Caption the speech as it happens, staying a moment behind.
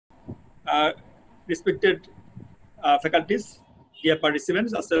Uh, Respected faculties, dear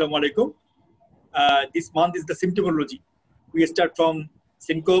participants, Assalamu alaikum. This month is the symptomology. We start from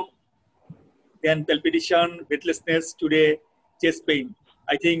syncope, then palpitation, breathlessness, today chest pain.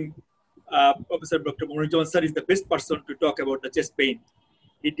 I think Professor Dr. Mimenuzzaman sir is the best person to talk about the chest pain.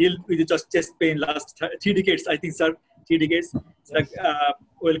 He dealt with just chest pain last 3 decades, I think, sir. 3 decades. Sir,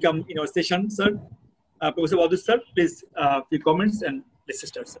 welcome in our session, sir. Professor Wadud sir, please few comments and let's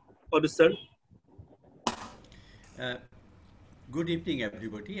start, sir. Wadud sir. Good evening,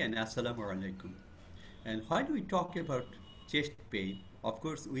 everybody, and Assalamu alaikum. And while we talk about chest pain, of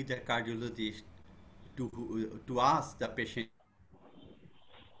course, with a cardiologist, to ask the patient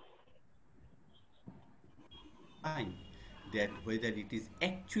that whether it is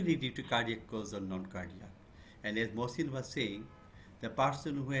actually due to cardiac cause or non-cardiac. And as Mohsin was saying, the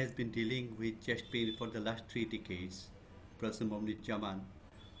person who has been dealing with chest pain for the last 3 decades, Prof. Mimenuzzaman,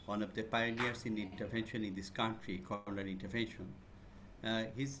 one of the pioneers in intervention in this country, coronary intervention,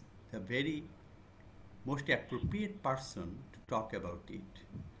 he's the very most appropriate person to talk about it.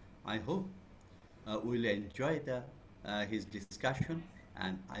 I hope we'll enjoy his discussion,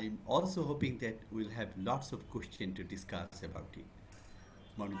 and I'm also hoping that we'll have lots of questions to discuss about it.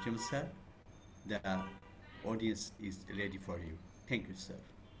 Mimenuzzaman sir, the audience is ready for you. Thank you, sir.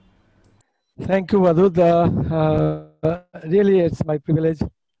 Thank you, Wadud. Really, it's my privilege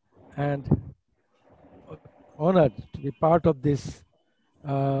and honored to be part of this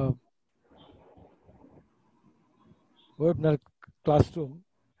webinar classroom.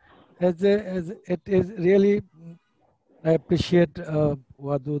 As it is really, I appreciate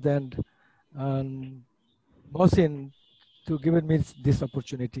Wadud and Mohsin to giving me this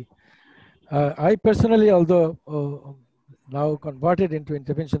opportunity. I personally, although now converted into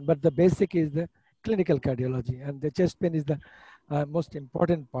intervention, but the basic is the clinical cardiology, and the chest pain is the most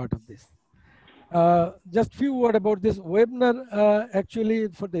important part of this. Just few words about this webinar. Actually,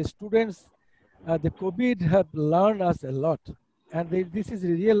 for the students, the COVID have learned us a lot, and this is a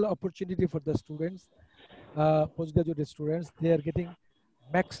real opportunity for the students, postgraduate students. They are getting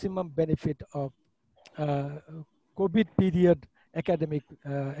maximum benefit of COVID period academic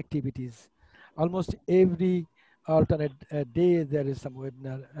activities. Almost every alternate day there is some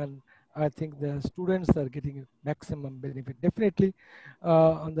webinar, and I think the students are getting maximum benefit. Definitely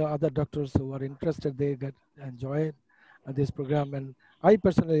on the other doctors who are interested, they enjoy this program, and I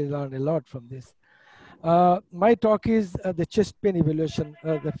personally learned a lot from this. My talk is the chest pain evaluation,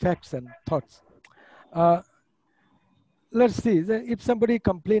 the facts and thoughts. Let's see, if somebody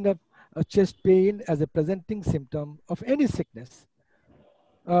complains of a chest pain as a presenting symptom of any sickness,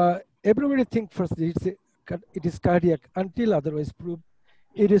 everybody thinks first it is cardiac until otherwise proved,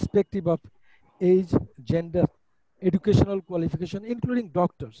 irrespective of age, gender, educational qualification, including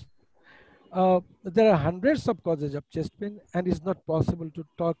doctors. There are hundreds of causes of chest pain, and it's not possible to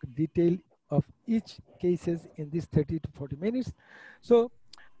talk detail of each cases in this 30 to 40 minutes. So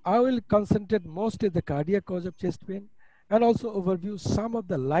I will concentrate mostly the cardiac cause of chest pain, and also overview some of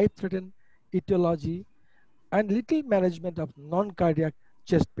the life-threatening etiology and little management of non-cardiac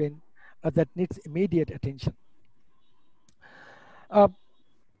chest pain that needs immediate attention.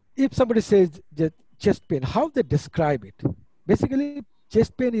 If somebody says that chest pain, how they describe it? Basically,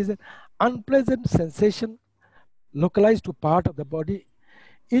 chest pain is an unpleasant sensation localized to part of the body,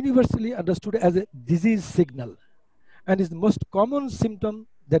 universally understood as a disease signal, and is the most common symptom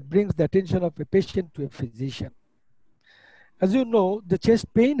that brings the attention of a patient to a physician. As you know, the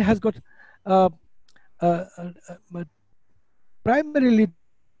chest pain has got primarily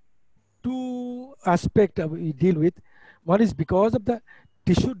two aspects we deal with. One is because of the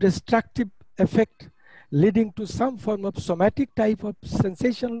tissue destructive effect leading to some form of somatic type of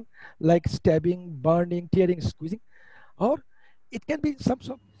sensation like stabbing, burning, tearing, squeezing, or it can be some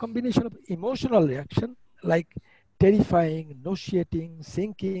sort of combination of emotional reaction like terrifying, nauseating,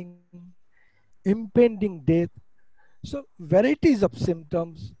 sinking, impending death. So varieties of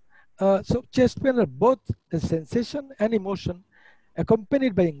symptoms. So chest pain are both a sensation and emotion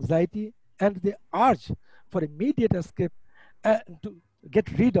accompanied by anxiety and the urge for immediate escape to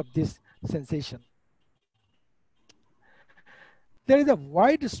get rid of this sensation. There is a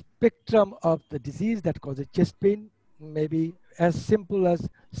wide spectrum of the disease that causes chest pain, maybe as simple as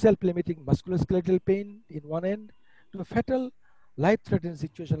self-limiting musculoskeletal pain in one end to a fatal life-threatening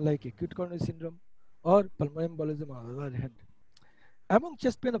situation like acute coronary syndrome or pulmonary embolism on the other hand. Among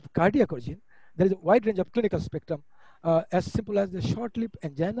chest pain of cardiac origin, there is a wide range of clinical spectrum, as simple as the short-lived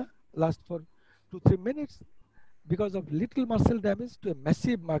angina lasts for 2 to 3 minutes because of little muscle damage to a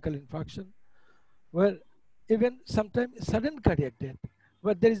massive myocardial infarction, where even sometimes sudden cardiac death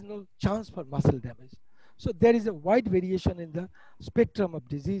but there is no chance for muscle damage. So there is a wide variation in the spectrum of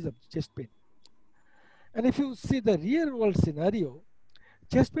disease of chest pain. And if you see the real world scenario,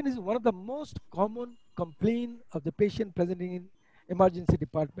 chest pain is one of the most common complaint of the patient presenting in emergency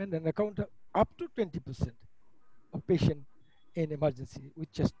department and account of up to 20% of patient in emergency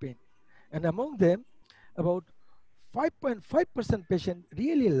with chest pain. And among them, about 5.5% patient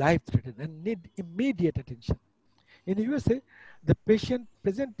really life-threatened and need immediate attention. In the USA, the patient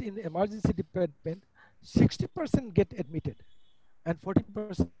present in emergency department, 60% get admitted and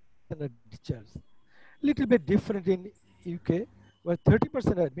 40% are discharged. Little bit different in UK, where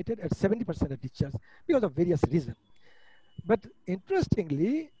 30% are admitted and 70% are discharged because of various reasons. But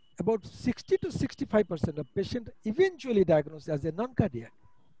interestingly, about 60 to 65% of patients eventually diagnosed as a non-cardiac.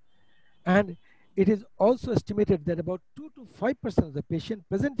 And it is also estimated that about 2 to 5% of the patients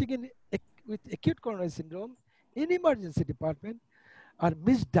presenting with acute coronary syndrome in emergency department are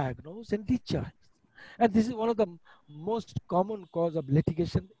misdiagnosed and discharged. And this is one of the most common cause of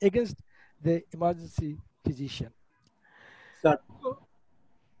litigation against the emergency physician. Sir,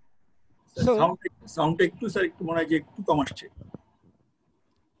 So sound একটু sir একটু মনে হয় যে একটু কম আসছে।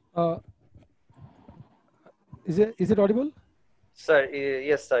 Is it audible? Sir,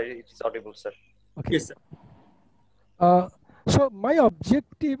 yes, sir, it is audible, sir. Okay. Yes, sir. So my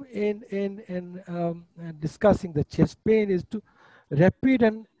objective in discussing the chest pain is to rapid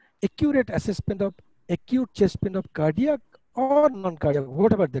and accurate assessment of acute chest pain of cardiac or non-cardiac,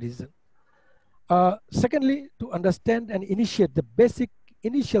 whatever the reason. Secondly, to understand and initiate the basic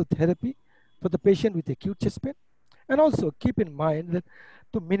initial therapy for the patient with acute chest pain, and also keep in mind that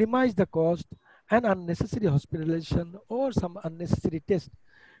to minimize the cost and unnecessary hospitalization or some unnecessary test,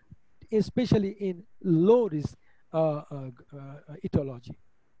 especially in low risk etiology.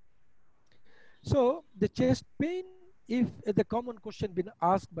 So the chest pain, if the common question been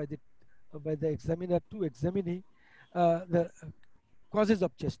asked by the examiner to examining the causes of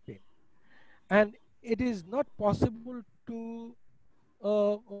chest pain, and it is not possible to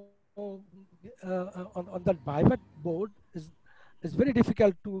on the private board is very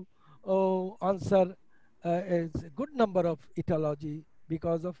difficult to answer a good number of etiology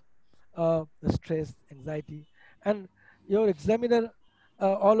because of the stress, anxiety, and your examiner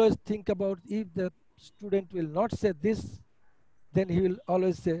always think about if the student will not say this, then he will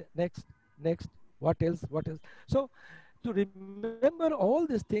always say next, what else. So to remember all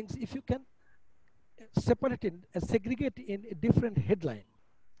these things, if you can separate it and segregate in a different headline,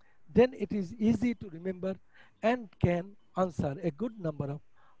 then it is easy to remember and can answer a good number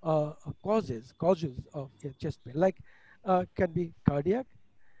of causes of chest pain, like can be cardiac,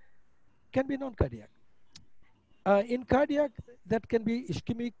 can be non-cardiac. In cardiac, that can be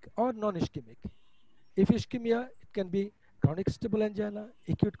ischemic or non-ischemic. If ischemia, it can be chronic stable angina,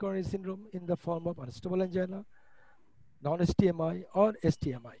 acute coronary syndrome in the form of unstable angina, non-STMI or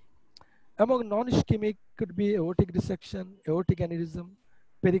STMI. Among non-ischemic could be aortic dissection, aortic aneurysm,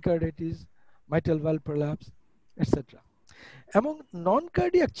 pericarditis, mitral valve prolapse, etc. Among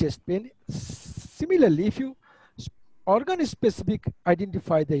non-cardiac chest pain, similarly, if you organ-specific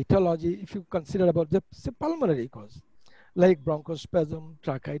identify the etiology, if you consider about the pulmonary cause, like bronchospasm,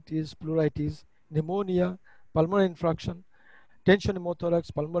 tracheitis, pleuritis, pneumonia, pulmonary infarction, tension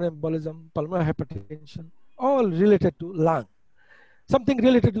pneumothorax, pulmonary embolism, pulmonary hypertension, all related to lung. Something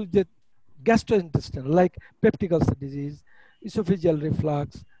related to the gastrointestinal, like peptic ulcer disease, esophageal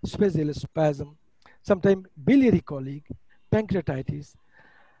reflux, esophageal spasm, sometimes biliary colic, pancreatitis.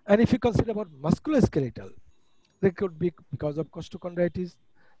 And if you consider about musculoskeletal, they could be because of costochondritis,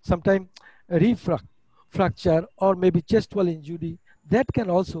 sometimes fracture or maybe chest wall injury, that can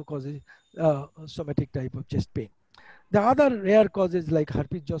also cause a somatic type of chest pain. The other rare causes like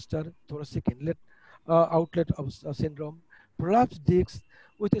herpes zoster, thoracic inlet outlet of syndrome, prolapse discs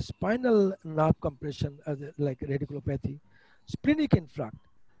with a spinal nerve compression like radiculopathy, splenic infarct,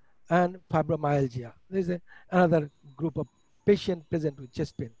 and fibromyalgia. There is another group of patients present with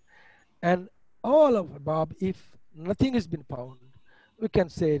chest pain. And all of above, if nothing has been found, we can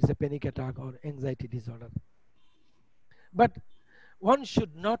say it's a panic attack or anxiety disorder. But one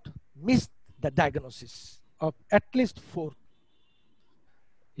should not miss the diagnosis of at least 4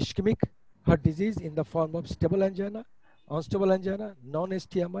 ischemic heart disease in the form of stable angina, unstable angina,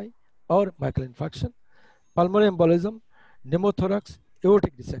 non-STMI, or myocardial infarction, pulmonary embolism, pneumothorax,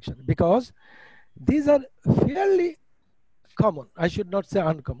 aortic dissection, because these are fairly common. I should not say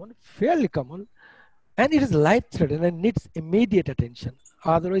uncommon, fairly common, and it is life-threatening and needs immediate attention.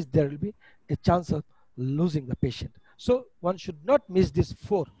 Otherwise, there will be a chance of losing the patient. So one should not miss these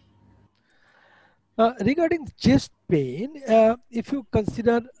 4. Regarding chest pain, if you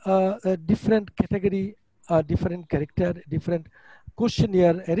consider a different category, different character, different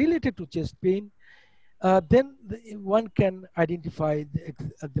questionnaire related to chest pain, then one can identify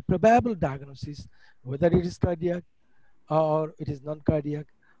the probable diagnosis, whether it is cardiac or it is non-cardiac,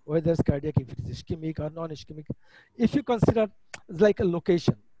 whether it's cardiac, if it is ischemic or non-ischemic. If you consider like a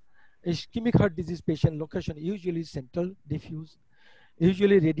location, ischemic heart disease patient location usually central, diffuse,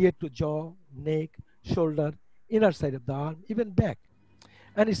 usually radiate to jaw, neck, shoulder, inner side of the arm, even back.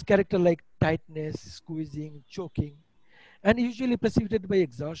 And its character like tightness, squeezing, choking, and usually precipitated by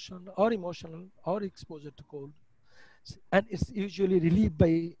exhaustion or emotional or exposure to cold. And it's usually relieved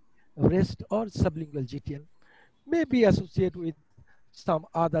by rest or sublingual GTN, may be associated with some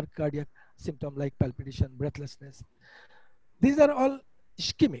other cardiac symptom like palpitation, breathlessness. These are all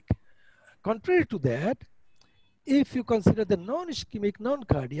ischemic. Contrary to that, if you consider the non-ischemic,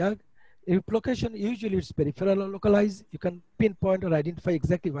 non-cardiac, if location usually it's peripheral or localized, you can pinpoint or identify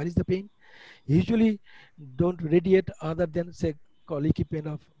exactly where is the pain. Usually don't radiate other than say leaky pain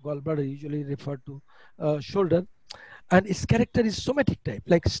of gallbladder, usually referred to shoulder. And its character is somatic type,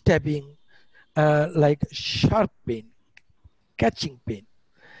 like stabbing, like sharp pain, catching pain.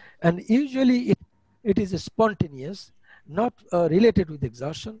 And usually it is spontaneous, not related with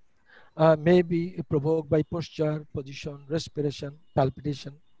exhaustion, may be provoked by posture, position, respiration,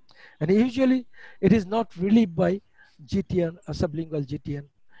 palpitation. And usually it is not relieved by GTN, sublingual GTN.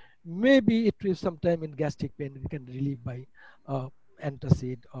 Maybe it will sometime in gastric pain, it can relieve by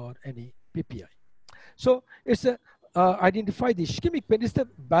antacid or any PPI. So it's a identify the ischemic pain. It's the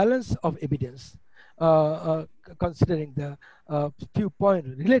balance of evidence, considering the few points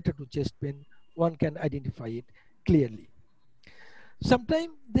related to chest pain, one can identify it clearly.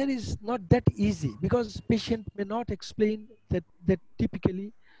 Sometimes there is not that easy because patient may not explain that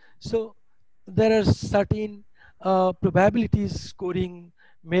typically. So there are certain probabilities scoring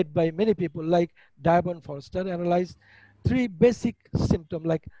made by many people, like Diabon Forster analyzed 3 basic symptoms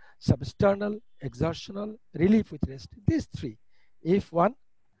like substernal, exertional, relief with rest. These 3. If 1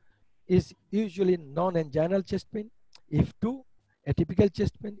 is usually non-anginal chest pain, if 2 atypical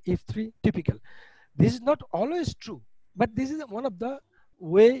chest pain, if 3 typical. This is not always true, but this is one of the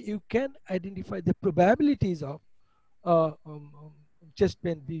way you can identify the probabilities of chest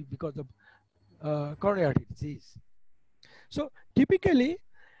pain because of coronary artery disease. So typically,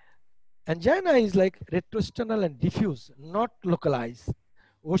 angina is like retrosternal and diffuse, not localized,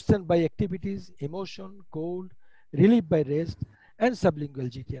 worsened by activities, emotion, cold, relief by rest, and sublingual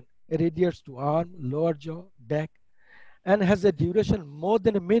GTN. Radiates to arm, lower jaw, back, and has a duration more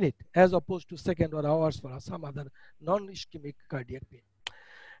than a minute as opposed to second or hours for some other non-ischemic cardiac pain.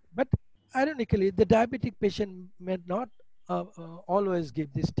 But ironically, the diabetic patient may not always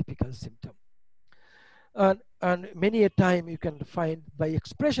give this typical symptom. And many a time you can find by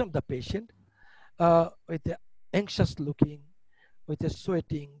expression of the patient with the anxious looking, with a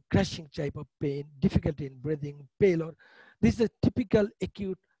sweating, crashing type of pain, difficulty in breathing, pale, or this is a typical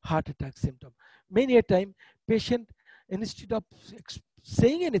acute heart attack symptom. Many a time patient, instead of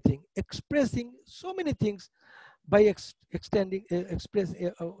saying anything, expressing so many things by extending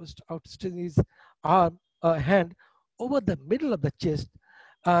outstretching his arm, hand over the middle of the chest.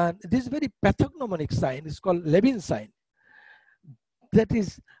 And this very pathognomonic sign is called Levin sign. That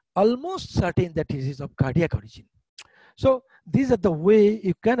is almost certain that it is of cardiac origin. So these are the way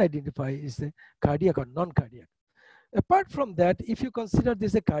you can identify is the cardiac or non-cardiac. Apart from that, if you consider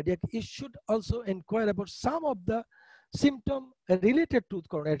this a cardiac, you should also inquire about some of the symptoms related to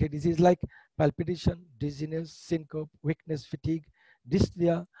coronary artery disease like palpitation, dizziness, syncope, weakness, fatigue,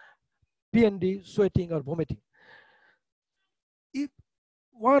 dyspnea, PND, sweating or vomiting. If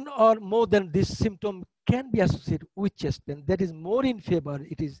one or more than this symptom can be associated with chest pain, that is more in favor,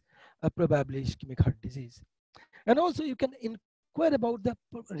 it is probably ischemic heart disease. And also you can inquire about the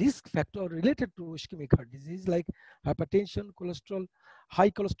risk factor related to ischemic heart disease like hypertension, cholesterol, high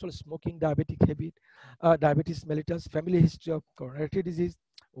cholesterol, smoking, diabetic habit, diabetes mellitus, family history of coronary artery disease,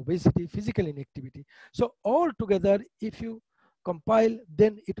 obesity, physical inactivity. So all together, if you compile,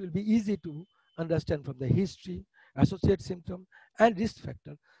 then it will be easy to understand from the history, associate symptom, and risk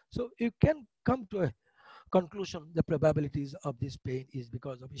factor. So you can come to a conclusion the probabilities of this pain is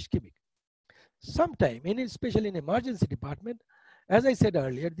because of ischemic. Sometime, especially in emergency department, as I said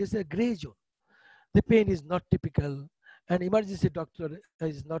earlier, this is a gray zone. The pain is not typical, and emergency doctor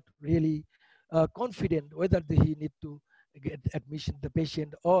is not really confident whether he need to get admission the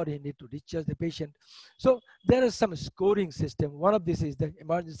patient or he need to discharge the patient. So there is some scoring system. One of this is the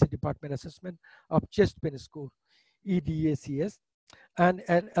emergency department assessment of chest pain score, EDACS. and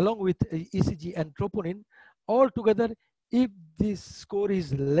along with ECG and troponin, all together, if this score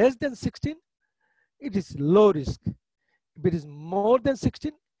is less than 16, it is low risk. If it is more than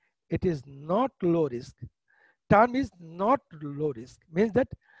 16, it is not low risk. Term is not low risk, means that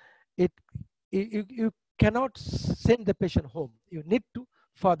you cannot send the patient home. You need to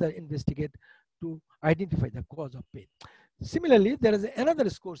further investigate to identify the cause of pain. Similarly, there is another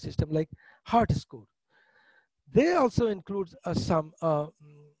score system like heart score. They also include some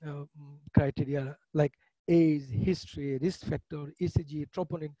criteria like age, history, risk factor, ECG,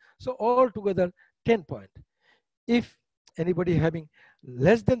 troponin. So all together 10 points. If anybody having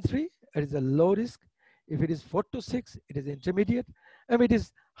less than 3, it is a low risk. If it is 4 to 6, it is intermediate. And if it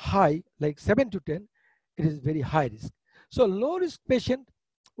is high, like 7 to 10, it is very high risk. So low risk patient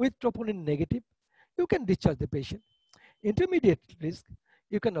with troponin negative, you can discharge the patient. Intermediate risk,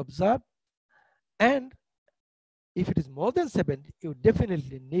 you can observe, and if it is more than 7, you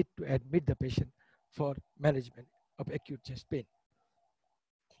definitely need to admit the patient for management of acute chest pain.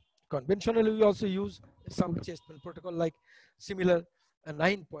 Conventionally, we also use some chest pain protocol like similar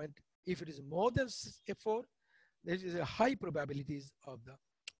 9 point. If it is more than 4, there is a high probabilities of the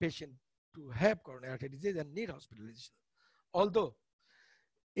patient to have coronary artery disease and need hospitalization. Although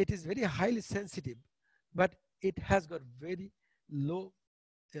it is very highly sensitive, but it has got very low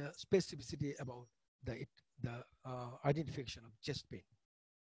specificity about the identification of chest pain.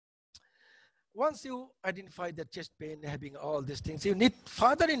 Once you identify the chest pain having all these things, you need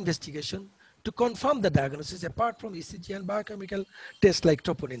further investigation to confirm the diagnosis apart from ECG and biochemical tests like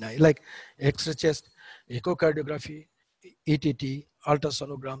troponin I, like X-ray chest, echocardiography, ETT,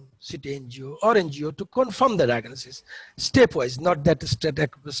 ultrasonogram, CT angio or angio to confirm the diagnosis. Stepwise, not that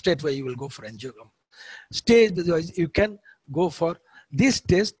straight way you will go for angiogram. Stage-wise, you can go for this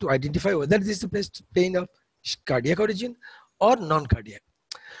test to identify whether this is pain of cardiac origin or non-cardiac.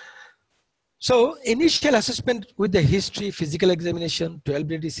 So initial assessment with the history, physical examination,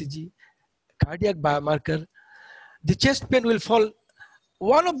 12-lead ECG, cardiac biomarker, the chest pain will fall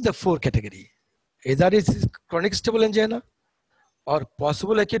one of the 4 categories. Either it is chronic stable angina or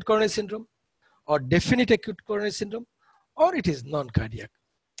possible acute coronary syndrome or definite acute coronary syndrome, or it is non-cardiac.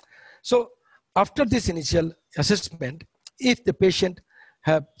 So after this initial assessment, if the patient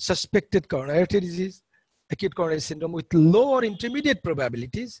have suspected coronary artery disease, acute coronary syndrome with low or intermediate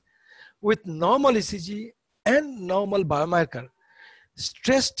probabilities, with normal ECG and normal biomarker,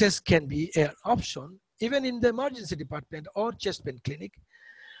 stress test can be an option even in the emergency department or chest pain clinic,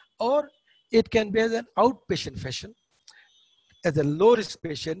 or it can be as an outpatient fashion as a low risk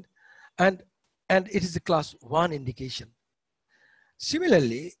patient, and it is a class 1 indication.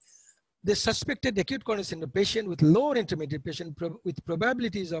 Similarly, the suspected acute coronary syndrome patient with low or intermediate patient with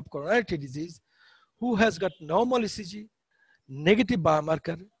probabilities of coronary artery disease who has got normal ECG, negative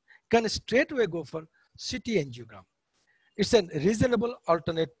biomarker, can straight away go for CT angiogram. It's a reasonable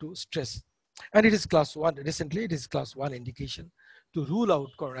alternate to stress. And it is class 1. Recently, it is class 1 indication to rule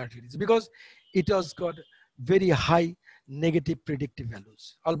out coronary artery disease because it has got very high negative predictive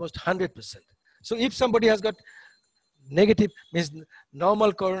values, almost 100%. So if somebody has got negative, means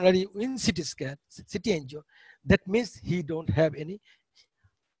normal coronary in CT scan, CT angio, that means he don't have any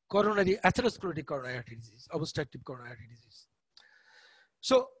coronary atherosclerotic coronary artery disease, obstructive coronary artery disease.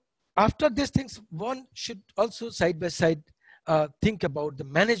 So after these things, one should also side by side think about the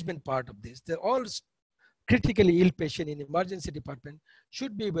management part of this. They're all critically ill patient in emergency department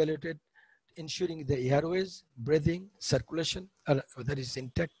should be evaluated, ensuring the airways, breathing, circulation, whether it's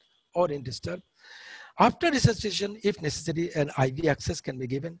intact or in disturbed. After resuscitation, if necessary, an IV access can be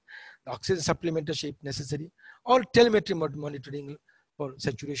given, the oxygen supplementation if necessary, or telemetry monitoring for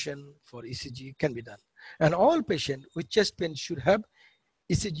saturation, for ECG can be done. And all patients with chest pain should have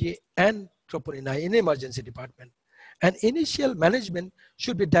ECG and troponin I in emergency department. And initial management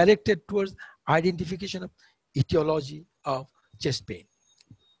should be directed towards identification of etiology of chest pain.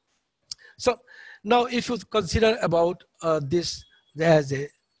 So now if you consider about this as a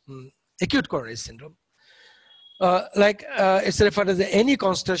acute coronary syndrome, it's referred as any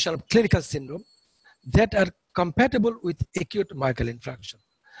constellation of clinical syndrome that are compatible with acute myocardial infarction.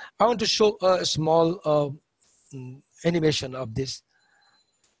 I want to show a small animation of this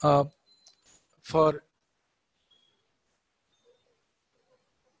for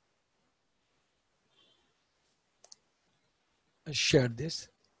share this.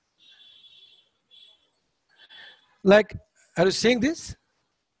 Like, are you seeing this?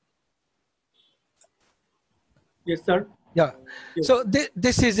 Yes, sir. Yeah. Yes. So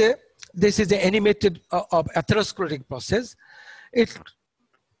this is a animated of atherosclerotic process. It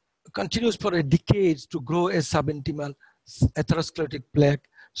continues for a decades to grow a subintimal atherosclerotic plaque,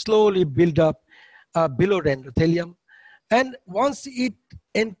 slowly build up below the endothelium. And once it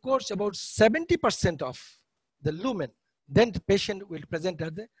encodes about 70% of the lumen, then the patient will present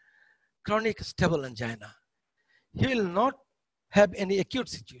as a chronic stable angina. He will not have any acute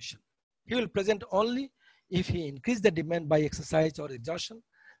situation. He will present only if he increase the demand by exercise or exhaustion.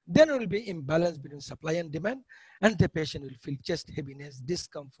 Then there will be imbalance between supply and demand, and the patient will feel chest heaviness,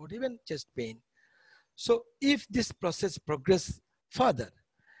 discomfort, even chest pain. So if this process progresses further,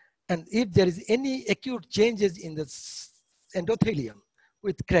 and if there is any acute changes in the endothelium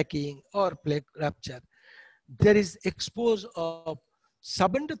with cracking or plaque rupture, there is exposure of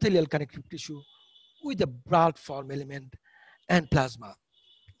subendothelial connective tissue with the broad form element and plasma.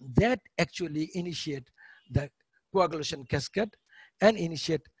 That actually initiate the coagulation cascade and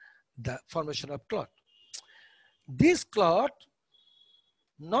initiate the formation of clot. This clot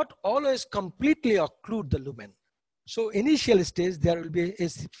not always completely occlude the lumen. So initial stage, there will be a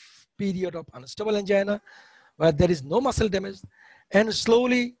period of unstable angina where there is no muscle damage, and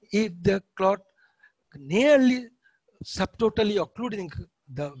slowly if the clot nearly subtotally occluding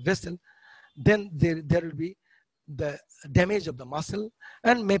the vessel, then there will be the damage of the muscle,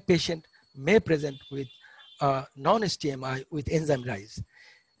 and patient may present with non-STMI with enzyme rise.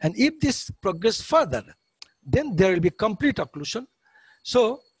 And if this progresses further, then there will be complete occlusion.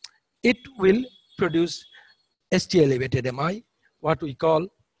 So it will produce ST elevated MI, what we call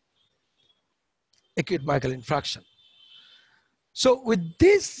acute myocardial infarction. So with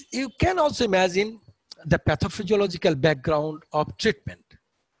this, you can also imagine the pathophysiological background of treatment.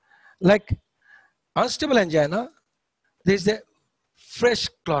 Like unstable angina, there is a fresh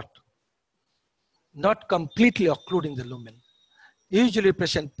clot, not completely occluding the lumen. Usually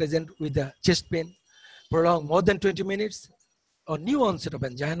patient present with a chest pain, prolonged more than 20 minutes, or new onset of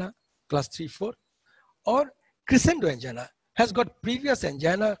angina, class 3-4, or crescendo angina, has got previous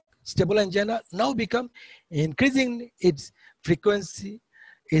angina, stable angina, now become increasing its frequency,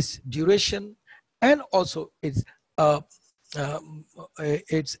 its duration, and also its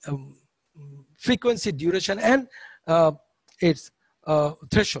frequency, duration, and its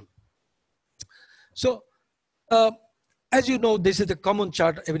threshold. So, as you know, this is the common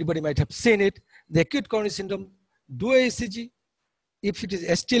chart. Everybody might have seen it. The acute coronary syndrome, do a ECG. If it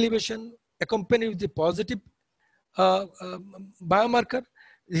is ST elevation accompanied with the positive biomarker,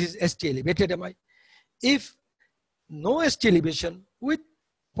 this is ST elevated MI. If no ST elevation with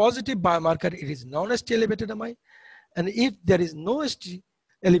positive biomarker, it is non-ST elevated MI. And if there is no ST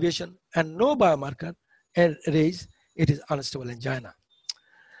elevation and no biomarker raise, it is unstable angina.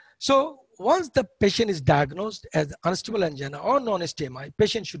 So once the patient is diagnosed as unstable angina or non-STMI,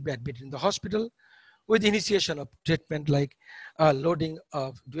 patient should be admitted in the hospital with initiation of treatment like loading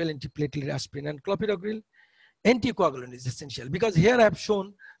of dual antiplatelet aspirin and clopidogrel. Anticoagulant is essential because here I have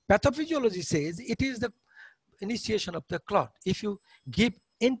shown pathophysiology says it is the initiation of the clot. If you give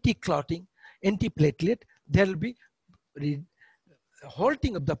anti-clotting, antiplatelet, there will be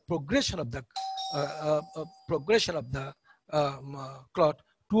halting of the progression of the clot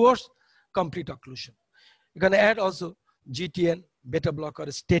towards complete occlusion. You can add also GTN, beta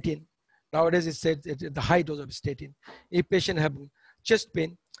blocker, statin. Nowadays it says the high dose of statin. If patient have chest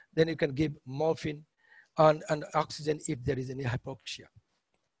pain, then you can give morphine and oxygen if there is any hypoxia.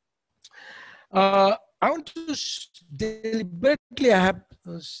 I want to deliberately, I have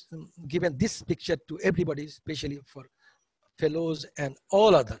given this picture to everybody, especially for fellows and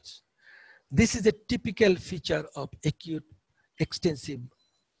all others. This is a typical feature of acute extensive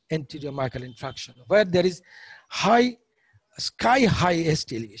anterior myocardial infarction, where there is high, sky-high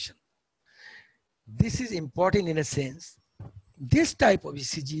ST elevation. This is important in a sense. This type of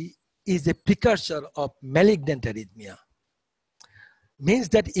ECG is a precursor of malignant arrhythmia. Means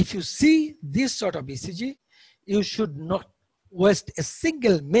that if you see this sort of ECG, you should not waste a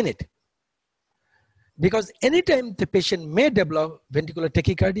single minute, because anytime the patient may develop ventricular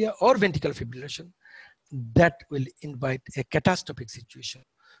tachycardia or ventricular fibrillation, that will invite a catastrophic situation.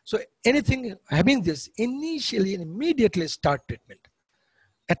 So anything having this, initially and immediately start treatment.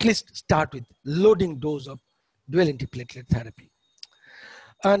 At least start with loading dose of dual antiplatelet therapy.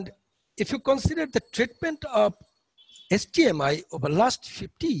 And if you consider the treatment of STMI over the last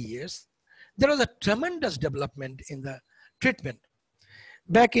 50 years, there was a tremendous development in the treatment.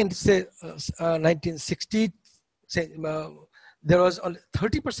 Back in, say, 1960, there was only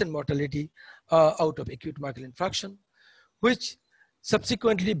 30% mortality out of acute myocardial infarction, which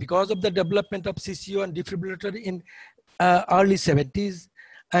subsequently, because of the development of CCO and defibrillator in early 70s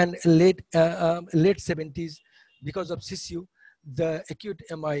and late 70s, because of CCU, the acute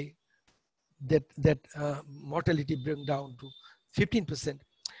MI mortality bring down to 15%.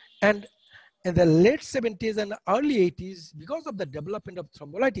 And in the late 70s and early 80s, because of the development of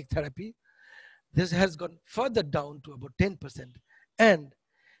thrombolytic therapy, this has gone further down to about 10%. And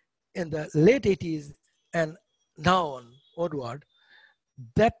in the late 80s and now onward,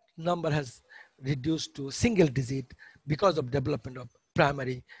 that number has reduced to single digit because of development of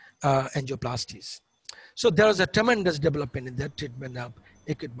primary angioplasties. So there is a tremendous development in the treatment of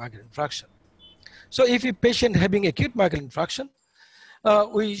acute myocardial infarction. So if a patient having acute myocardial infarction,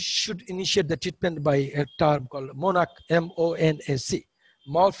 we should initiate the treatment by a term called MONAC, M-O-N-A-C,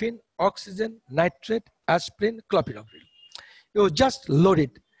 morphine, oxygen, nitrate, aspirin, clopidogrel. You just load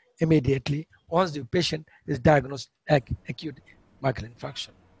it immediately once the patient is diagnosed acute myocardial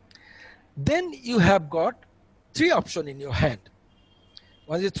infarction. Then you have got 3 options in your hand.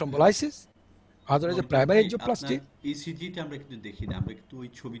 One is thrombolysis, other is a primary angioplasty.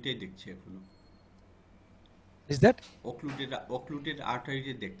 Is that? Occluded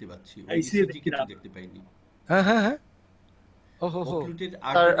artery দেখতে পাচ্ছি দেখতে পাইনি occluded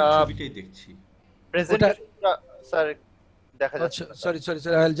artery ছবিটাই দেখছি sir দেখা যাচ্ছে sorry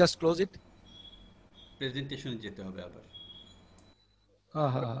I'll just close it প্রেজেন্টেশনে যেতে হবে আবার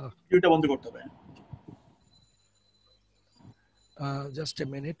ভিডিওটা বন্ধ করতে হবে just a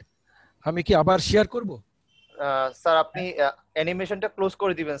minute আমি কি আবার শেয়ার করব স্যার আপনি অ্যানিমেশনটা ক্লোজ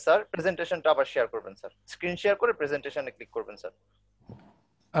করে দিবেন স্যার প্রেজেন্টেশনটা আবার শেয়ার করবেন স্যার স্ক্রিন শেয়ার করে প্রেজেন্টেশনে ক্লিক করবেন স্যার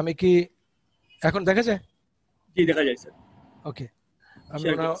আমি কি এখন দেখা যায় জি দেখা যায় স্যার ওকে আমি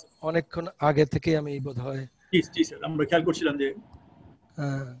অনেকক্ষণ আগে থেকে আমি বোধহয় জি স্যার আমরা খেয়াল করছিলাম যে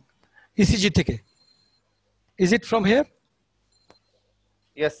ইসিজি থেকে is it from here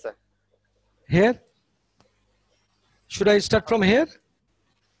yes sir here should I start from here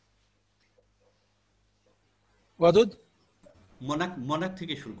Wadud Monak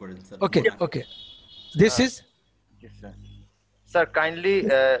থেকে শুরু করেন sir okay this is yes sir sir kindly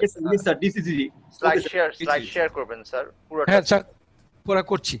yes sir this is slide share করবেন স্যার পুরোটা হ্যাঁ স্যার পুরো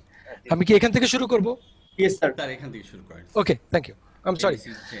করছি আমি কি এখান থেকে শুরু করব yes sir তার এখান থেকে শুরু করেন okay thank you I'm sorry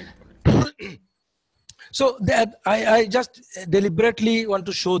so that I just deliberately want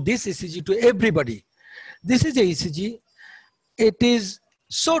to show this ECG to everybody. This is a ECG. It is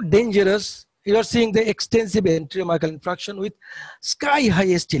so dangerous. You are seeing the extensive anterior-myocardial infarction with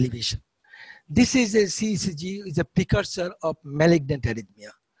sky-highest elevation. This is a ECG, is a precursor of malignant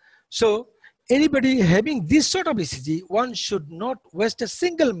arrhythmia. So anybody having this sort of ECG, one should not waste a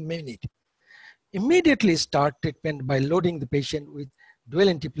single minute. Immediately start treatment by loading the patient with dual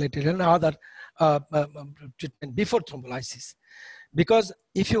antiplatelet and other treatment before thrombolysis. Because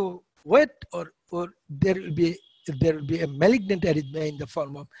if you wait or there will be a malignant arrhythmia in the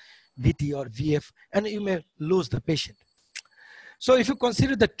form of VT or VF and you may lose the patient. So if you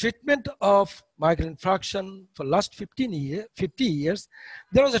consider the treatment of myocardial infarction for last 50 years,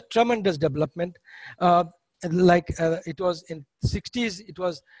 there was a tremendous development. It was in 60s, it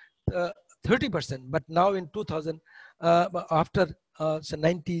was 30%, but now in 2000, after the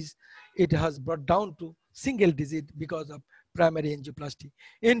 90s, it has brought down to single digit because of primary angioplasty.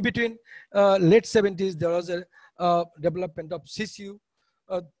 In between late 70s, there was a development of CCU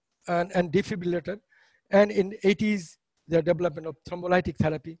and defibrillator, and in 80s, the development of thrombolytic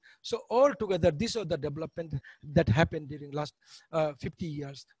therapy. So all together, these are the development that happened during last 50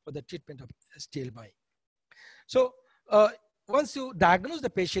 years for the treatment of STLMI. So once you diagnose the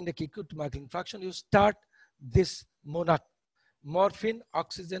patient with acute myocardial infarction, you start this MONAC, morphine,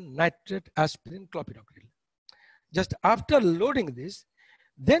 oxygen, nitrate, aspirin, clopidogrel. Just after loading this,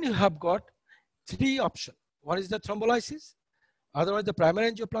 then you have got 3 options. One is the thrombolysis, otherwise the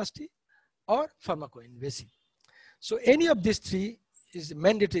primary angioplasty, or pharmacoinvasive. So any of these 3 is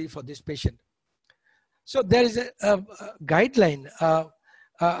mandatory for this patient. So there is a guideline.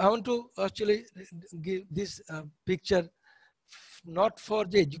 I want to actually give this picture not for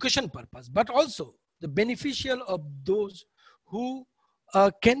the education purpose, but also the beneficial of those who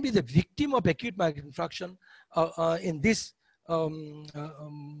can be the victim of acute myocardial infarction in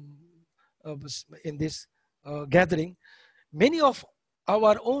this gathering. Many of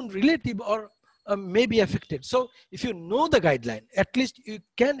our own relative or may be affected. So if you know the guideline, at least you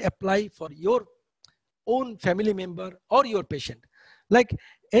can apply for your own family member or your patient. Like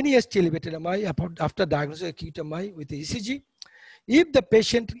any ST elevated MI after diagnosis of acute MI with ECG, if the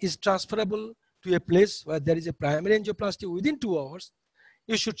patient is transferable to a place where there is a primary angioplasty within 2 hours,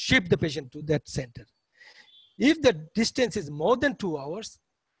 you should shift the patient to that center. If the distance is more than 2 hours,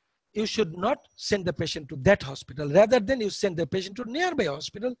 you should not send the patient to that hospital. Rather than you send the patient to nearby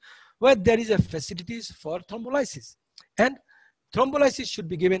hospital where there is a facilities for thrombolysis. And thrombolysis should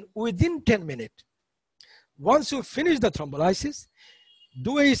be given within 10 minutes. Once you finish the thrombolysis,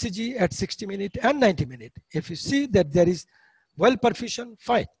 do a ECG at 60 minutes and 90 minutes. If you see that there is well perfusion,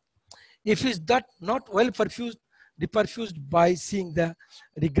 fine. If it's not well perfused, deperfused by seeing the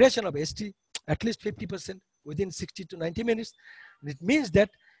regression of ST, at least 50% within 60 to 90 minutes, it means that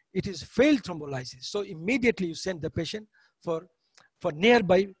it is failed thrombolysis. So immediately you send the patient for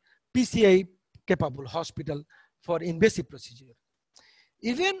nearby PCI capable hospital for invasive procedure.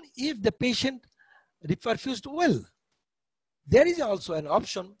 Even if the patient reperfused well, there is also an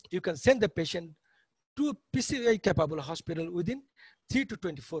option. You can send the patient to a PCI capable hospital within 3 to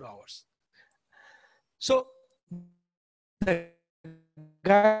 24 hours. So the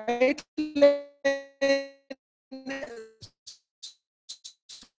guideline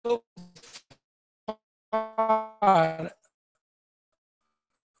so far,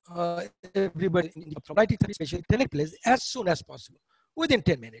 everybody in the thrombolytic therapy patient take place as soon as possible, within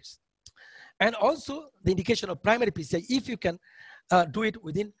 10 minutes. And also the indication of primary PCI, if you can do it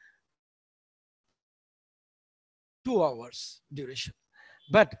within 2 hours duration.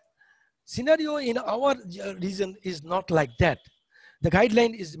 But scenario in our region is not like that. The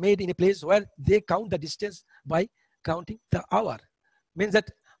guideline is made in a place where they count the distance by counting the hour. Means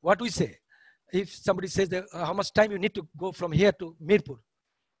that what we say, if somebody says that, how much time you need to go from here to Mirpur,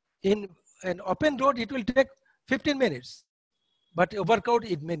 in an open road, it will take 15 minutes. But a workout,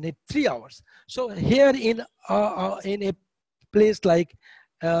 it may need 3 hours. So here in a place like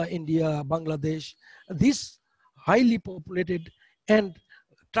India, Bangladesh, this highly populated and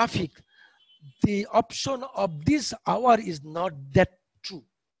traffic, the option of this hour is not that true.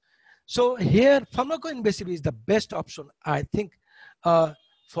 So here, pharmacoinvasive is the best option, I think,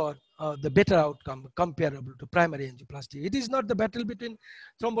 for the better outcome comparable to primary angioplasty. It is not the battle between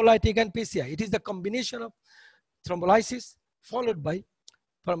thrombolytic and PCI. It is the combination of thrombolysis followed by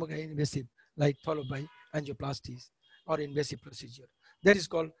pharmacoinvasive, like followed by angioplasties or invasive procedure. That is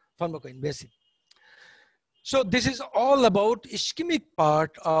called pharmacoinvasive. So this is all about ischemic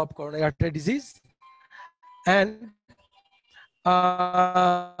part of coronary artery disease. And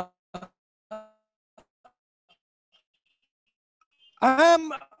I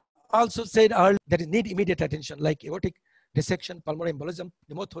am also said earlier that it need immediate attention, like aortic dissection, pulmonary embolism,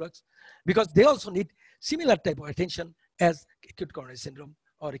 pneumothorax, because they also need similar type of attention as acute coronary syndrome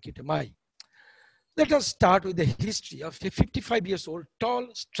or acute MI. Let us start with the history of a 55 years old, tall,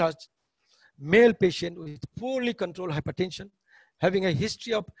 stretched male patient with poorly controlled hypertension, having a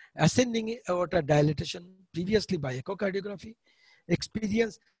history of ascending aorta dilatation previously by echocardiography,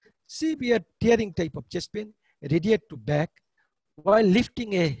 experienced severe tearing type of chest pain, radiate to back, while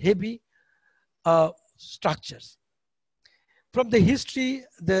lifting a heavy structures. From the history,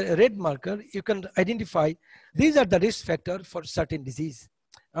 the red marker, you can identify these are the risk factors for certain disease.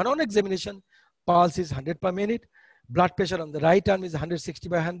 And on examination, pulse is 100 per minute, blood pressure on the right arm is 160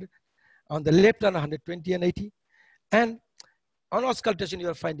 by 100, on the left arm 120 and 80, and on auscultation you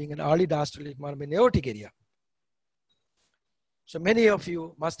are finding an early diastolic murmur in aortic area. So many of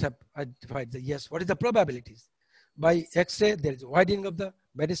you must have identified the yes. What is the probabilities? By X-ray, there is a widening of the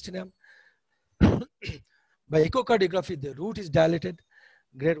mediastinum. By echocardiography, the root is dilated,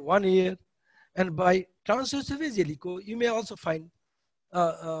 grade 1 ear. And by transesophageal echo, you may also find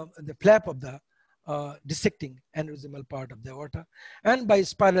the flap of the dissecting aneurysmal part of the aorta. And by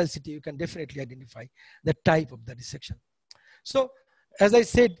spiral CT, you can definitely identify the type of the dissection. So, as I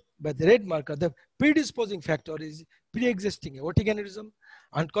said, by the red marker, the predisposing factor is pre-existing aortic aneurysm,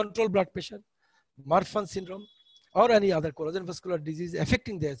 uncontrolled blood pressure, Marfan syndrome, or any other collagen vascular disease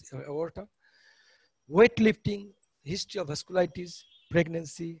affecting the aorta, weightlifting, history of vasculitis,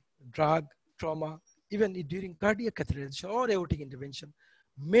 pregnancy, drug, trauma, even during cardiac catheterization or aortic intervention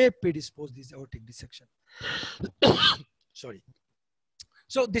may predispose this aortic dissection. Sorry.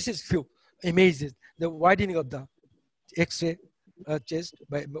 So this is few images, the widening of the X-ray chest,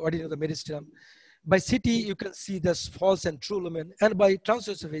 by widening of the mediastinum. By CT, you can see the false and true lumen, and by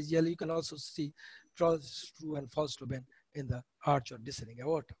transesophageal, you can also see true and false lumen in the arch or descending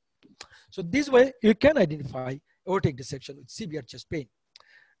aorta. So this way, you can identify aortic dissection with severe chest pain.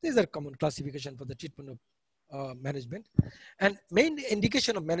 These are common classification for the treatment of management. And main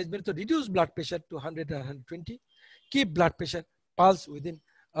indication of management to reduce blood pressure to 100 and 120, keep blood pressure pulse within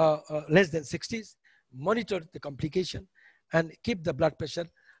less than 60s, monitor the complication, and keep the blood pressure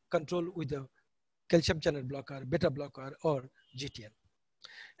control with the calcium channel blocker, beta blocker, or GTN.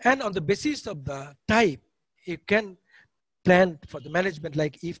 And on the basis of the type, you can plan for the management,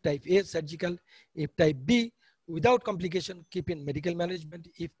 like if type A surgical, if type B without complication, keep in medical management.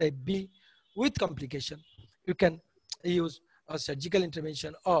 If type B with complication, you can use a surgical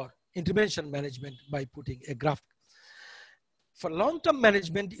intervention or intervention management by putting a graft. For long-term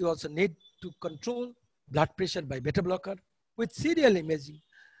management, you also need to control blood pressure by beta blocker with serial imaging,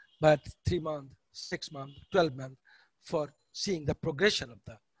 but 3 months, 6 months, 12 months for seeing the progression of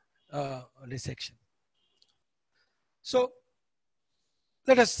the resection. So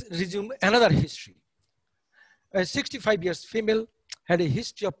let us resume another history. A 65 years female had a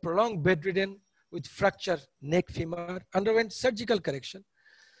history of prolonged bedridden with fractured neck femur, underwent surgical correction.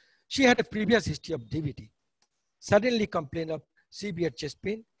 She had a previous history of DVT. Suddenly complained of severe chest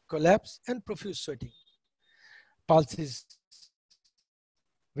pain, collapse, and profuse sweating. Pulse is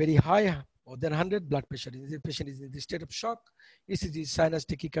very high, more than 100, blood pressure. The patient is in the state of shock. ECG, sinus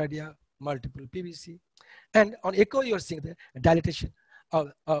tachycardia, multiple PVC. And on echo, you're seeing the dilatation,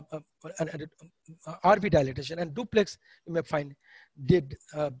 RV dilatation, and duplex, you may find deep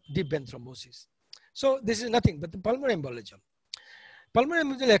vein thrombosis. So this is nothing but the pulmonary embolism. Pulmonary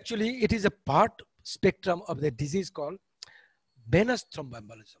embolism, actually, it is a part spectrum of the disease called venous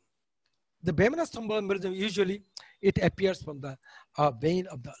thromboembolism. The venous thromboembolism, usually it appears from the vein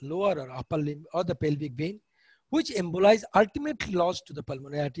of the lower or upper limb or the pelvic vein, which embolize ultimately lost to the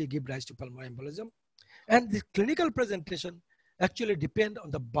pulmonary artery, give rise to pulmonary embolism. And the clinical presentation actually depend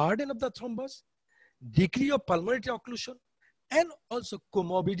on the burden of the thrombus, degree of pulmonary occlusion, and also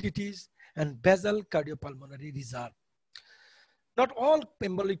comorbidities and basal cardiopulmonary reserve. Not all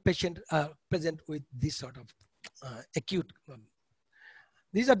embolic patients are present with this sort of acute.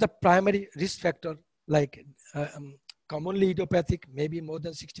 These are the primary risk factors like commonly idiopathic, maybe more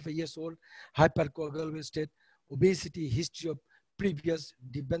than 65 years old, hypercoagulable state, obesity, history of previous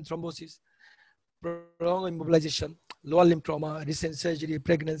deep vein thrombosis, prolonged immobilization, lower limb trauma, recent surgery,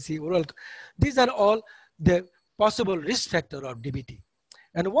 pregnancy, oral. These are all the possible risk factor of DVT.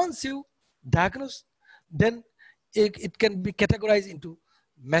 And once you diagnose, then it can be categorized into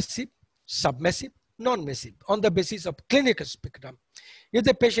massive, submassive, non-massive on the basis of clinical spectrum. If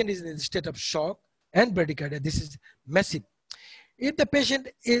the patient is in the state of shock and bradycardia, this is massive. If the patient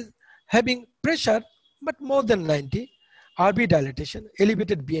is having pressure, but more than 90, RV dilatation,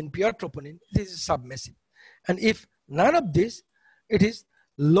 elevated BNP or troponin, this is submassive. And if none of this, it is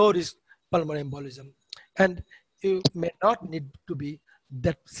low risk pulmonary embolism. And you may not need to be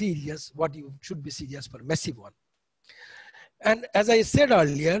that serious, what you should be serious for massive one. And as I said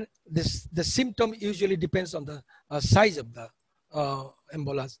earlier, the symptom usually depends on the size of the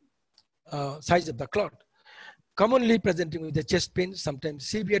embolus, size of the clot. Commonly presenting with the chest pain, sometimes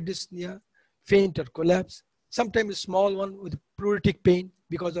severe dyspnea, faint or collapse, sometimes a small one with pleuritic pain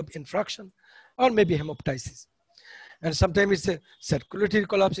because of infraction, or maybe hemoptysis. And sometimes it's a circulatory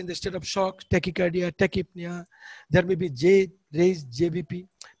collapse in the state of shock, tachycardia, tachypnea. There may be raised JVP.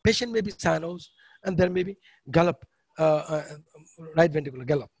 Patient may be cyanos, and there may be gallop, right ventricular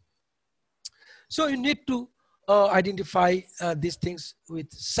gallop. So you need to identify these things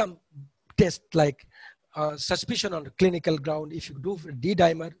with some test like suspicion on the clinical ground. If you do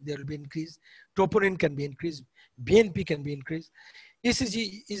D-dimer, there will be increase. Troponin can be increased. BNP can be increased.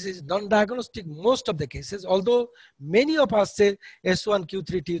 ECG is non-diagnostic most of the cases, although many of us say S1,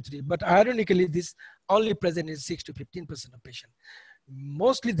 Q3, T3, but ironically, this only present in 6 to 15% of patients.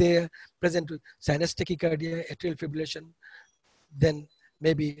 Mostly they are present with sinus tachycardia, atrial fibrillation, then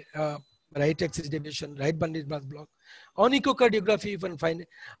maybe right axis deviation, right bundle branch block. On echocardiography, you can find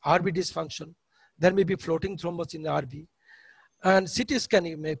RV dysfunction. There may be floating thrombus in the RV. And CT scan,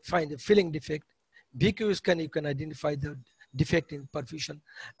 you may find a filling defect. VQ scan, you can identify the defect in perfusion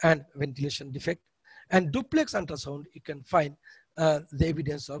and ventilation defect. And duplex ultrasound, you can find the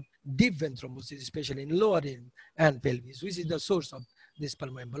evidence of deep vein thrombosis, especially in lower limb and pelvis, which is the source of this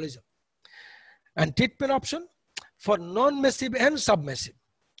pulmonary embolism. And treatment option for non-massive and submassive,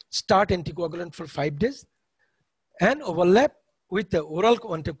 start anticoagulant for 5 days and overlap with the oral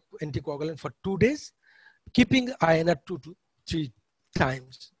anticoagulant for 2 days, keeping INR 2 to 3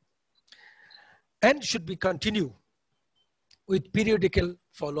 times. And should be continued with periodical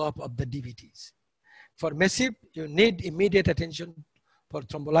follow-up of the DVTs. For massive, you need immediate attention for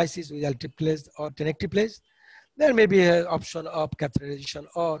thrombolysis with alteplase or tenecteplase. There may be an option of catheterization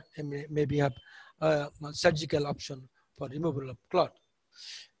or maybe have a surgical option for removal of clot.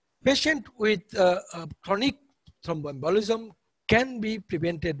 Patient with chronic thromboembolism can be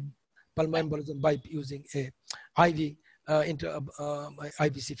prevented pulmonary embolism by using a IV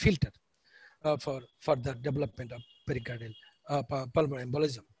IVC filter for the development of pericardial pulmonary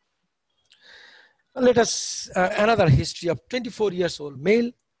embolism. Let us, another history of 24 years old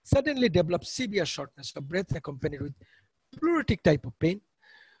male suddenly developed severe shortness of breath accompanied with pleuritic type of pain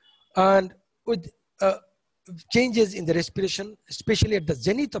and with changes in the respiration, especially at the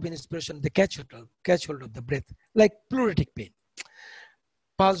zenith of inspiration, the catch hold of the breath, like pleuritic pain.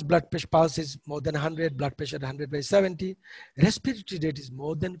 Pulse, blood pressure, pulse is more than 100, blood pressure 100/70, respiratory rate is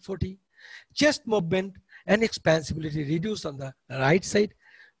more than 40, chest movement and expansibility reduced on the right side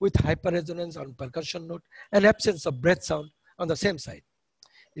with hyperresonance on percussion note and absence of breath sound on the same side.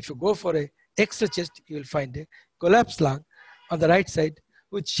 If you go for a extra chest, you will find a collapsed lung on the right side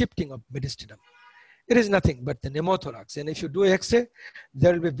with shifting of mediastinum. It is nothing but the pneumothorax. And if you do X-ray,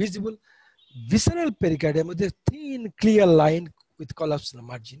 there will be visible visceral pericardium with a thin, clear line with collapsed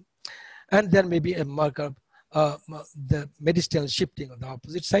margin. And there may be a marker of the mediastinal shifting of the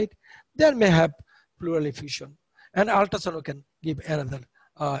opposite side. There may have pleural effusion. And ultrasound can give another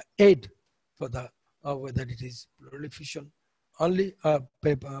aid for the whether it is pleural effusion, only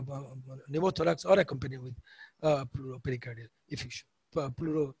pneumothorax or accompanied with pleuropericardial effusion,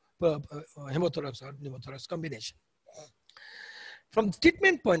 hemothorax or pneumothorax combination. From the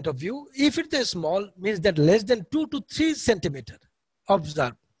treatment point of view, if it is small, means that less than 2 to 3 centimeter,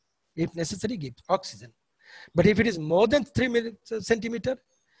 observe. If necessary, give oxygen. But if it is more than 3 centimeter,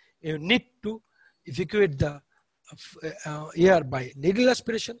 you need to evacuate the air by needle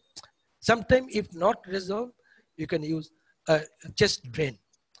aspiration. Sometimes, if not resolved, you can use a chest drain.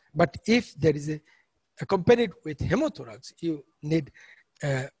 But if there is a accompanied with hemothorax, you need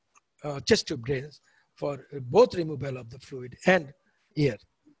chest tube drains for both removal of the fluid and air.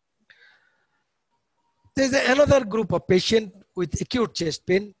 There's another group of patients with acute chest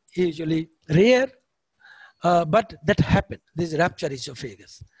pain, usually rare, but that happens. This rupture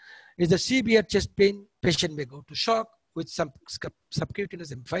esophagus. It's a severe chest pain. Patient may go to shock with some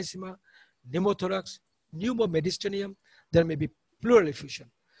subcutaneous emphysema, pneumothorax, pneumomediastinium. There may be pleural effusion.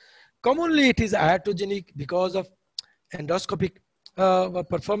 Commonly, it is iatrogenic because of endoscopic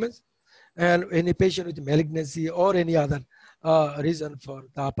performance, and any patient with malignancy or any other reason for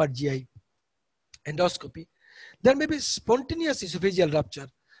the upper GI endoscopy. There may be spontaneous esophageal rupture,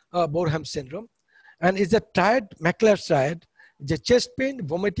 Boreham syndrome, and is a triad, McLeod's triad, the chest pain,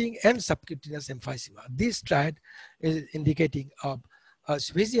 vomiting, and subcutaneous emphysema. This triad is indicating of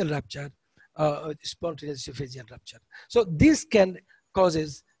esophageal rupture, spontaneous esophageal rupture. So this can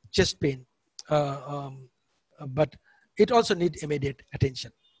causes chest pain, but it also needs immediate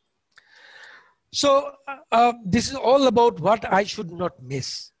attention. So this is all about what I should not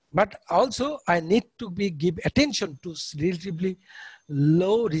miss. But also I need to give attention to relatively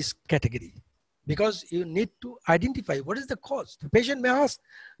low risk category, because you need to identify what is the cause. The patient may ask,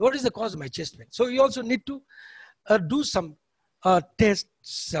 what is the cause of my chest pain? So you also need to do some tests,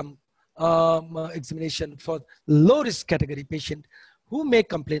 some examination for low risk category patient who may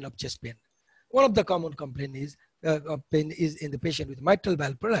complain of chest pain. One of the common complaint is pain is in the patient with mitral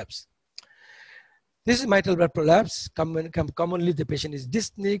valve prolapse. This is mitral valve prolapse. Commonly, the patient is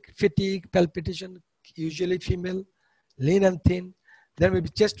dyspneic, fatigue, palpitation, usually female, lean and thin. There may be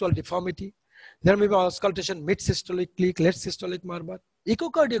chest wall deformity. There may be auscultation, mid-systolic click, late systolic murmur.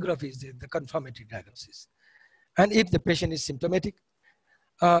 Echocardiography is the confirmatory diagnosis. And if the patient is symptomatic,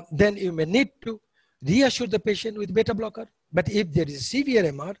 then you may need to reassure the patient with beta blocker. But if there is severe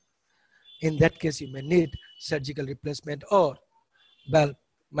MR, in that case, you may need surgical replacement or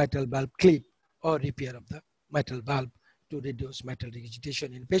mitral valve clip or repair of the mitral valve to reduce mitral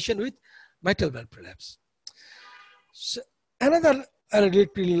regurgitation in patient with mitral valve prolapse. So another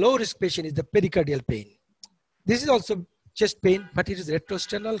relatively low risk patient is the pericardial pain. This is also chest pain, but it is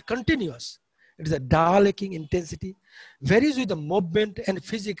retrosternal continuous. It is a dilating intensity, varies with the movement and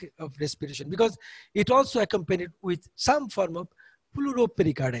physics of respiration, because it also accompanied with some form of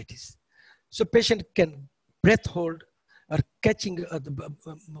pleuropericarditis. So patient can breath hold or catching the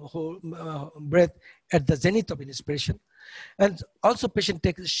breath at the zenith of inspiration. And also patient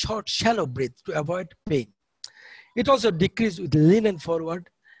takes short, shallow breath to avoid pain. It also decreases with lean and forward,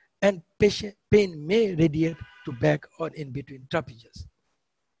 and patient pain may radiate to back or in between trapezius.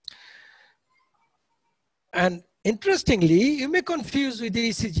 And interestingly, you may confuse with the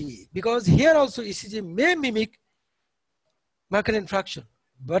ECG, because here also ECG may mimic myocardial infarction.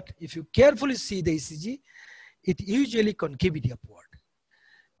 But if you carefully see the ECG, it usually concavity upward.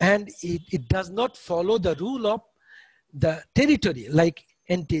 And it does not follow the rule of the territory, like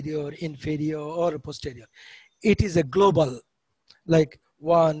anterior, inferior, or posterior. It is a global, like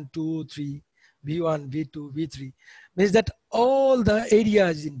 1, 2, 3, V1, V2, V3. Means that all the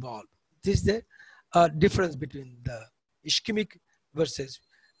areas involved. This is the difference between the ischemic versus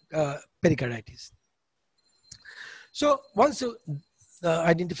pericarditis. So once you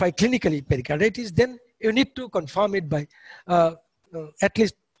identify clinically pericarditis, then you need to confirm it by at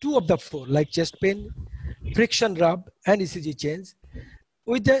least 2 of the 4, like chest pain, friction rub and ECG change.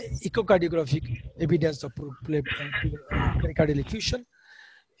 With the echocardiographic evidence of pericardial effusion,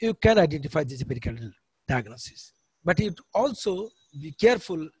 you can identify this pericardial diagnosis. But you also be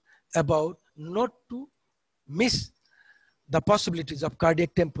careful about not to miss the possibilities of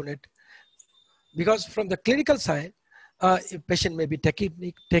cardiac tamponade, because from the clinical side, a patient may be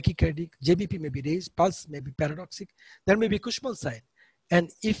tachycardic, JBP may be raised, pulse may be paradoxic, there may be Cushman sign.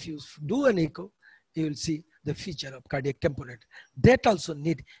 And if you do an echo, you will see the feature of cardiac tamponade. That also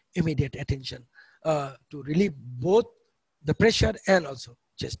need immediate attention to relieve both the pressure and also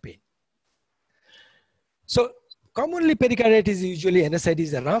chest pain. So commonly pericarditis is usually NSAID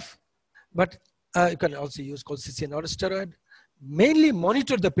is enough, but you can also use colchicine or steroid. Mainly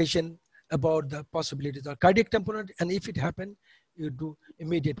monitor the patient about the possibilities of cardiac tamponade, and if it happens, you do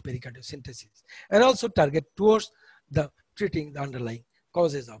immediate pericardiocentesis, and also target towards the treating the underlying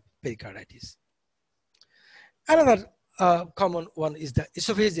causes of pericarditis. Another common one is the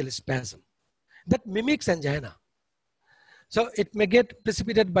esophageal spasm that mimics angina. So it may get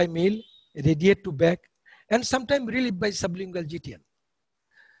precipitated by meal, radiate to back, and sometimes relieved by sublingual GTN.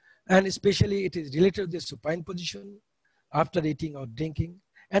 And especially it is related to the supine position after eating or drinking,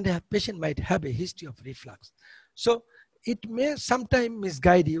 and a patient might have a history of reflux. So it may sometimes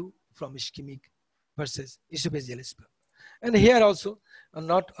misguide you from ischemic versus esophageal spasm. And here also,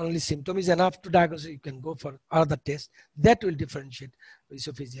 not only symptom is enough to diagnose, you can go for other tests that will differentiate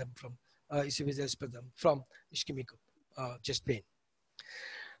esophageal from esophageal spasm from ischemic chest pain.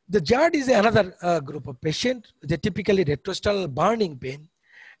 The GERD is another group of patients. They typically retrosternal burning pain,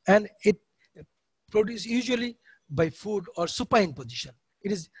 and it produced usually by food or supine position.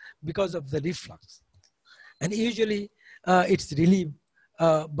 It is because of the reflux, and usually it's relieved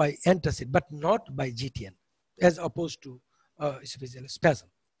by antacid, but not by GTN, as opposed to esophageal spasm.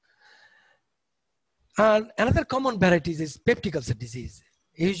 And another common variety is peptic ulcer disease.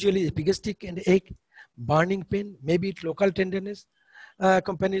 Usually epigastric and ache, burning pain, maybe it's local tenderness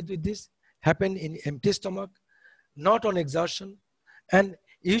accompanied with this, happen in empty stomach, not on exhaustion, and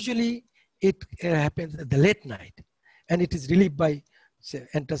usually it happens at the late night, and it is relieved by say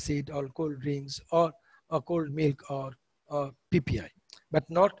antacid or cold drinks or cold milk or PPI, but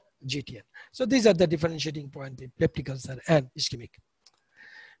not GTN. So these are the differentiating point in peptic ulcer and ischemic.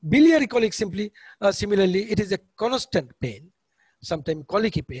 Biliary colic simply, similarly, it is a constant pain, sometimes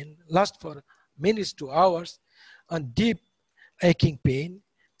colicky pain, lasts for minutes to hours, and deep aching pain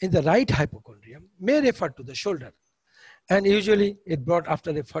in the right hypochondrium may refer to the shoulder. And usually it brought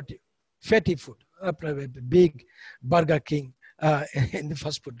after a fatty food, a big Burger King in the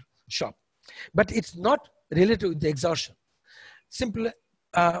fast food shop. But it's not related with the exhaustion. Simple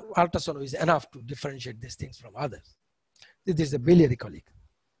ultrasound is enough to differentiate these things from others. This is a biliary colic.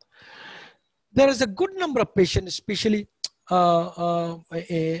 There is a good number of patients, especially in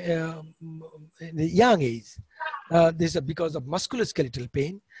the young age. This is because of musculoskeletal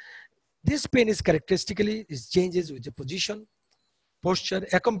pain. This pain is characteristically, it changes with the position, posture,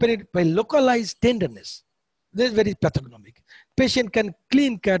 accompanied by localized tenderness. This is very pathognomic. Patient can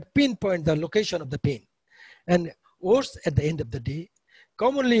clean-cut pinpoint the location of the pain. And worse, at the end of the day,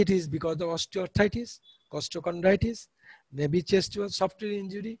 commonly it is because of osteoarthritis, costochondritis, maybe chest or soft tissue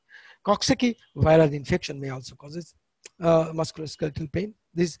injury. Coxsackie viral infection may also cause musculoskeletal pain.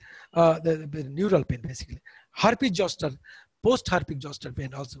 This the neural pain basically. Herpes zoster, post-herpes zoster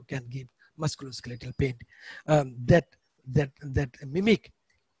pain also can give musculoskeletal pain that mimic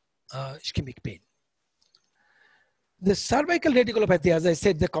ischemic pain. The cervical radiculopathy, as I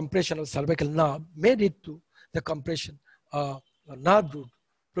said, the compression of cervical nerve may lead to the compression nerve root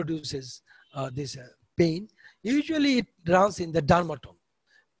produces this pain. Usually it runs in the dermatome,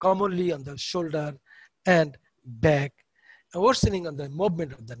 commonly on the shoulder and back, worsening on the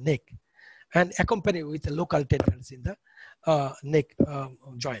movement of the neck, and accompanied with a local tenderness in the neck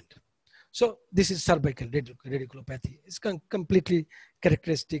joint. So this is cervical radiculopathy. It's completely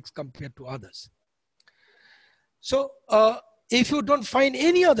characteristics compared to others. So if you don't find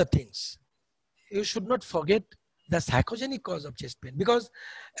any other things, you should not forget the psychogenic cause of chest pain, because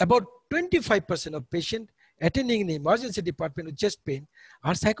about 25% of patients attending the emergency department with chest pain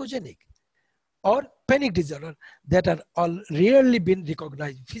are psychogenic or panic disorder that are all rarely been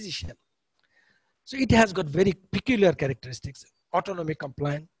recognized in physician. So it has got very peculiar characteristics: autonomic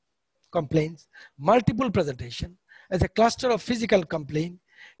complaints, multiple presentation as a cluster of physical complaint,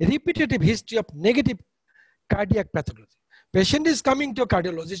 repetitive history of negative cardiac pathology. Patient is coming to a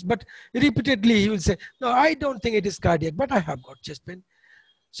cardiologist, but repeatedly he will say, no, I don't think it is cardiac, but I have got chest pain.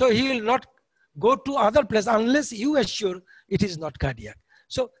 So he will not go to other place unless you assure it is not cardiac.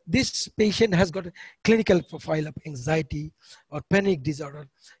 So this patient has got a clinical profile of anxiety or panic disorder,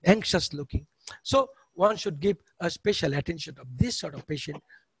 anxious looking. So one should give a special attention of this sort of patient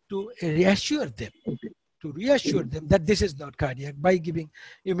to reassure them that this is not cardiac by giving,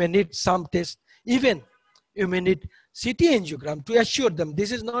 you may need some test, even you may need CT angiogram to assure them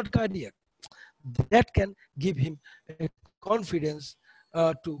this is not cardiac. That can give him a confidence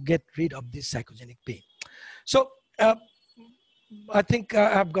to get rid of this psychogenic pain. So I think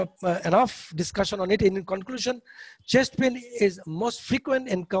I've got enough discussion on it. In conclusion, chest pain is most frequent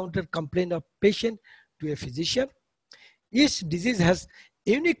encountered complaint of patient to a physician. Each disease has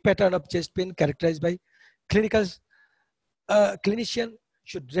unique pattern of chest pain characterized by clinician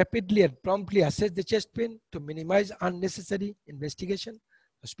should rapidly and promptly assess the chest pain to minimize unnecessary investigation,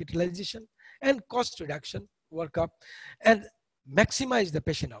 hospitalization, and cost reduction workup, and maximize the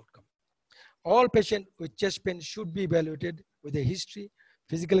patient outcome. All patients with chest pain should be evaluated with a history,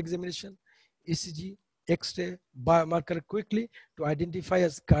 physical examination, ECG, X-ray, biomarker quickly to identify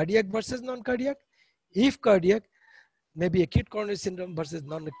as cardiac versus non-cardiac. If cardiac, maybe acute coronary syndrome versus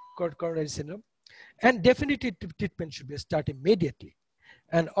non-acute coronary syndrome. And definitive treatment should be started immediately.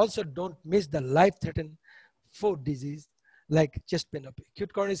 And also don't miss the life-threatening 4 disease like chest pain of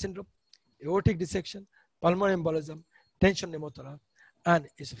acute coronary syndrome, aortic dissection, pulmonary embolism, tension pneumothorax, and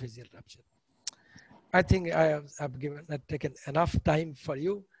esophageal rupture. I think I have taken enough time for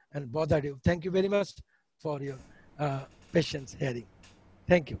you and bothered you. Thank you very much for your patience hearing.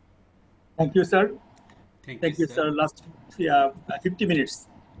 Thank you. Thank you, sir. Thank you, sir. Last 50 minutes.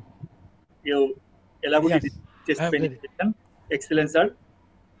 You elaborated chest pain infection. Excellent, sir.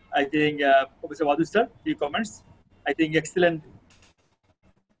 I think Professor Wadud, sir, few comments. I think excellent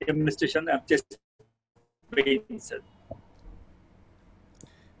demonstration of chest pain, sir.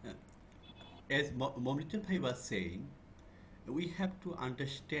 As Mohsin was saying, we have to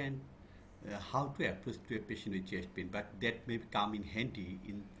understand how to approach to a patient with chest pain, but that may come in handy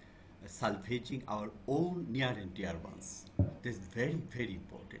in salvaging our own near and dear ones. This is very, very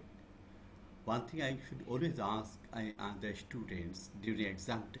important. One thing I should always ask the students during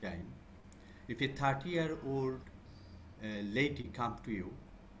exam time, if a 30-year-old lady comes to you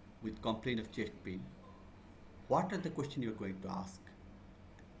with complaint of chest pain, what are the questions you're going to ask?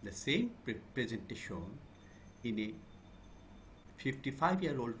 The same presentation in a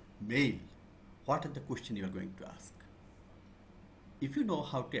 55-year-old male, what are the questions you are going to ask? If you know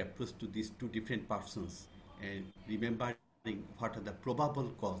how to approach to these 2 different persons and remembering what are the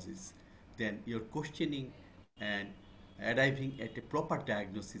probable causes, then your questioning and arriving at a proper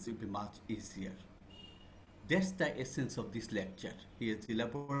diagnosis will be much easier. That's the essence of this lecture. He has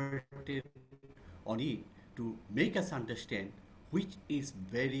elaborated on it to make us understand which is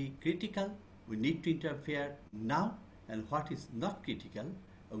very critical, we need to interfere now, and what is not critical,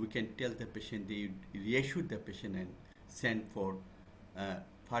 we can tell the patient, they reassure the patient and send for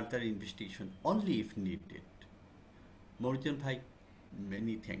further investigation only if needed. Mohsin bhai,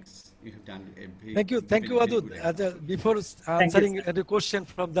 many thanks. You have done a very Thank you, Wadud. Before answering the question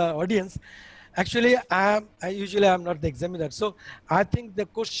from the audience, actually, I usually am not the examiner, so I think the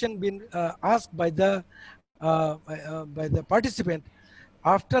question been asked by the participant.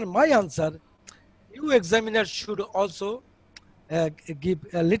 After my answer, you examiner should also give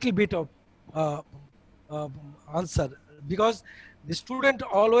a little bit of answer, because the student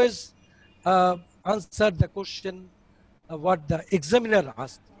always answer the question what the examiner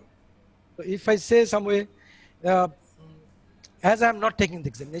asked. So if I say some way, as I'm not taking the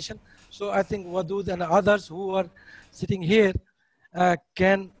examination, so I think Wadud and others who are sitting here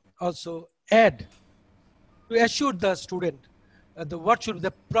can also add to assure the student what should be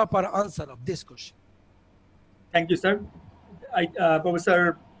the proper answer of this question. Thank you, sir.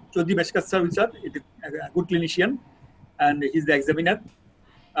 Professor Chowdhury Meshkat sir is a good clinician and he's the examiner.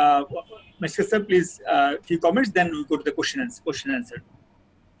 Meshkat sir, please, few comments, then we go to the question answer.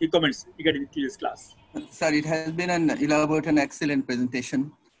 Few comments regarding this class. Sir, it has been an elaborate and excellent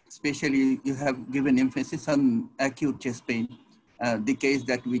presentation. Especially, you have given emphasis on acute chest pain, the case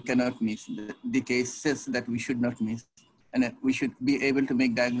that we cannot miss, the cases that we should not miss. And we should be able to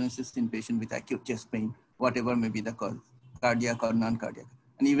make diagnosis in patient with acute chest pain, whatever may be the cause, cardiac or non-cardiac.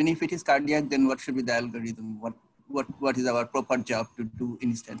 And even if it is cardiac, then what should be the algorithm? What is our proper job to do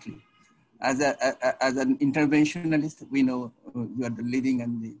instantly? As an interventionalist, we know you are the leading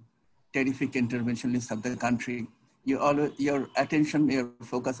and the terrific interventionalist of the country. Your attention, your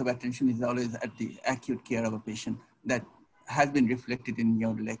focus of attention is always at the acute care of a patient. That has been reflected in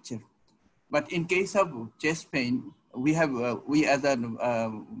your lecture. But in case of chest pain, we as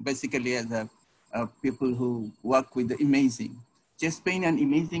people who work with the imaging. chest pain and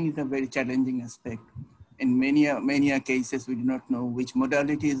imaging is a very challenging aspect. In many cases, we do not know which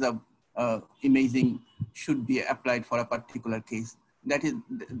modalities of imaging should be applied for a particular case.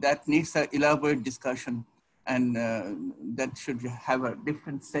 That needs an elaborate discussion, and that should have a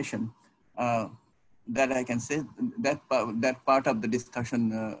different session. That I can say that part of the discussion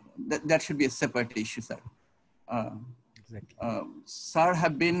that should be a separate issue, sir. Exactly. Sir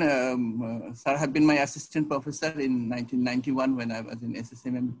have been my assistant professor in 1991 when I was in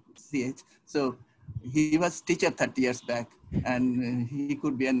SSMMCH. So he was teacher 30 years back, and he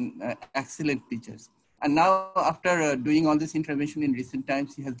could be an excellent teacher. And now, after doing all this intervention in recent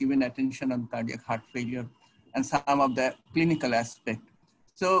times, he has given attention on cardiac heart failure and some of the clinical aspect.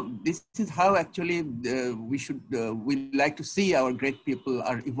 So this is how actually we like to see our great people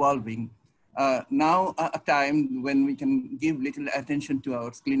are evolving. Now a time when we can give little attention to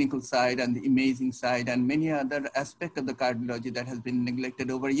our clinical side and the imaging side and many other aspects of the cardiology that has been neglected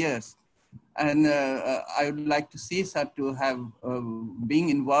over years. And I would like to see sir to have being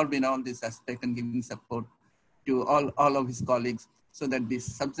involved in all this aspect and giving support to all of his colleagues so that this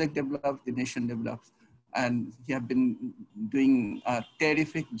subject develops, the nation develops. And he has been doing a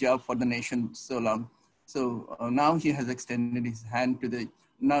terrific job for the nation so long. So now he has extended his hand to the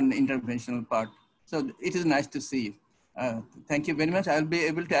non-interventional part. So it is nice to see. Thank you very much. I'll be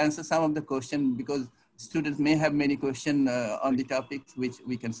able to answer some of the questions because students may have many questions on the topics which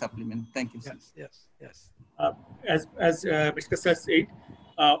we can supplement. Thank you. Yes. As Mr. Sir said,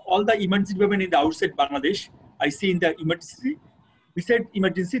 all the emergency department in the outside Bangladesh, I see in the emergency, beside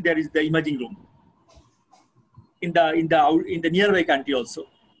emergency, there is the imaging room. In the nearby country also,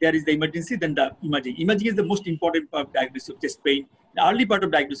 there is the emergency, then the imaging. Imaging is the most important part of diagnosis of chest pain, the early part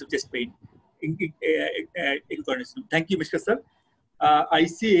of diagnosis of chest pain. Thank you, Mr. Sir. I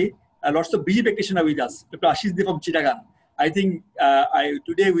see lots of busy practitioners with us. Dr. Ashish De from Chittagong. I think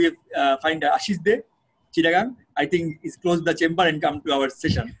today we have find Ashish De, Chittagong. I think he's closed the chamber and come to our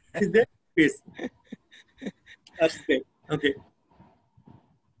session. Is there? Please. Ashish De. Okay.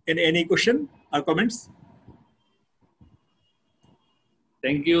 Any question or comments?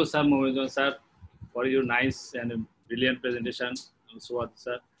 Thank you, Sir Mimenuzzaman, sir, for your nice and brilliant presentation, also,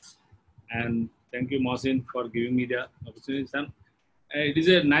 sir. And thank you, Mohsin, for giving me the opportunity, sir. It is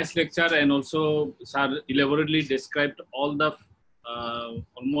a nice lecture, and also, sir elaborately described all the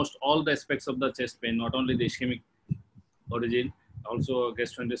almost all the aspects of the chest pain, not only the ischemic origin, also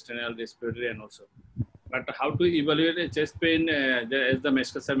gastrointestinal, respiratory, and also. But how to evaluate a chest pain? As the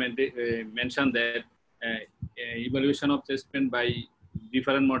Master sir mentioned that evaluation of chest pain by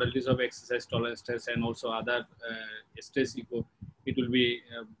different modalities of exercise tolerance test and also other stress echo, it will be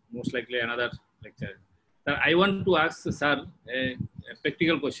most likely another lecture. Sir, I want to ask sir a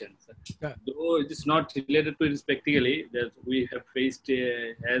practical question. Yeah. Though it is not related to this practically, that we have faced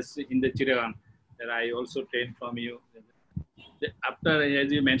as in the Chittagong, that I also trained from you. After,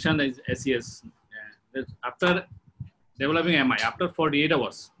 as you mentioned, as SES, after developing MI, after 48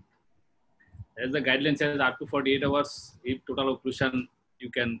 hours, as the guideline says, up to 48 hours, if total occlusion,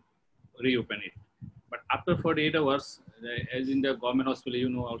 you can reopen it. But after 48 hours, as in the government hospital, you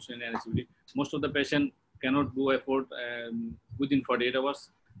know, also in NSUD, most of the patient cannot do effort within 48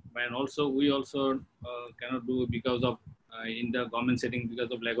 hours. And also, we also cannot do because of, in the government setting, because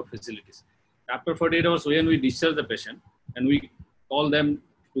of lack of facilities. After 48 hours, when we discharge the patient and we call them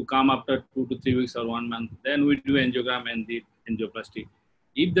to come after 2 to 3 weeks or 1 month, then we do angiogram and the angioplasty.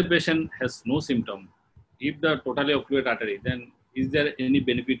 If the patient has no symptom, if the totally occluded artery, then is there any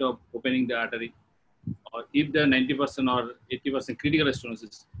benefit of opening the artery? Or if the 90% or 80% critical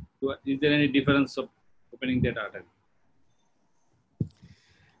stenosis, is there any difference of opening that artery?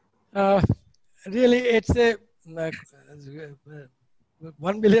 Really, it's a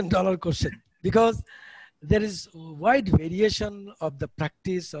 $1 million question because there is wide variation of the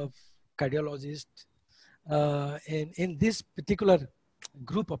practice of cardiologists in this particular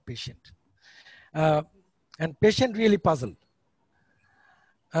group of patient, and patient really puzzled.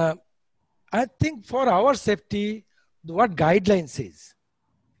 I think for our safety, what guideline says,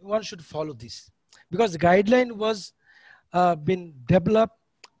 one should follow this because the guideline was been developed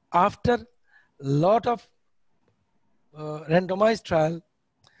after a lot of randomized trial,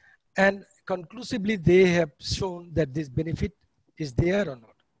 and conclusively they have shown that this benefit is there or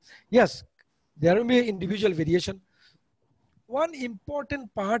not. Yes, there will be individual variation. One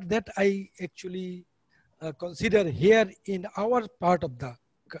important part that I actually consider here in our part of the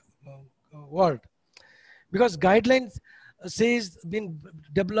world, because guidelines says been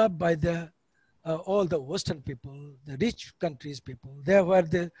developed by the all the Western people, the rich countries people. There were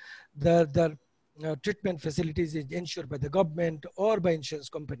the treatment facilities is ensured by the government or by insurance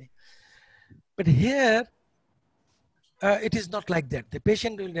company. But here, it is not like that. The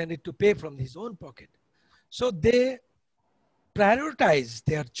patient will need to pay from his own pocket. So they prioritize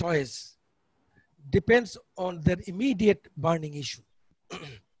their choice, depends on their immediate burning issue.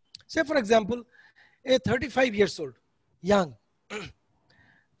 Say, for example, a 35 years old, young,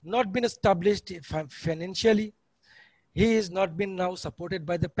 not been established financially. He is not been now supported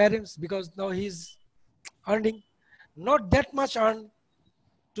by the parents because now he's earning not that much earn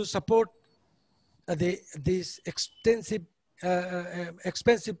to support this extensive,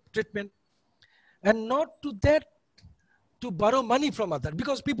 expensive treatment, and not to that to borrow money from others,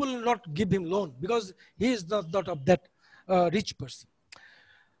 because people will not give him loan because he is not of that rich person.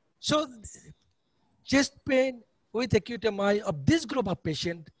 So chest pain with acute MI of this group of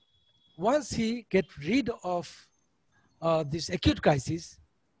patient, once he get rid of this acute crisis,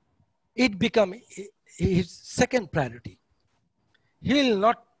 it become his second priority. He will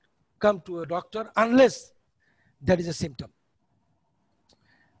not come to a doctor unless there is a symptom.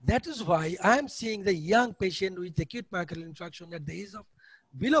 That is why I am seeing the young patient with acute myocardial infarction at the age of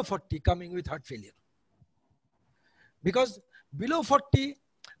below 40 coming with heart failure. Because below 40,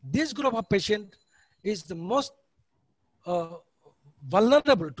 this group of patient is the most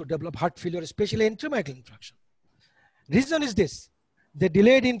vulnerable to develop heart failure, especially intraMyocardial infarction. Reason is this: the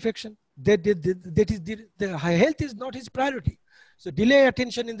delayed infection. The health is not his priority. So delay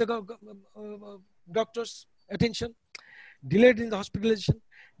attention in the doctor's attention, delayed in the hospitalization,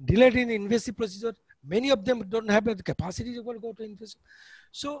 delayed in invasive procedure. Many of them don't have the capacity to go to invasive.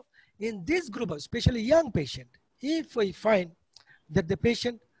 So in this group, especially young patient, if we find that the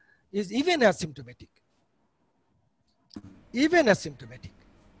patient is even asymptomatic,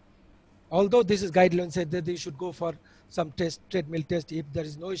 although this is guideline said that they should go for some test, treadmill test. If there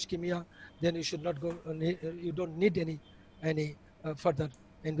is no ischemia, then you should not go. You don't need any further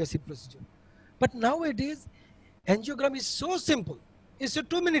invasive procedure. But nowadays, angiogram is so simple. It's a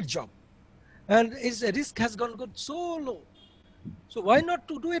 2-minute job, and its risk has gone so low. So why not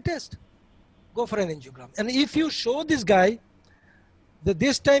to do a test? Go for an angiogram. And if you show this guy that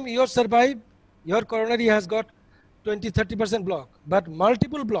this time you survive, your coronary has got 20–30% block, but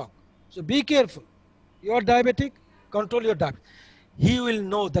multiple block. So be careful. You are diabetic, control your diet. He will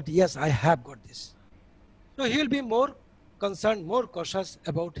know that yes, I have got this. So he will be more concerned, more cautious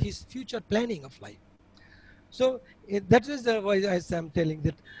about his future planning of life. So that is why I am telling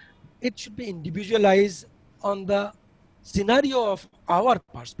that it should be individualized on the scenario of our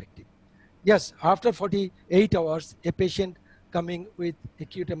perspective. Yes, after 48 hours, a patient coming with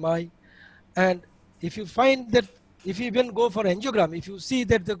acute MI, and if you find that, if you even go for angiogram, if you see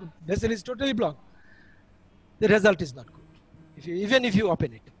that the vessel is totally blocked, the result is not good. Even if you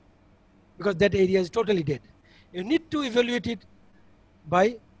open it, because that area is totally dead. You need to evaluate it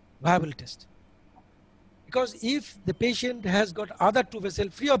by viable test. Because if the patient has got other 2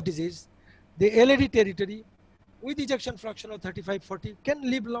 vessels free of disease, the LAD territory with ejection fraction of 35–40 can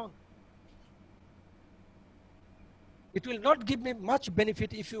live long. It will not give me much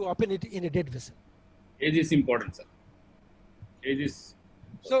benefit if you open it in a dead vessel. Age is important, sir. Age is.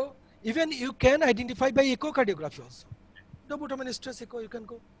 So even you can identify by echocardiography also. Dobutamine stress echo, you can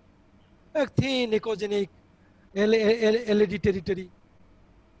go. A thin echogenic LAD territory.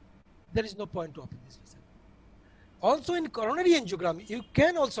 There is no point to open this vessel. Also in coronary angiogram, you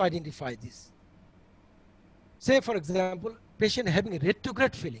can also identify this. Say for example, patient having a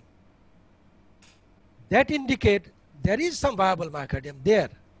retrograde filling. That indicate there is some viable myocardium there,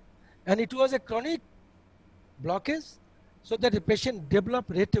 and it was a chronic blockage, so that the patient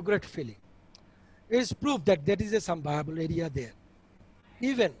developed retrograde filling. It is proof that there is some viable area there.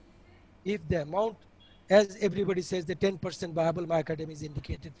 Even if the amount, as everybody says, the 10% viable myocardium is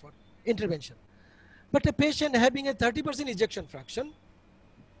indicated for intervention. But a patient having a 30% ejection fraction,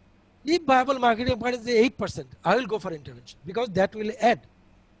 if viable myocardium is 8%, I will go for intervention, because that will add.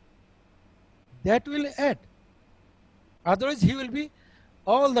 That will add. Otherwise, he will be,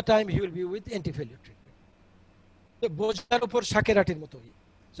 all the time he will be with anti-failure treatment. So, বোঝার উপর শাকেরাটির মতোই.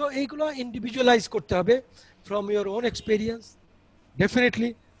 So, এইগুলো individualize করতে হবে from your own experience.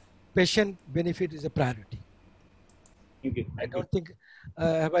 Definitely, patient benefit is a priority. Thank you. I don't think,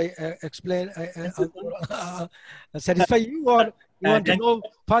 have I explained, satisfy you, or you want to know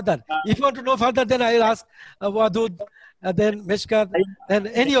further? If you want to know further, then I will ask Wadud, then Meshkat, and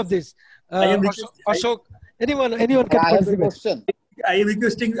any of this. Ashok, anyone can I have a participate. question. I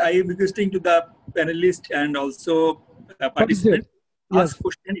am requesting to the panelist and also participant. Yes. Ask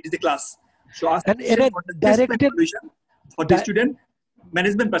question. It is the class. So ask And question for the directed for the student.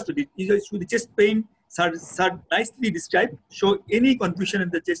 management perspective, the chest pain sir nicely described. So any confusion in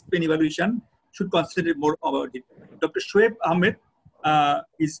the chest pain evaluation should consider more about it. Dr. Shoaib Ahmed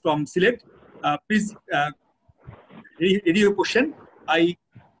is from Sylhet. Please read your question. I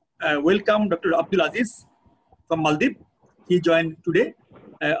welcome Dr. Abdul Aziz from Maldives. He joined today.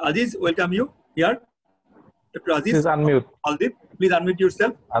 Aziz, welcome you here. Dr. Aziz, please unmute. Maldives. Please unmute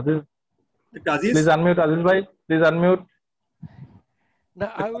yourself. Aziz, Dr. Aziz. please unmute. Aziz bhai, please unmute.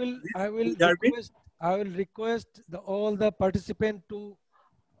 Now I will request all the participants to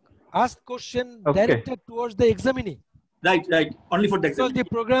ask question directed towards the examinee. Right. Only for the examinee. Because the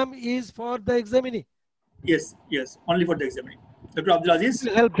program is for the examinee. Yes. Only for the examinee. Dr. Abdul Aziz.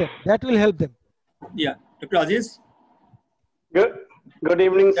 That will help them. Yeah. Dr. Aziz. Good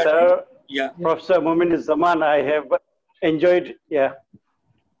evening, sir. Yeah. Professor Mimenuzzaman, I have enjoyed. Yeah.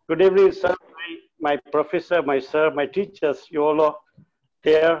 Good evening, sir. My professor, my sir, my teachers, you all are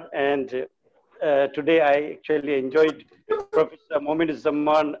there. And today I actually enjoyed Professor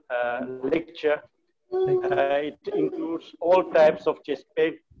Mimenuzzaman lecture. It includes all types of chest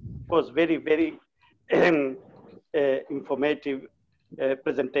pain. It was very, very informative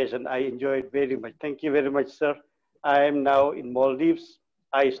presentation. I enjoyed very much. Thank you very much, sir. I am now in Maldives.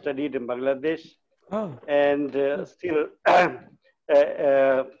 I studied in Bangladesh and still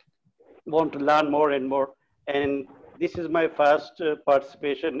want to learn more and more. And this is my first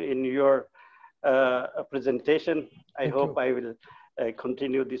participation in your presentation. I hope I will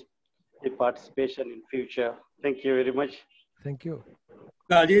continue this participation in future. Thank you very much. Thank you.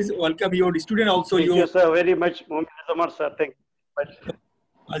 Aziz, welcome your student also. Thank you, sir, very much. Sir, thank you.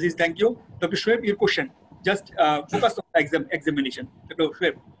 Aziz, thank you. Dr. Shoaib, your question. Just focus on the examination. Dr.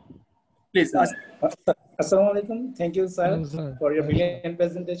 Shoaib, please ask. Assalamu alaikum. Thank you, sir, for your brilliant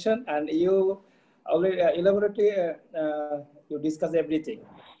presentation. And you already elaborately you discuss everything,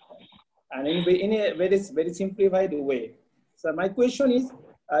 and in a very simplified way. So my question is,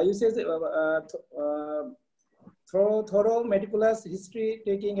 you said thorough meticulous history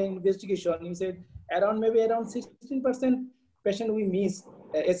taking and investigation. You said around 16% patient we miss,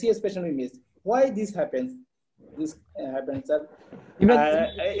 SES patient we miss. Why this happens? This happens, sir.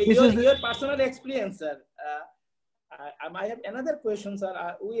 Your personal experience, sir. I have another question,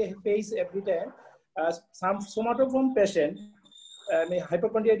 sir. We face every time some somatoform patient,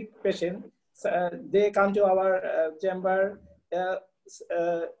 hypochondriac patient. They come to our chamber.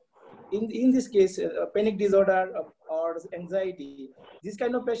 In this case, panic disorder or anxiety. This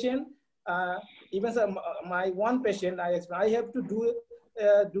kind of patient, even my one patient, I have to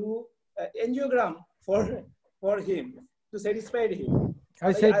do angiogram for him to satisfy him.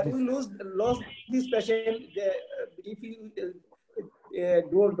 I will lose this patient if you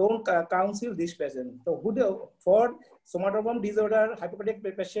don't counsel this patient. So for somatoform disorder, hypochondriac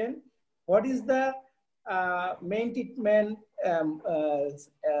patient, what is the main treatment,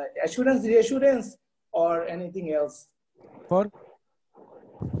 assurance, reassurance, or anything else? For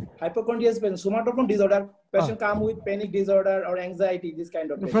hypochondriac patient, somatoform disorder, patient come with panic disorder or anxiety, this kind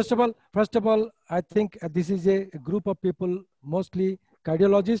of patient. First of all, I think this is a group of people, mostly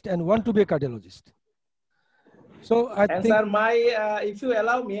cardiologists and want to be a cardiologist. So I think, sir, if you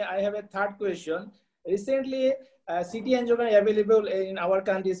allow me, I have a third question. Recently, CT angiogram available in our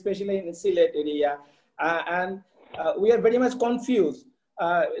country, especially in Sylhet area, and we are very much confused.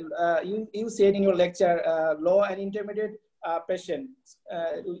 You said in your lecture, low and intermediate patients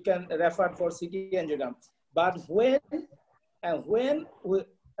we can refer for CT angiogram. But when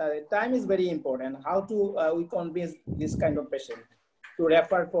time is very important. How to we convince this kind of patient to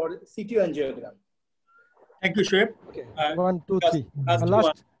refer for CT angiogram? Thank you, Shoaib. Okay. 1, 2, 3.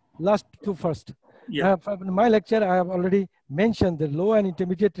 Last two first. Yeah. In my lecture, I have already mentioned the low and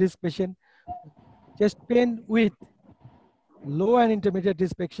intermediate risk patient, chest pain with low and intermediate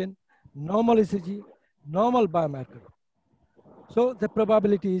risk patient, normal ECG, normal biomarker. So the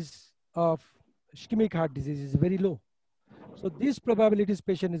probabilities of ischemic heart disease is very low. So this probabilities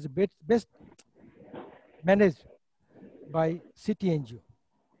patient is best managed by CT angio.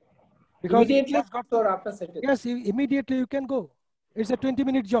 Because immediately or after CT? Yes, immediately you can go. It's a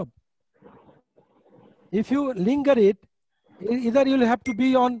 20-minute job. If you linger it, either you'll have to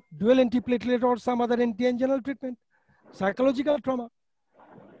be on dual antiplatelet or some other anti-anginal treatment, psychological trauma.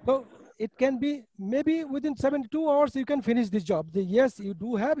 So it can be maybe within 72 hours you can finish this job. Yes, you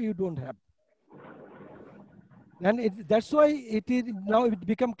do have, you don't have. And that's why it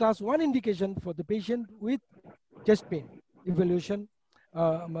become class 1 indication for the patient with chest pain, evaluation,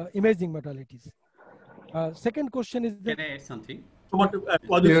 imaging modalities. Second question is... Can I add something?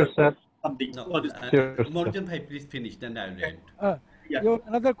 What yes, sir. Something. No, Mohsin bhai, please finish, then I will add. Yeah. Your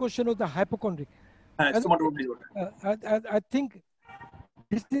another question was the hypochondriac. I think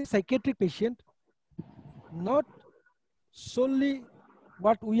this is a psychiatric patient, not solely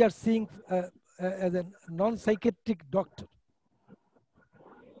what we are seeing as a non-psychiatric doctor.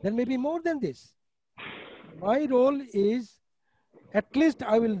 There may be more than this. My role is, at least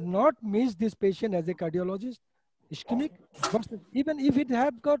I will not miss this patient as a cardiologist, ischemic, versus even if it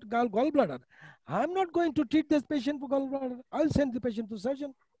have got gallbladder. I'm not going to treat this patient for gallbladder. I'll send the patient to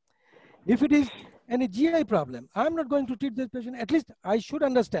surgeon. If it is any GI problem, I'm not going to treat this patient. At least I should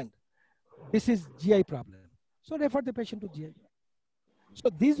understand this is GI problem. So refer the patient to GI. So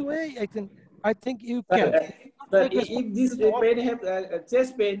this way, I think you can. But if this pain have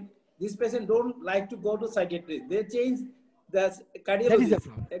chest pain, this patient don't like to go to psychiatrist. They change the cardiologist. That is a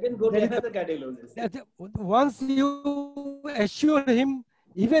problem. Again, go to another cardiologist. Once you assure him,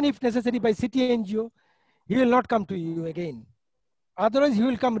 even if necessary by CT angio, he will not come to you again. Otherwise, he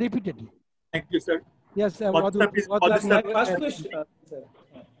will come repeatedly. Thank you, sir. Yes, sir. My first question.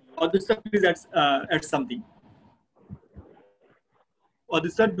 Wadud sir, please add something.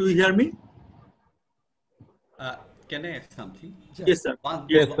 Wadud sir, do you hear me? Can I add something? Yes, sir.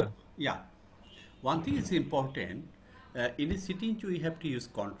 Yeah. One thing is important. In a sitting, you have to use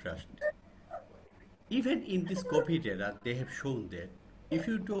contrast. Even in this COVID era, they have shown that if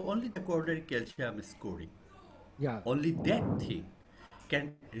you do only the coronary calcium scoring, only that thing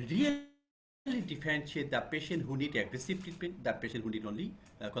can really differentiate the patient who need aggressive treatment, the patient who need only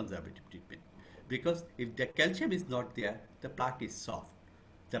conservative treatment. Because if the calcium is not there, the plaque is soft.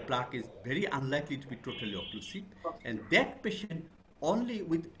 The plaque is very unlikely to be totally occlusive, and that patient only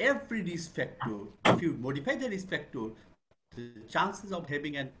with every risk factor, if you modify the risk factor, the chances of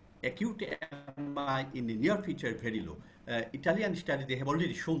having an acute MI in the near future are very low. Italian study, they have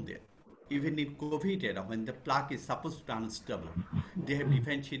already shown that. Even in COVID era, when the plaque is supposed to be unstable, they have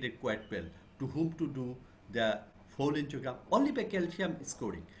differentiated quite well to whom to do the full angiogram only by calcium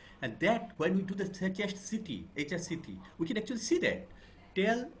scoring. And that, when we do the chest CT, HSCT, we can actually see that.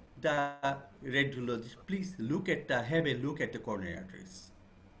 Tell the radiologist, please have a look at the coronary arteries.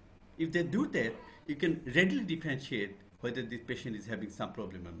 If they do that, you can readily differentiate whether this patient is having some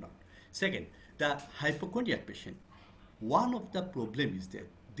problem or not. Second, the hypochondriac patient. One of the problems is that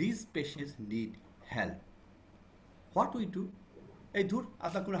these patients need help. What we do? Don't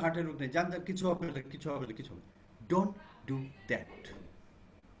do that.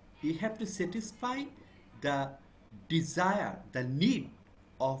 You have to satisfy the desire, the need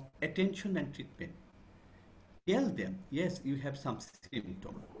of attention and treatment. Tell them, yes, you have some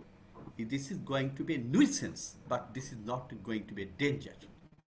symptom. This is going to be a nuisance, but this is not going to be a danger.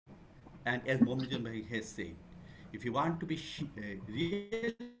 And as Mohsin has said, if you want to be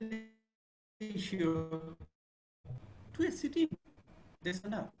really sure, to a sitting, that's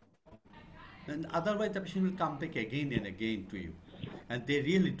enough. And otherwise, the patient will come back again and again to you. And they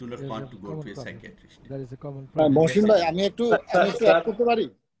really do not want to go to a psychiatrist. That is a common problem. Mohsin bhai, আমি একটু add করতে পারি?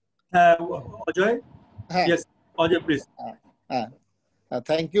 Ajay? Yes, Ajay, please.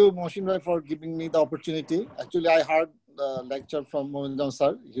 Thank you, Mohsin bhai, for giving me the opportunity. Actually, I heard the lecture from Mimenuzzaman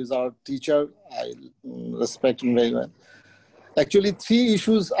sir. He's our teacher. I respect him very well. Actually, 3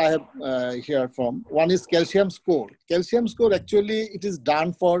 issues I have here from. One is calcium score. Calcium score, actually, it is done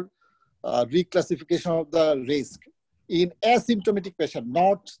for reclassification of the risk in asymptomatic patient,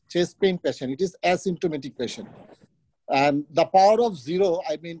 not chest pain patient. It is asymptomatic patient. And the power of 0,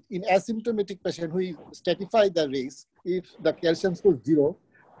 I mean, in asymptomatic patient, we stratify the risk. If the calcium score is 0,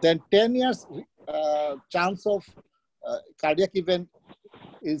 then 10 years chance of cardiac event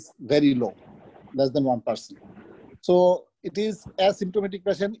is very low, less than 1%. So it is asymptomatic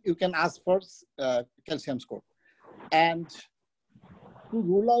patient, you can ask for calcium score. And to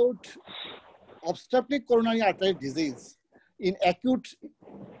rule out obstructive coronary artery disease in acute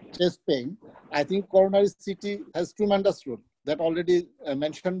chest pain, I think coronary CT has tremendous role that already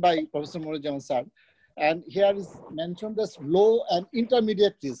mentioned by Professor Mimenuzzaman sir. And here is mentioned as low and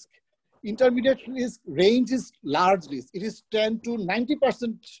intermediate risk. Intermediate risk range is large risk. It is 10 to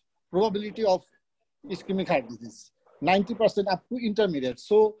 90% probability of ischemic heart disease, 90% up to intermediate.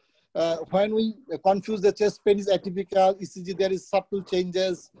 So when we confuse the chest pain is atypical, ECG, there is subtle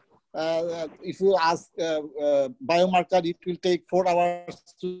changes. If you ask biomarker, it will take 4 hours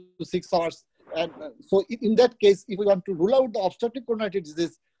to 6 hours. And so in that case, if we want to rule out the obstructive coronary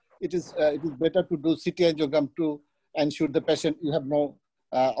disease, it is better to do CT angiogram to ensure the patient you have no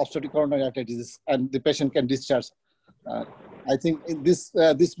obstructive coronary artery disease and the patient can discharge. I think this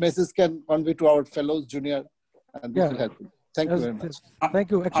message can convey to our fellows, junior, and this will help. Thank you very much.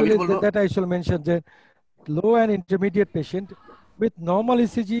 Thank you. Actually, that I shall mention that low and intermediate patient, with normal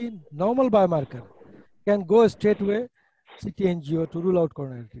ECG, normal biomarker, can go straight away CT angio to rule out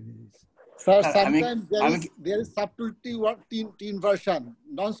coronary artery disease. Sir, sometimes there is subtlety T inversion,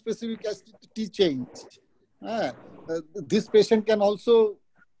 non-specific ST change. This patient can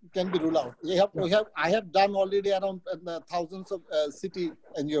be ruled out. I have done already around thousands of CT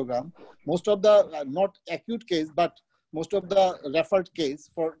angiogram. Most of the not acute case, but most of the referred case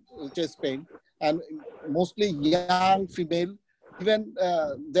for chest pain, and mostly young female. Even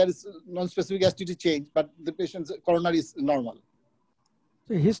there is non-specific ST change, but the patient's coronary is normal.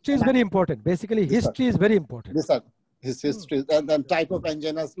 So history is very important. Basically, history is very important. Yes, sir. His history and then type of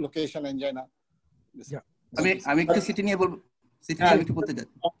angina, location angina. Yeah. আমি একটু city নিয়ে বলবো, city আমি একটু বলতে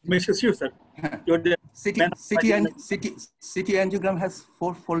Mr. Shiv, sir. CT angiogram has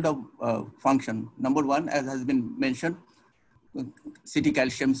fourfold of function. Number one, as has been mentioned, CT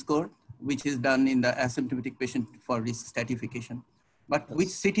calcium score, which is done in the asymptomatic patient for risk stratification. But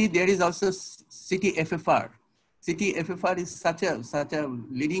with CT, there is also CT FFR. CT FFR is such a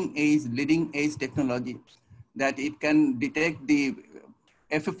leading edge technology that it can detect the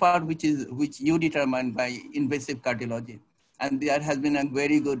FFR, which you determine by invasive cardiology, and there has been a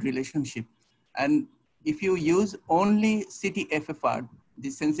very good relationship. And if you use only CT FFR,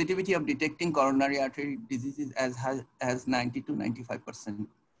 the sensitivity of detecting coronary artery diseases has 90 to 95%.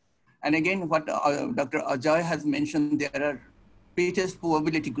 And again, what Dr. Ajay has mentioned, there are pretest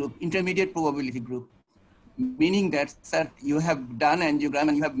probability group, intermediate probability group, meaning that, sir, you have done angiogram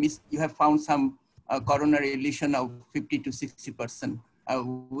and you have found some coronary lesion of 50 to 60%,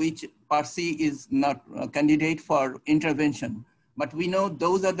 which per se is not a candidate for intervention. But we know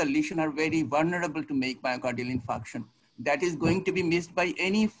those are the lesions are very vulnerable to make myocardial infarction. That is going to be missed by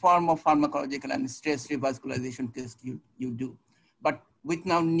any form of pharmacological and stress revascularization test you do. But with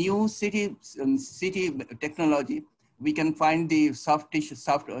now new CT technology, we can find the soft tissue,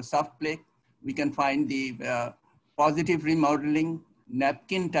 soft plaque. We can find the positive remodeling,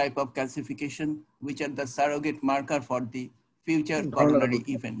 napkin type of calcification, which are the surrogate marker for the future coronary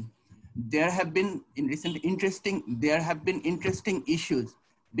event. There have been interesting issues,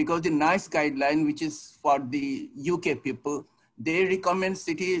 because the NICE guideline, which is for the UK people, they recommend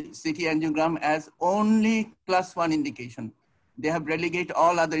CT angiogram as only class 1 indication. They have relegated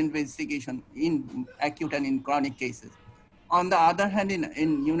all other investigation in acute and in chronic cases. On the other hand,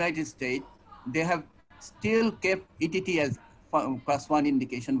 in United States, they have still kept ETT as class 1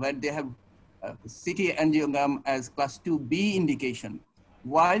 indication, where they have CT angiogram as class 2B indication,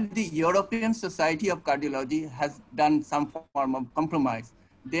 while the European Society of Cardiology has done some form of compromise.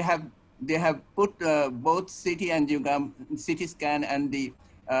 They have put both CT angiogram, CT scan, and the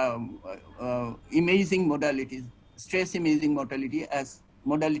imaging modalities, stress imaging modality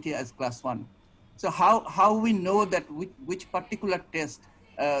as class 1. So how we know that which particular test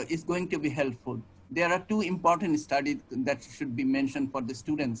is going to be helpful? There are two important studies that should be mentioned for the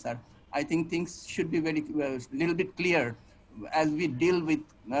students, sir. I think things should be very little bit clear as we deal with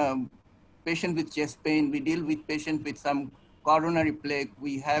patient with chest pain. We deal with patient with some coronary plaque.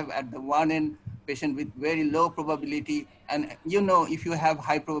 We have at the one end patient with very low probability, and if you have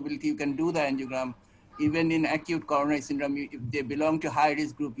high probability, you can do the angiogram. Even in acute coronary syndrome, if they belong to high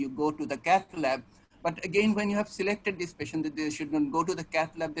risk group, you go to the cath lab. But again, when you have selected this patient that they should not go to the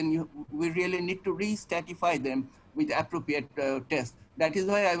cath lab, then we really need to re-stratify them with appropriate tests. That is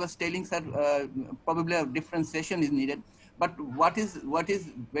why I was telling, sir, probably a different session is needed. But what is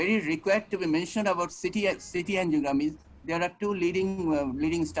very required to be mentioned about CT angiogram is there are two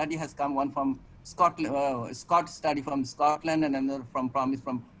leading study has come, one from Scott study from Scotland and another from Promise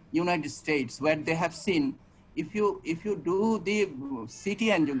from United States, where they have seen if you do the CT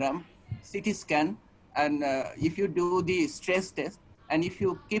angiogram, CT scan, and if you do the stress test, and if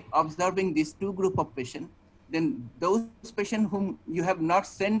you keep observing these two group of patients, then those patients whom you have not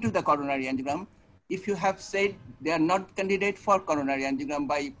sent to the coronary angiogram, if you have said they are not candidate for coronary angiogram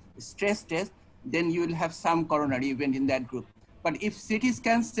by stress test, then you will have some coronary event in that group. But if CT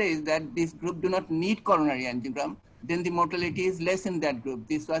scan says that this group do not need coronary angiogram, then the mortality is less in that group.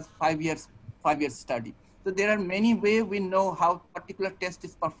 This was 5 years study. So there are many ways we know how particular test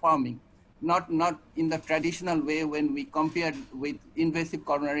is performing, not in the traditional way when we compare with invasive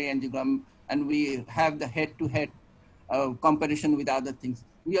coronary angiogram and we have the head-to-head comparison with other things.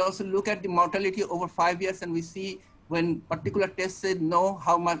 We also look at the mortality over 5 years, and we see when particular test said no,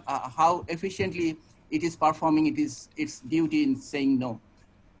 how efficiently it is performing its duty in saying no.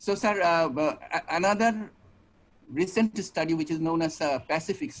 So, sir, another recent study, which is known as a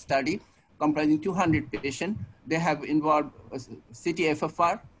Pacific study, comprising 200 patients. They have involved CT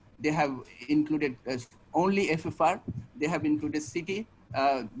FFR, They have included only FFR. They have included CT,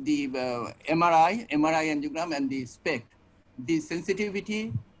 the MRI angiogram, and the SPECT. The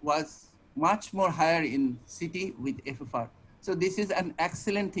sensitivity was much more higher in CT with FFR. So this is an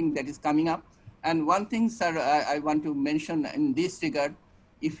excellent thing that is coming up. And one thing, sir, I want to mention in this regard,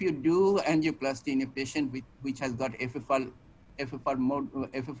 if you do angioplasty in a patient which has got FFR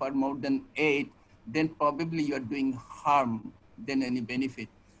more than 8, then probably you are doing harm than any benefit.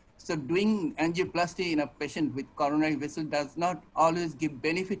 So doing angioplasty in a patient with coronary vessel does not always give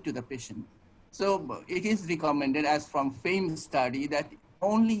benefit to the patient. So it is recommended, as from FAME study, that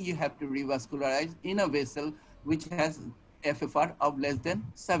only you have to revascularize in a vessel which has FFR of less than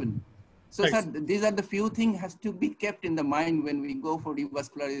 7. So sir, these are the few things has to be kept in the mind when we go for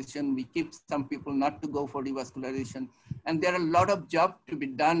revascularization. We keep some people not to go for revascularization. And there are a lot of job to be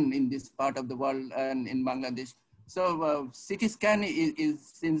done in this part of the world and in Bangladesh. So CT scan is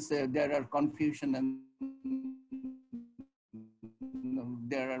since there are confusion and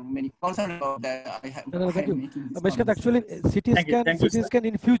there are many concerns about that. Thank you. Mishkat, actually, CT scan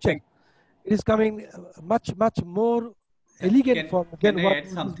in future, it is coming much more elegant form than can what I add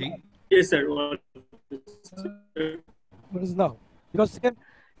something? Yes, sir. What is now? Because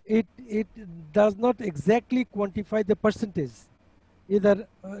it does not exactly quantify the percentage, either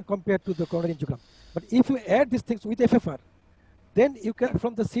compared to the coronary angiogram. But if you add these things with FFR, then you can,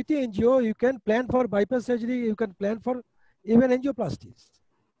 from the CT angio, you can plan for bypass surgery, you can plan for even angioplasties.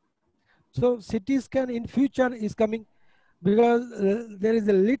 So CT scan in future is coming because there is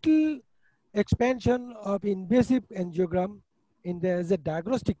a little expansion of invasive angiogram as a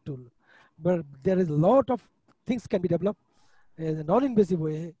diagnostic tool, but there is a lot of things can be developed in a non-invasive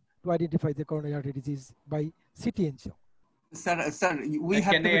way to identify the coronary artery disease by CT angio. Sir, we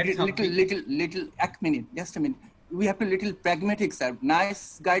have to be little just a minute. We have to be little pragmatic, sir.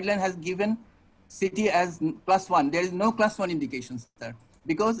 NICE guideline has given CT as +1. There is no +1 indications, sir,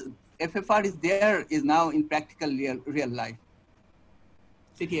 because FFR is now in practical real life.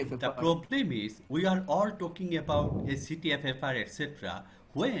 CT FFR. The problem is we are all talking about a CT FFR, etc.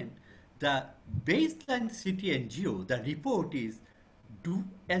 when the baseline CT angio, the report is,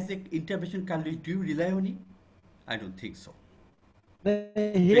 as an intervention cardiologist, do you rely on it? I don't think so.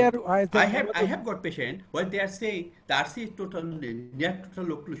 Here, I have got patient when they are saying the RC is total near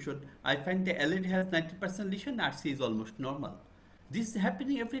total occlusion. I find the LAD has 90% lesion, RC is almost normal. This is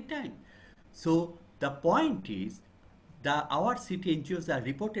happening every time. So the point is our CT angios are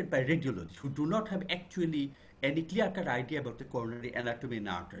reported by radiologists who do not have actually any clear-cut idea about the coronary anatomy and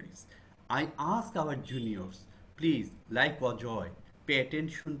arteries. I ask our juniors, please, like Wajoy, pay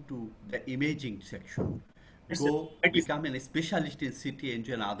attention to the imaging section. Go become a specialist in CT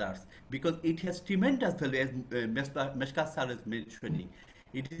angio and others, because it has tremendous value, as Mishkat sir is mentioning.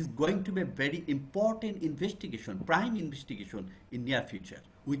 It is going to be a very important investigation, prime investigation in near future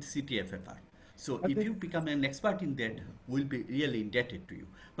with CT FFR. So if you become an expert in that, we'll be really indebted to you.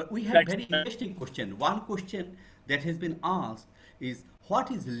 But we have very interesting question. One question that has been asked is,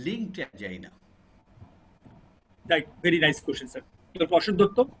 what is linked angina? Right, very nice question, sir. Dr. Ashok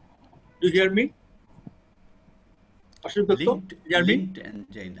Dutta, do you hear me? Ashok Dutta, linked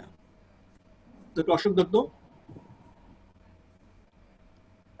angina. Dr. Ashok Dutta,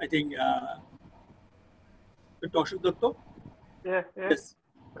 I think Dr. Ashok Dutta. Yes.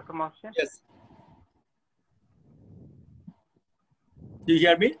 Dr. Mohsin. Yes. Do you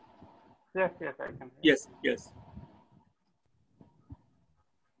hear me? Yes, I can hear. Yes.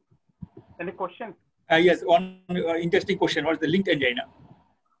 Any question? Yes, one interesting question. What is the linked angina?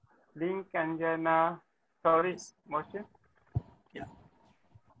 Link angina. Sorry, Mohsin. Yeah.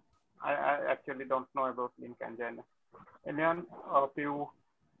 I actually don't know about link angina. Anyone of you?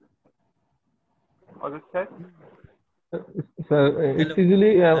 What is that? So it's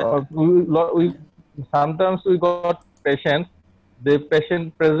usually we sometimes we got patients. The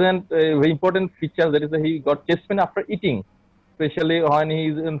patient present a very important feature, that is that he got chest pain after eating, especially when he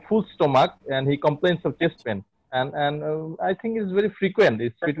is in full stomach and he complains of chest pain. And I think it's very frequent.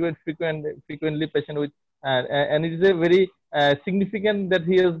 It's frequently patient with and it is a very significant that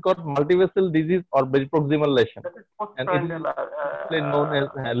he has got multivessel disease or very proximal lesion, and it is known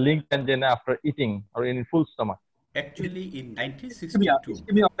as linked angina after eating or in full stomach. Actually, in 1962,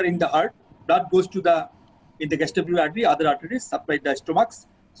 ischemia in the heart, blood goes to the gastroperineal artery, other arteries supply the stomachs.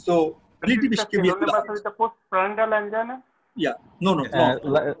 So relative ischemia. With the postprandial angina. Yeah, no.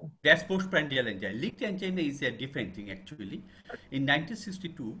 That's postprandial angina. Linked angina is a different thing actually. In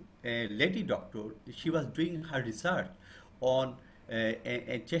 1962, a lady doctor, she was doing her research on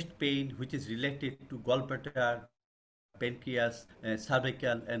a chest pain which is related to gallbladder pancreas,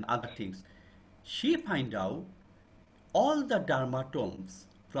 cervical, and other things. She find out all the dermatomes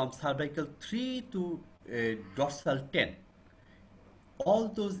from cervical 3 to dorsal 10, all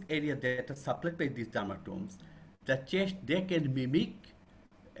those areas that are supplied by these dermatomes, the chest, they can mimic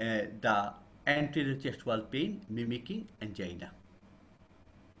the anterior chest wall pain, mimicking angina.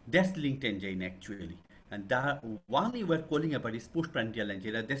 That's linked angina actually. And the one you were calling about is postprandial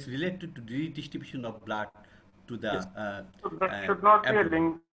angina. That's related to the redistribution of blood to the so that should not be a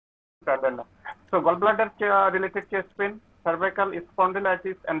link. So gallbladder related chest pain, cervical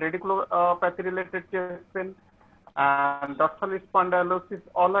spondylitis, and radiculopathy related chest pain, and dorsal spondylosis,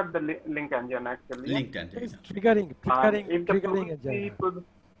 all are the link angina actually. Linked angina. It's triggering angina.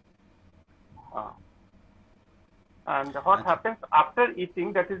 And what happens after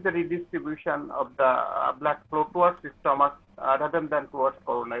eating, that is the redistribution of the blood flow towards the stomach rather than towards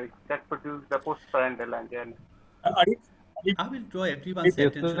coronary. That produces the postprandial angina. I will draw everyone's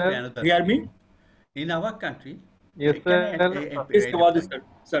attention to another Hear me? thing. In our country, Yes, sir. Yes, sir.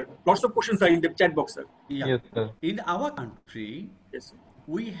 Sir, lots of questions are in the chat box, sir. Yeah. Yes, sir. In our country, Yes.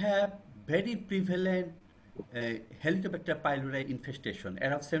 we have very prevalent Helicobacter pylori infestation,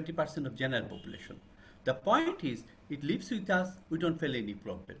 around 70% of general population. The point is, it lives with us, we don't feel any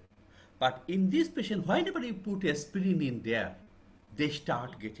problem. But in this patient, whenever you put aspirin in there, they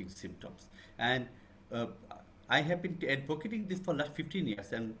start getting symptoms. And I have been advocating this for last 15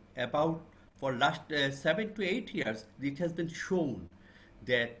 years, and for last 7 to 8 years, it has been shown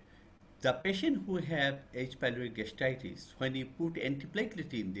that the patient who have H. pylori gastritis, when you put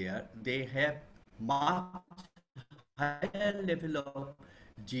antiplatelet in there, they have much higher level of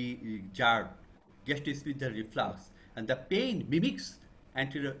GERD, gastritis with the reflux, and the pain mimics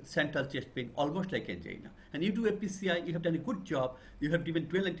anterior central chest pain almost like angina. And you do a PCI, you have done a good job, you have given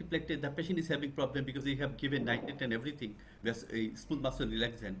 12 antiplatelet, the patient is having problem because you have given nitrate and everything, there's a smooth muscle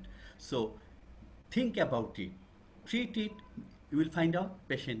relaxant. So think about it, treat it, you will find out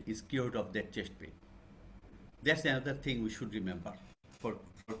patient is cured of that chest pain. That's another thing we should remember for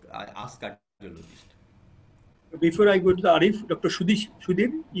us cardiologists. Before I go to the Arif, Dr.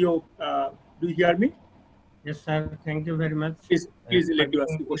 Sudhir, you do you hear me? Yes, sir. Thank you very much. Please let me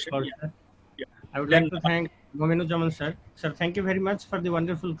ask you a question. Yeah. I would like to thank Mimenuzzaman, sir. Sir, thank you very much for the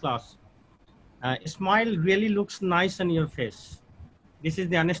wonderful class. Smile really looks nice on your face. This is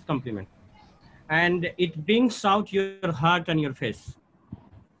the honest compliment. And it brings out your heart on your face.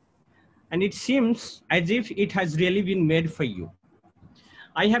 And it seems as if it has really been made for you.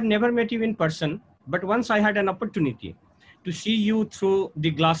 I have never met you in person, but once I had an opportunity to see you through the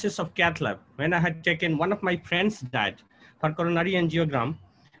glasses of cath lab when I had taken one of my friend's dad for coronary angiogram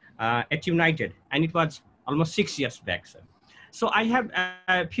at United, and it was almost 6 years back, sir. So I have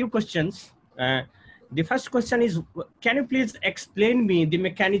a few questions. The first question is, can you please explain me the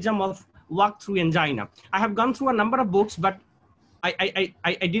mechanism of walk-through angina? I have gone through a number of books, but I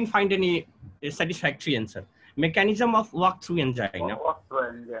didn't find any satisfactory answer. Mechanism of walk-through angina.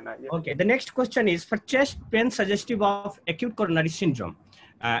 Yes. Okay, the next question is, for chest pain suggestive of acute coronary syndrome,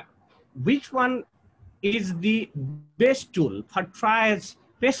 which one is the best tool for triage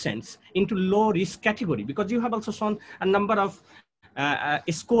patients into low risk category? Because you have also shown a number of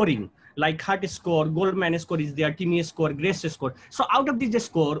scoring, like Hart score, Goldman score is there, TIMI score, Grace score. So out of this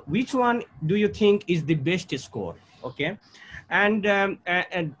score, which one do you think is the best score? Okay, and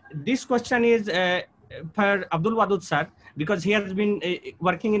this question is for Abdul Wadud sir, because he has been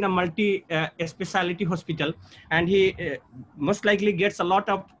working in a multi-speciality hospital, and he most likely gets a lot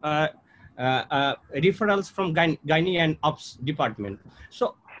of referrals from gynae and ops department.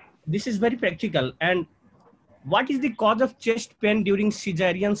 So this is very practical. And what is the cause of chest pain during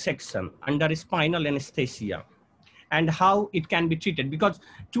cesarean section under spinal anesthesia, and how it can be treated? Because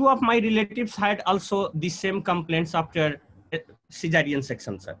 2 of my relatives had also the same complaints after cesarean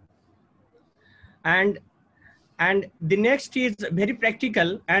section, sir. And the next is very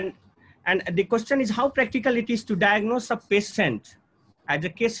practical, and the question is how practical it is to diagnose a patient as a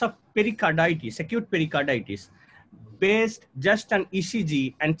case of pericarditis, acute pericarditis, based just on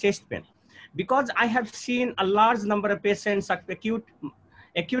ECG and chest pain. Because I have seen a large number of patients at acute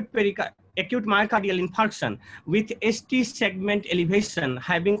myocardial infarction with ST segment elevation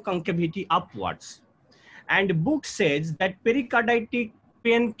having concavity upwards. And the book says that pericarditic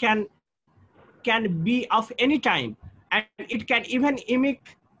pain can be of any time, and it can even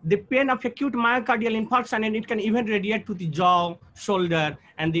mimic the pain of acute myocardial infarction, and it can even radiate to the jaw, shoulder,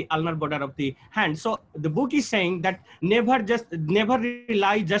 and the ulnar border of the hand. So the book is saying that never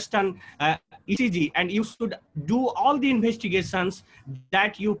rely just on ECG, and you should do all the investigations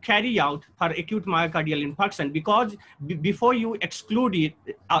that you carry out for acute myocardial infarction, because before you exclude it,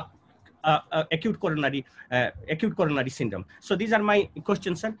 acute coronary syndrome. So these are my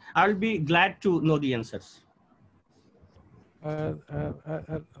questions, sir. I'll be glad to know the answers. I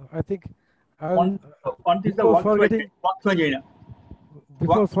think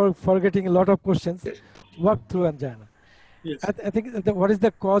before forgetting a lot of questions, walk through angina. Yes. I think that what is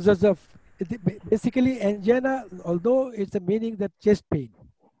the causes of basically angina, although it's a meaning that chest pain.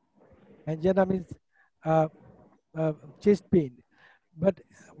 Angina means chest pain, but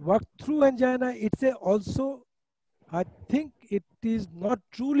walk through angina, it's also, I think it is not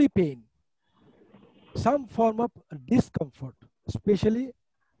truly pain, some form of discomfort, especially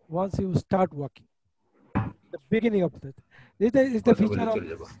once you start walking. The beginning of that is the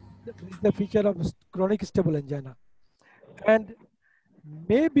feature of chronic stable angina, and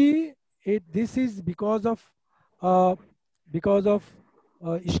maybe this is because of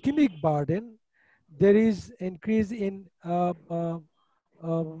ischemic burden. There is increase in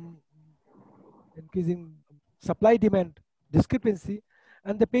increasing supply demand discrepancy,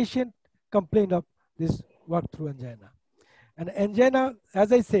 and the patient complained of this walk through angina. And angina,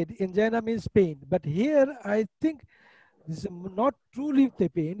 as I said, angina means pain, but here I think this is not truly the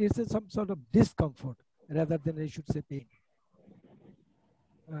pain, it's some sort of discomfort rather than I should say pain.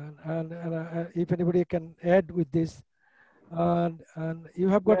 And if anybody can add with this, and you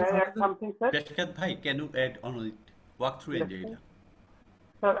have got something, sir? Beshkat bhai, can you add on it? Walk through angina.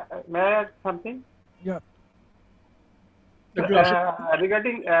 Sir, may I add something? Yeah.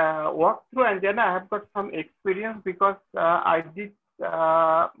 Regarding walk through angina, I have got some experience because I did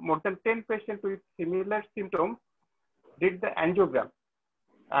more than 10 patients with similar symptoms, did the angiogram.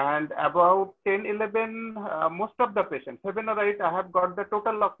 And about 10, 11, most of the patients, 7 or 8, I have got the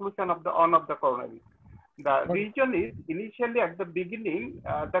total occlusion of the coronary. The reason is initially at the beginning,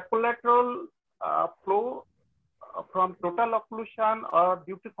 the collateral flow from total occlusion or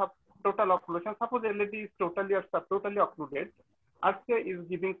due to total occlusion, suppose LED is totally or subtotally occluded, RCA is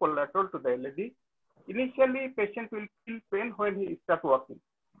giving collateral to the LED. Initially, patient will feel pain when he starts walking.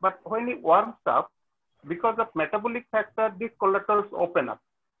 But when he warms up, because of metabolic factor, these collaterals open up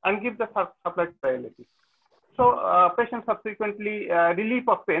and give the supply to the LED. So patient subsequently relief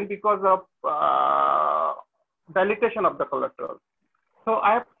of pain because of dilatation of the collateral. So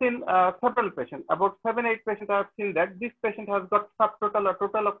I have seen several patients, about 7, 8 patients I have seen that this patient has got subtotal or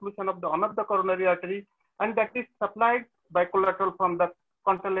total occlusion of one of the coronary artery, and that is supplied by collateral from the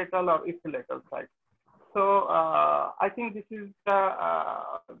contralateral or ipsilateral side. So I think this is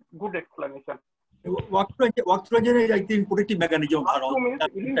a good explanation. Walk through angina is, I think, protective mechanism.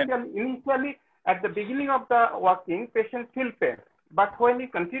 Initially, at the beginning of the walking, patient feel pain, but when he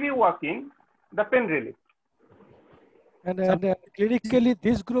continue walking, the pain relief. And clinically,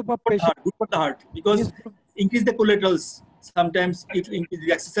 this group of patients good for the heart, because increase the collaterals. Sometimes if increase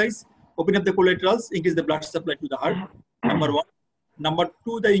the exercise, open up the collaterals, increase the blood supply to the heart. Number 1. Number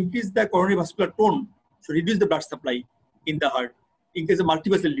 2, the increase the coronary vascular tone, so reduce the blood supply in the heart. In case of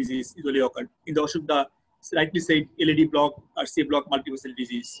multivessel disease is only occurred. In the Ashubda, rightly said, LED block, RCA block, multivessel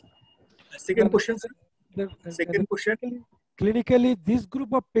disease. Second question, sir. Second question. Clinically, this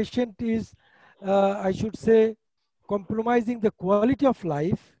group of patient is, I should say, compromising the quality of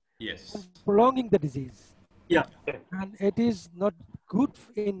life, yes, prolonging the disease. Yeah. And it is not good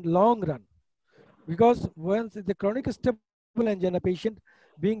in long run, because once the chronic stable angina patient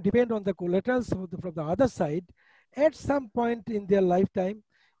being dependent on the collaterals from the other side, at some point in their lifetime,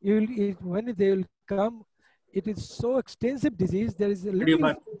 when they will come, it is so extensive disease, there is a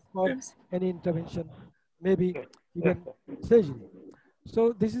little for any intervention, maybe even surgery.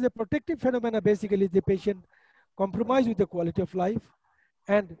 So this is a protective phenomena. Basically, the patient compromise with the quality of life,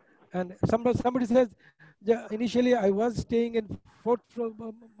 and somebody says, yeah, initially I was staying in 4th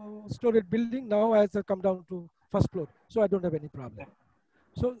story building, now I have come down to 1st floor, so I don't have any problem.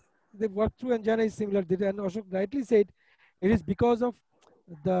 So the walk through angina is similar, and Ashok rightly said, it is because of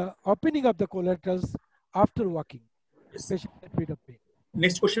the opening of the collaterals after walking, especially at period of pain.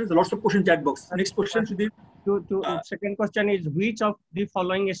 Next question is lots of question chat box. Next question should be second question is, which of the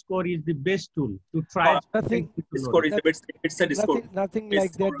following score is the best tool to try? Nothing. Score is the best. It's a score. Nothing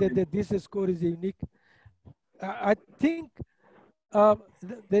like that. This score is unique. I think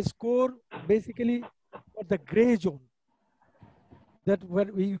the score basically for the gray zone, that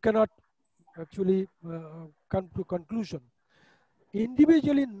when you cannot actually come to conclusion.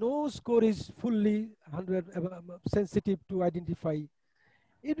 Individually, no score is fully 100 sensitive to identify.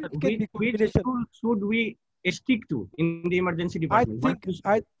 It can be combination. Which tool should we stick to in the emergency department?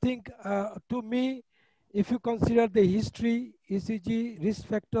 I think to me, if you consider the history, ECG, risk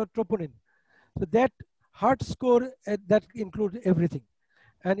factor, troponin, so that heart score that includes everything.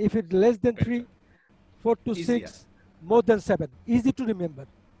 And if it's less than 3, 4 to 6, more than 7, easy to remember.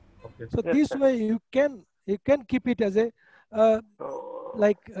 Okay. So this way you can keep it as a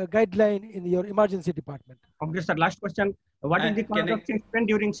like a guideline in your emergency department. Okay, sir. Last question. What is the cause of chest pain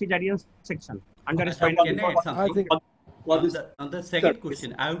during cesarean section under a spinal Can I add something? On the second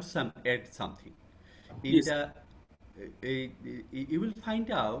question, I would add something. In the, you will find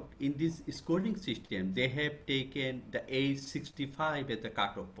out in this scoring system, they have taken the age 65 as the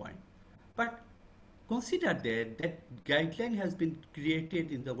cutoff point. But consider that guideline has been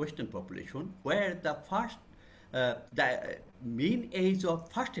created in the Western population, where the mean age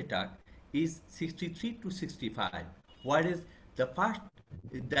of first attack is 63 to 65, whereas the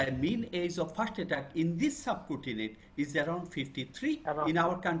mean age of first attack in this subcontinent is around 53. In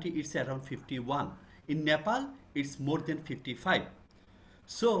our country, it's around 51. In Nepal, it's more than 55.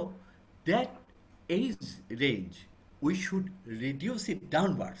 So that age range, we should reduce it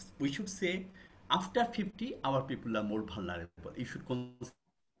downwards. We should say after 50, our people are more vulnerable. You should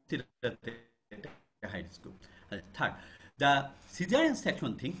consider that a high risk group. Third, the cesarean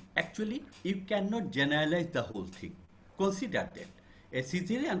section thing, actually, you cannot generalize the whole thing. Consider that a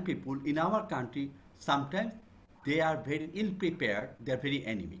cesarean people in our country, sometimes they are very ill prepared, they are very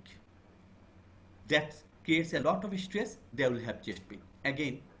anemic. That creates a lot of stress, they will have chest pain.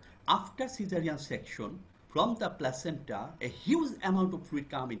 Again, after cesarean section, from the placenta, a huge amount of fluid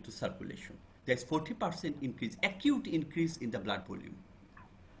comes into circulation. There's 40% increase, acute increase in the blood volume.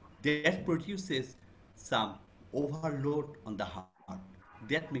 That produces some overload on the heart.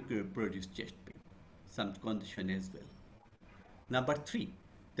 That may produce chest pain, some condition as well. Number 3,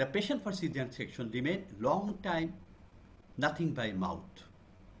 the patient for cesarean section remain long time nothing by mouth.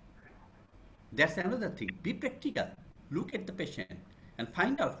 That's another thing. Be practical. Look at the patient and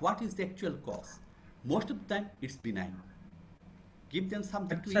find out what is the actual cause. Most of the time, it's benign. Give them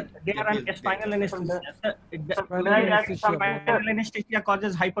something to eat. They are on spinal anesthesia. Spinal anesthesia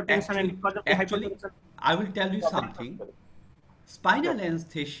causes hypertension, and because of the hypertension. I will tell you something. Spinal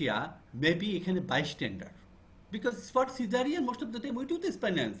anesthesia may be a bystander. Because for cesarean, most of the time we do the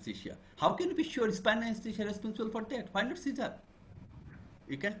spinal anesthesia. How can you be sure spinal anesthesia is responsible for that? Why not Caesar?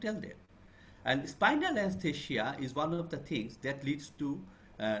 You can tell that. And spinal anesthesia is one of the things that leads to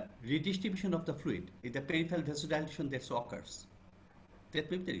redistribution of the fluid. In the peripheral vasodilation that occurs. That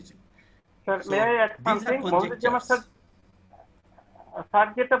may be the reason. Sir, may I add something? Mimenuzzaman sir,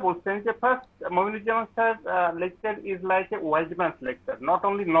 যেটা বলছেন যে first Mimenuzzaman sir lecture is like a wise man's lecture, not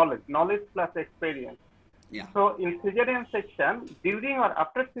only knowledge plus experience. Yeah. So in cesarean section, during or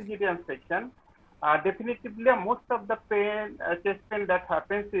after cesarean section, definitively most of the pain, chest pain that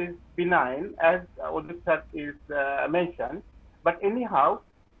happens is benign, as Wadud sir is mentioned. But anyhow,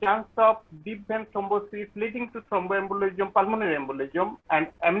 chance of deep vein thrombosis leading to thromboembolism, pulmonary embolism, and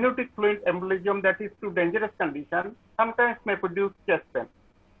amniotic fluid embolism, that is too dangerous condition, sometimes may produce chest pain.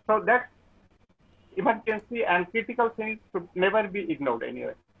 So that emergency and critical things should never be ignored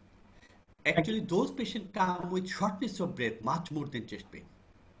anyway. Actually, those patients come with shortness of breath much more than chest pain.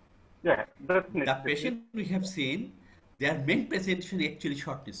 Yeah, definitely. The patient we have seen, their main presentation is actually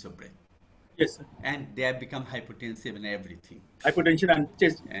shortness of breath. Yes, sir. And they have become hypotensive and everything. Hypotension and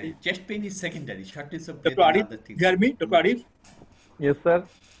chest pain is secondary. Shortness of breath Dr. and Arif, other things. hear me, Dr. Arif? Yes, sir.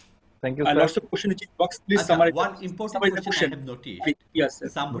 Thank you, sir. Lots of questions in box. Please summarize. One important question I have noticed. Yes, sir.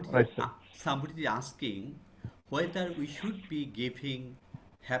 Somebody is asking whether we should be giving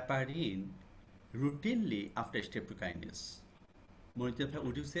heparin routinely after streptokinase. Mohsin,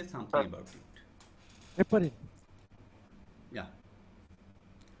 would you say something about it? Heparin. Yeah.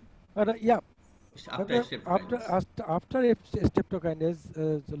 Yeah. After streptokinase,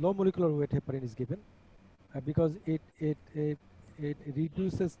 the low molecular weight heparin is given because it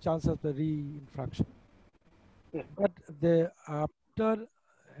reduces chance of the reinfraction. But after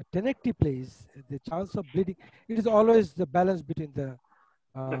tenecteplase, the chance of bleeding, it is always the balance between the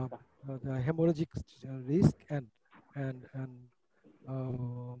hemorrhagic risk and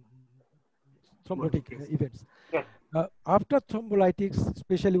thrombotic events. After thrombolytics,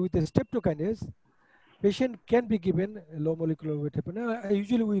 especially with the streptokinase, patient can be given low molecular weight heparin.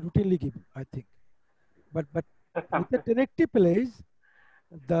 Usually we routinely give, I think. But with the tenecteplase,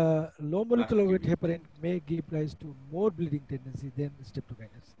 the low molecular weight heparin may give rise to more bleeding tendency than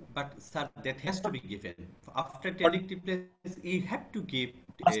streptokinase. But sir, that has to be given. After tenecteplase, you have to give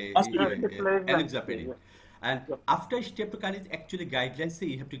enoxaparin. And after streptokinase, actually guidelines say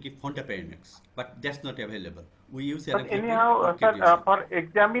you have to give fondaparinux, but that's not available. We use But anyhow, sir, for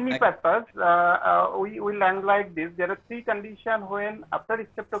examining purpose, we learn like this. There are three conditions when after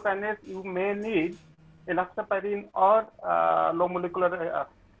streptokinase you may need enoxaparin or low molecular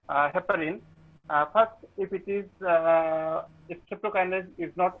heparin. First, if it is streptokinase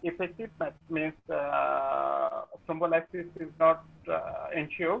is not effective, that means thrombolysis is not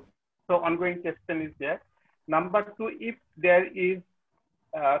ensured, so ongoing chest pain is there. Number two, if there is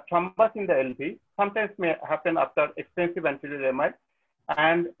thrombus in the LV, sometimes may happen after extensive anterior MI,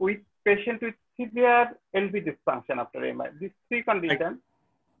 and with patient with severe LV dysfunction after MI. These three conditions,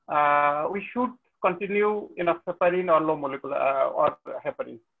 we should continue enoxaparin or low molecular or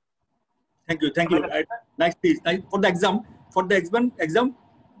heparin. Thank you, thank you. Nice, please. Nice. For the exam,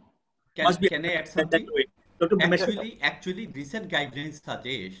 can I add something? Actually, recent guidelines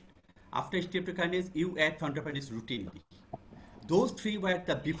suggest after streptokinase you add fondaparinux routinely. Those three were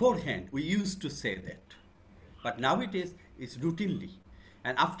the beforehand. We used to say that, but now it's routinely.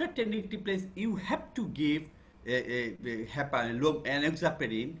 And after tendinity place, you have to give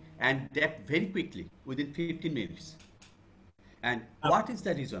enoxaparin, and that very quickly within 15 minutes. And what is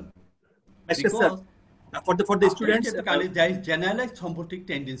the reason? Because for the students, there is generalized thrombotic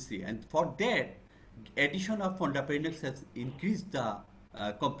tendency, and for that, addition of fondaparinux has increased the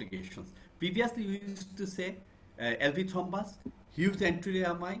complications. Previously, we used to say LV thrombus, huge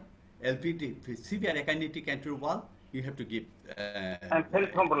anterior MI, LV severe akinetic anterior wall, you have to give and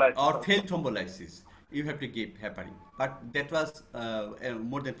failed thrombolysis. Or failed thrombolysis, you have to give heparin. But that was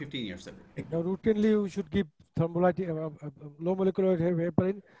more than 15 years ago. Now, routinely, you should give thrombolytic low molecular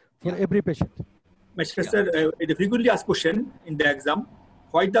heparin for every patient. Mr. Sir, the frequently asked question in the exam: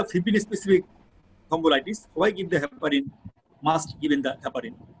 why the fibrin specific thrombolytis? Why give the heparin? Must given the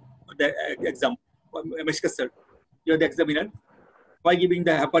heparin? The exam, Mr. Sir, you are the examiner. Why giving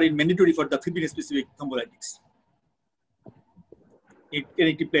the heparin mandatory for the fibrin specific thrombolytics?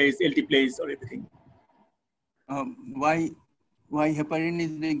 NT plays, LT plays, or everything. Why heparin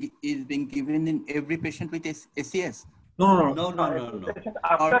is being given in every patient with SCS? No. There are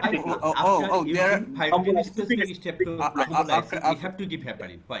specific thrombolysis. You have to give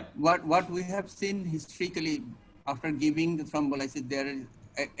heparin. Why? What we have seen historically, after giving the thrombolysis, there is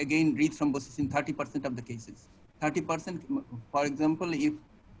again rethrombosis in 30% of the cases. 30%, for example, if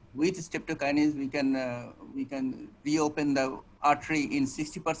with streptokinase we can reopen the artery in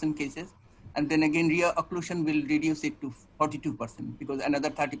 60% cases, and then again reocclusion will reduce it to 42% because another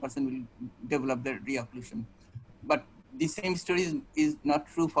 30% will develop the reocclusion. But the same story is not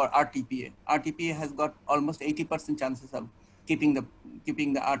true for RTPA. RTPA has got almost 80% chances of keeping the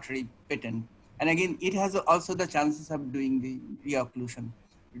artery patent. And again, it has also the chances of doing the reocclusion.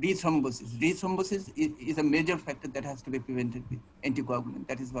 Rethrombosis is a major factor that has to be prevented with anticoagulant.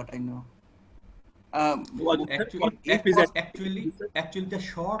 That is what I know. Actually, the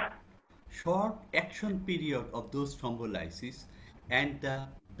short action period of those thrombolysis and the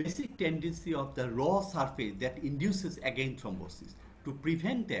basic tendency of the raw surface that induces again thrombosis. To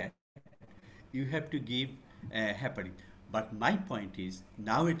prevent that, you have to give heparin. But my point is,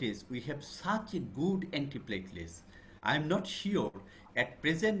 nowadays we have such a good antiplatelets. I am not sure at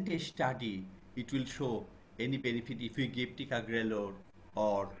present day study it will show any benefit if we give ticagrelor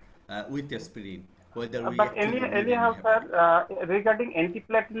or with aspirin. Whether we but anyhow, sir, regarding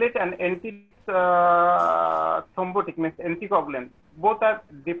antiplatelet and anti-thrombotic means anticoagulant, both are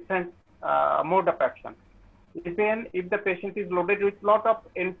different mode of action. Even if the patient is loaded with lot of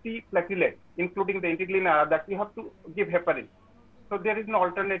antiplatelet, including the antiglin, that you have to give heparin. So there is no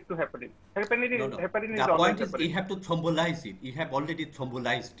alternate to heparin. Heparin is the point is you have to thrombolyze it. You have already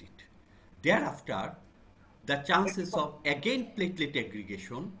thrombolyzed it. Thereafter, the chances of again platelet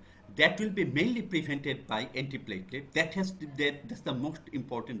aggregation, that will be mainly prevented by antiplatelet. That's the most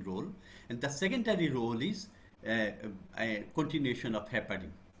important role. And the secondary role is a continuation of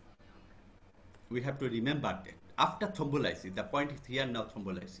heparin. We have to remember that after thrombolysis, the point is here now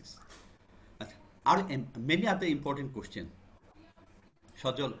thrombolysis. Are many other important questions?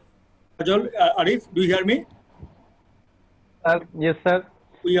 Sajol, Arif, do you hear me? Yes, sir.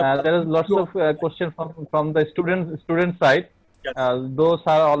 There is lots of questions from the student side. Yes. Those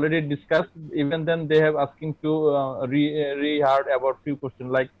are already discussed. Even then, they have asking to re-heard about few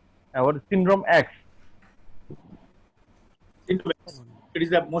questions like about syndrome X. It is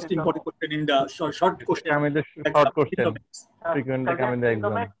the most important question in the short question. Short question. Frequently come in the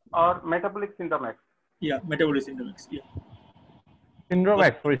exam. Or metabolic syndrome X. Yeah, metabolic syndrome X. Yeah. Syndrome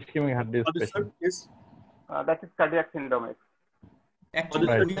X for ischemic heart disease patient. Yes. That is cardiac syndrome X. Actually,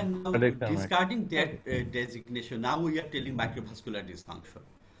 Right. we are now discarding that designation. Now we are telling microvascular dysfunction.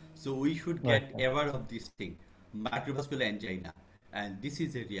 So we should get aware of this thing, microvascular angina, and this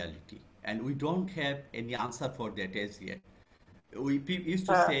is a reality. And we don't have any answer for that as yet. We used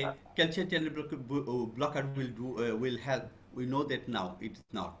to say calcium channel blocker will help. We know that now it's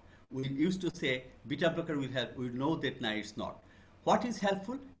not. We used to say beta blocker will help. We know that now it's not. What is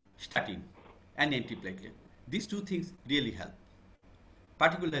helpful? Statin and antiplatelet. These two things really help,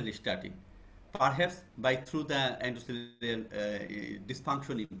 particularly statin, perhaps by through the endothelial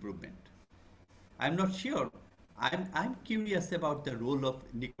dysfunction improvement. I'm not sure. I'm curious about the role of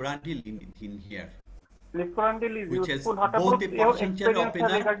nicorandil in here. Nicorandil is which useful. Has What both about a your potential experience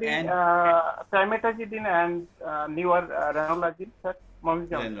opener regarding and trimetazidine and newer ranolazine, sir?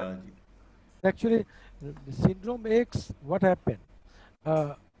 ranolazine. Actually, the syndrome X, what happened?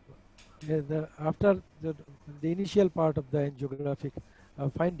 After the initial part of the angiographic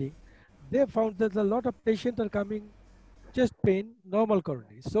finding, they found that a lot of patients are coming chest pain, normal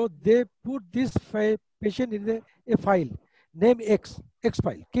coronary. So they put this patient in a file, name X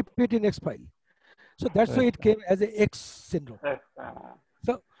file, keep it in X file. So that's why it came as a X syndrome.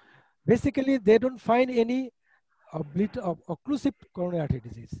 So basically, they don't find any occlusive coronary artery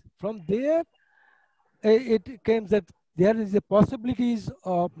disease. From there, it came that there is a possibilities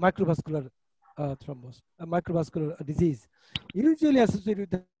of microvascular thrombus, a microvascular disease, usually associated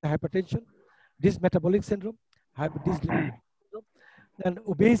with hypertension, dysmetabolic syndrome, dyslipidemia syndrome, and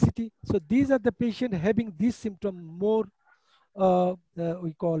obesity. So these are the patients having this symptom more,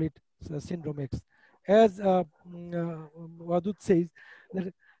 we call it syndrome X. As Wadud says,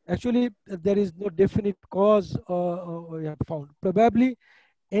 that actually there is no definite cause we have found. Probably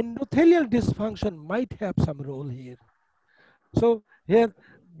endothelial dysfunction might have some role here. So here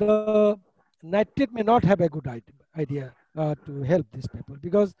the nitrate may not have a good idea to help these people,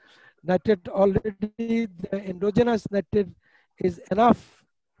 because nitrate already, the endogenous nitrate is enough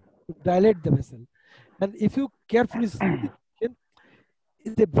to dilate the vessel. And if you carefully see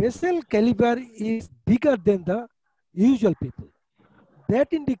the vessel caliber is bigger than the usual people. That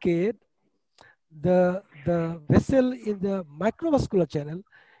indicate the vessel in the microvascular channel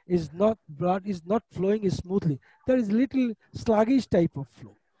is not, blood is not flowing smoothly. There is little sluggish type of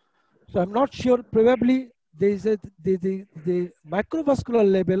flow. So I'm not sure, probably there is the microvascular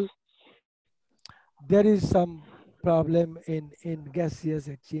level, there is some problem in gaseous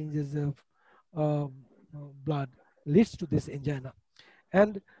exchanges of blood leads to this angina.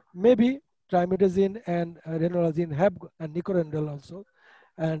 And maybe trimetazine and ranolazine have, and nicorandil also,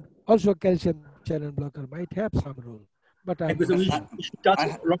 and also calcium channel blocker might have some role. But I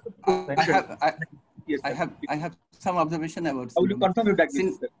have some observation about I will confirm your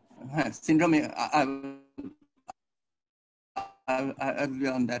diagnosis. Syndrome. I agree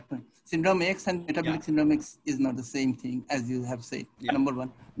on that point. Syndrome X and metabolic syndrome X is not the same thing, as you have said. Number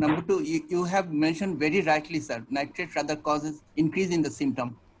one. Number two, you have mentioned very rightly, sir, nitrate rather causes increase in the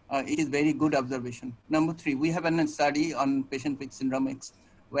symptom. It is very good observation. Number three, we have a study on patient with syndrome X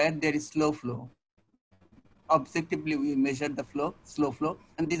where there is slow flow. Objectively, we measured the flow, slow flow,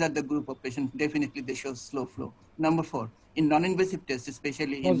 and these are the group of patients. Definitely, they show slow flow. Number four, in non-invasive tests,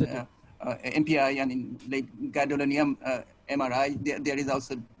 especially in MPI and in like gadolinium MRI, there is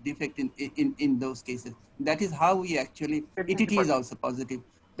also defect in those cases. That is how we actually, ETT is also positive.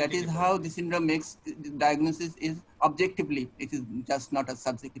 That is how the syndrome makes the diagnosis is objectively, it is just not a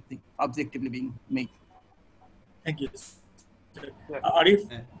subjective thing, objectively being made. Thank you. Arif,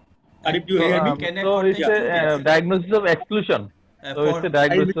 do you hear me? So it's a diagnosis of exclusion. So it's a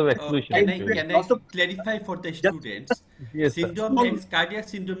diagnosis of exclusion. Can I clarify for the students? Yes, syndrome X, cardiac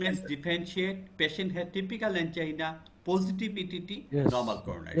syndrome X differentiate patient had typical angina, positive ETT, normal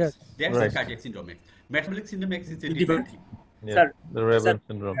coronaries. That's the cardiac syndrome X. Metabolic syndrome X is a different thing. Yes, sir, the Raven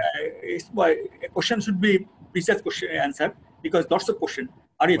syndrome. A question should be precise question answer, because lots of question.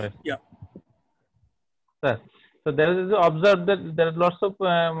 Arif, Sir, so there is observed that there are lots of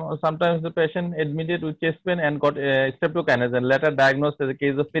sometimes the patient admitted with chest pain and got streptokinase and later diagnosed as a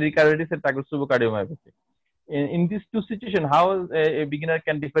case of pericarditis and cardiomyopathy. In these two situations, how a beginner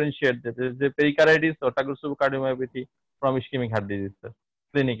can differentiate the pericarditis or cardiomyopathy from ischemic heart disease, sir,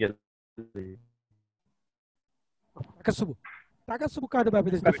 clinically? Takotsubo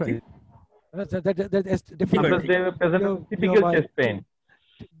cardiomyopathy is different. That is different. Because they were present with typical chest pain.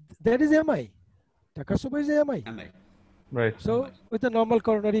 That is MI. Takotsubo is MI. Right. So with a normal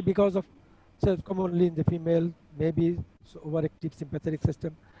coronary, because of commonly in the female, maybe overactive sympathetic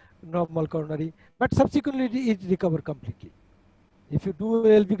system, normal coronary, but subsequently it recover completely. If you do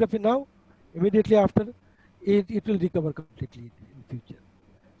LV graphy now, immediately after, it will recover completely in future.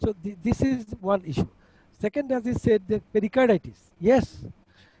 So this is one issue. Second, as I said, the pericarditis. Yes,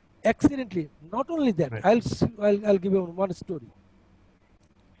 accidentally. Not only that, I'll give you one story.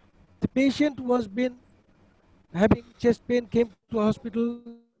 The patient was been having chest pain, came to hospital,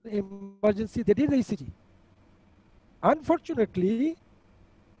 emergency. They did the ECG. Unfortunately,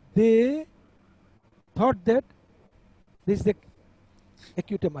 they thought that this is the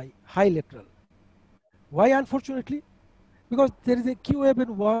acute MI, high lateral. Why unfortunately? Because there is a QAB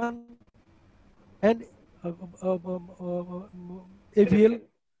in one and AVL.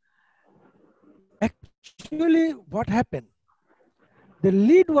 Actually, what happened? The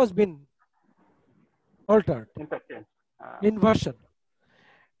lead was been altered, inversion,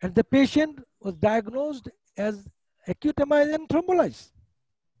 and the patient was diagnosed as acute MI and thrombolysis.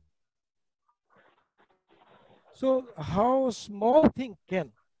 So how a small thing can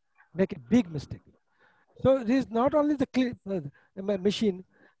make a big mistake. So it is not only the machine,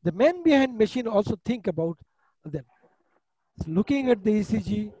 the man behind machine also think about them. Looking at the ECG,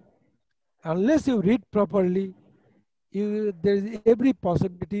 unless you read properly, there is every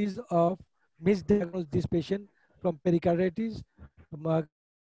possibilities of misdiagnose this patient from pericarditis,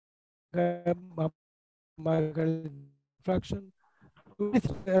 myocardial infarction.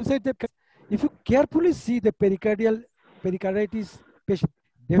 If you carefully see the pericarditis patient,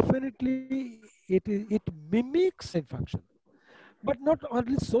 definitely it mimics infarction. But not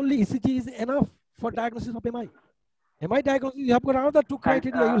only solely ECG is enough for diagnosis of MI. MI diagnosis, you have got another two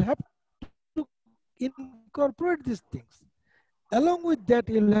criteria. You'll have to incorporate these things. Along with that,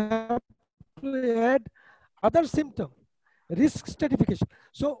 you'll have to add other symptoms, risk stratification.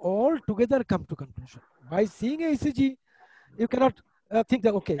 So all together come to conclusion. By seeing a ECG, you cannot think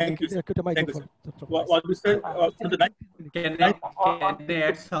that, okay, thank you, sir. Thank you, sir. What you said, can I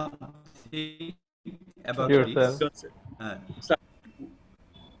add something about this?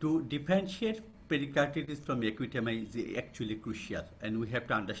 To differentiate pericarditis from acute MI is actually crucial, and we have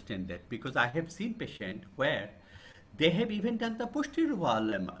to understand that, because I have seen patients where they have even done the posterior wall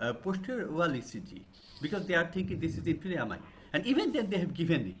ECG because they are thinking this is inferior MI, and even then they have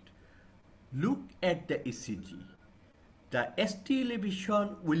given it. Look at the ECG. The ST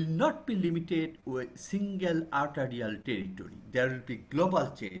elevation will not be limited with single arterial territory. There will be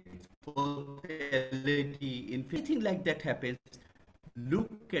global change. Anything like that happens,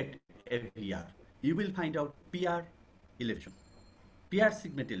 look at AVR. You will find out PR elevation, PR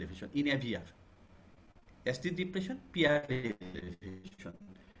segment elevation in AVR. ST depression, PR elevation.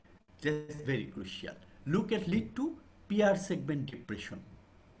 That's very crucial. Look at lead to PR segment depression.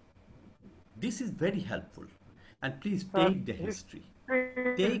 This is very helpful. And please take the history.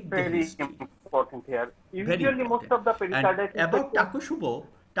 Take the history. Important here. Very Usually, most of the pericarditis. And about Takoshubo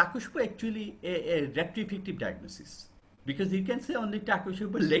actually a retrospective diagnosis, because you can say only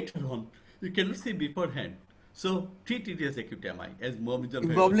Takoshubo later on. You cannot say beforehand. So treat it as acute MI, as Mohammed.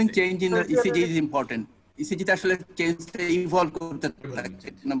 Involving change in the ECG is important. ECG টা আসলে change evolve করতে থাকে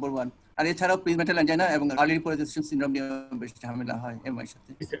number 1 আর এছাড়াও প্রিজমেটাল angina এবং early reposition syndrome নিয়ে বেশ ঝামেলা হয় এমআই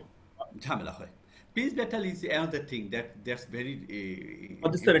সাথে ঝামেলা হয় Prenatal is another thing that's very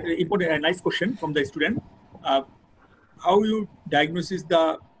important. A nice question from the student. How you diagnose the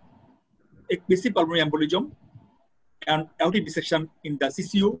excessive pulmonary embolism and aortic dissection in the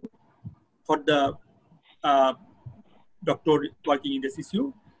CCU for the doctor working in the CCU?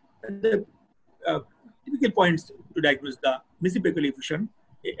 And the typical points to diagnose the mesocephalic effusion,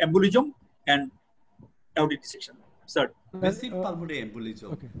 embolism, and aortic dissection. Sir. Massive pulmonary embolism.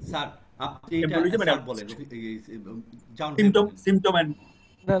 Okay. Sir. symptom and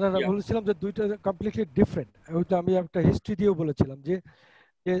না বলেছিলাম যে দুইটা completely different. ওইটা আমি একটা history দিয়েও বলেছিলাম যে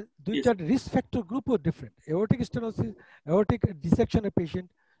দুইটা risk factor গ্রুপও different. Aortic stenosis, aortic ডিসেকশনের patient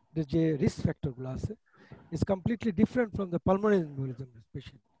যে রিস্ক ফ্যাক্টরগুলো আছে is completely different from the pulmonary embolism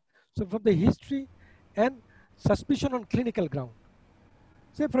patient. So from the history and suspicion on clinical ground.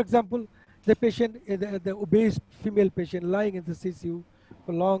 Say for example, the patient, the obese female patient lying in the CCU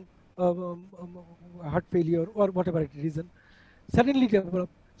for long heart failure or whatever reason, suddenly develop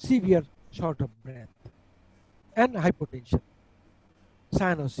severe short of breath and hypotension,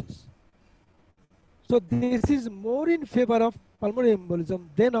 cyanosis. So this is more in favor of pulmonary embolism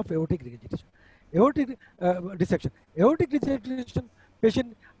than of aortic regurgitation. Aortic dissection. Aortic regurgitation patient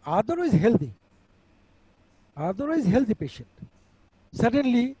otherwise healthy patient,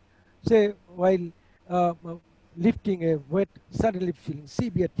 suddenly say while lifting a weight, suddenly feeling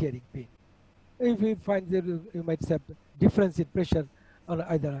severe tearing pain. If you find that you might have difference in pressure on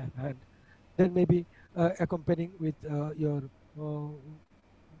either hand, then maybe accompanying with your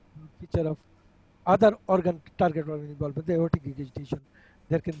feature of other organ, target organ involvement, the aortic regurgitation.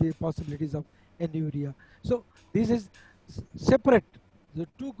 There can be possibilities of anuria. So this is separate. The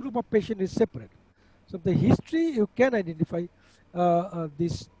two group of patient is separate. So the history, you can identify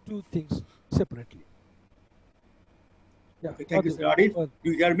these two things separately. Yeah. Okay, thank you, sir. Arif,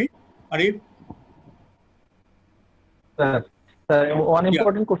 do you hear me? Arif? Sir, one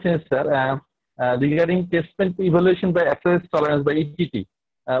important question is, sir, regarding test pain evaluation by exercise tolerance by ETT.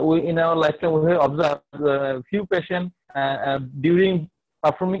 We in our lifetime we have observed few patients during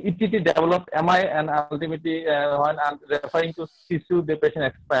performing ETT developed MI and ultimately when referring to tissue, the patient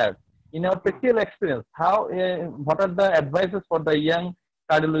expired. In our practical experience, how what are the advices for the young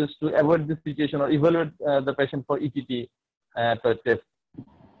cardiologists to avoid this situation or evaluate the patient for ETT test?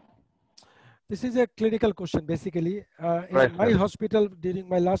 This is a clinical question basically. In Right, my sir. hospital during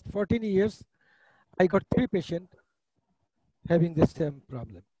my last 14 years, I got 3 patients having the same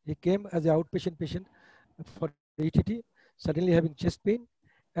problem. He came as an outpatient patient for ETT, suddenly having chest pain,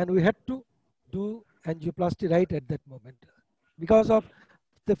 and we had to do angioplasty right at that moment. Because of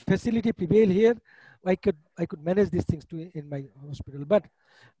the facility prevail here, I could manage these things in my hospital. But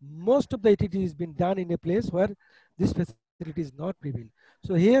most of the ETT has been done in a place where this facility is not prevail.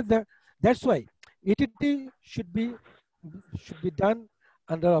 So here that's why ETT should be done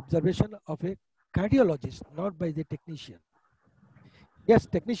under observation of a cardiologist, not by the technician. Yes,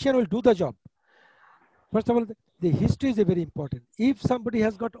 technician will do the job. First of all, the history is very important. If somebody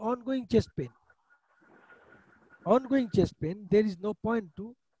has got ongoing chest pain, there is no point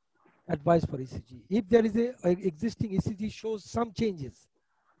to advise for ECG. If there is a existing ECG shows some changes,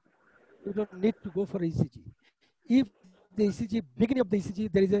 you don't need to go for ECG. If the ECG, beginning of the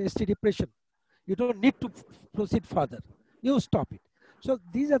ECG, there is a ST depression, you don't need to proceed further. You stop it. So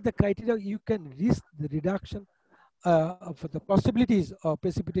these are the criteria you can risk the reduction for the possibilities of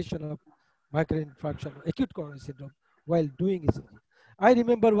precipitation of myocardial infarction, acute coronary syndrome while doing ECG. I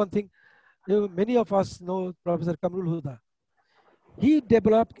remember one thing, many of us know Professor Kamrul Huda. He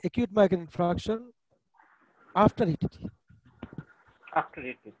developed acute myocardial infarction after ETT. After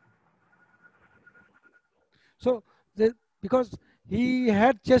ETT. So because he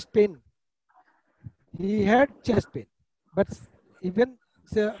had chest pain, but even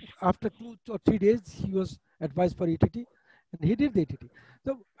after 2 or 3 days, he was advised for ETT, and he did the ETT.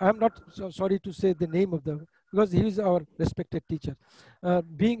 So I'm not so sorry to say the name of because he is our respected teacher,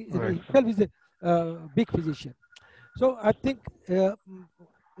 himself is a big physician. So I think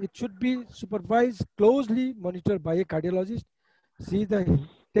it should be supervised, closely monitored by a cardiologist.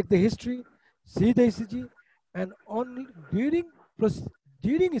 Take the history, see the ECG, and during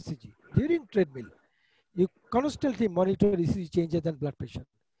ECG, during treadmill, you constantly monitor ECG changes and blood pressure.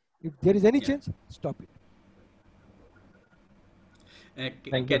 If there is any change, stop it.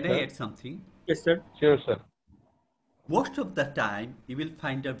 Can I add something? Yes, sir. Sure, sir. Most of the time, you will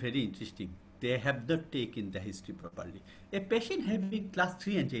find a very interesting. They have not taken the history properly. A patient having class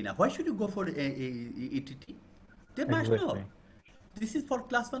 3 angina, why should you go for ETT? They must know. This is for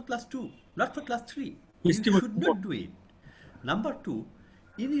class 1, class 2, not for class 3. You should not do it. Number 2,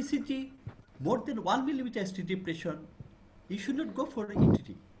 in ECG, more than 1 millimeter ST depression, you should not go for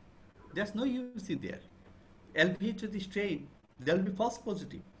ETT. There's no use in there. LVH is strain, there will be false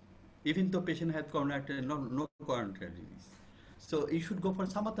positive, even though patient has no coronary disease. So you should go for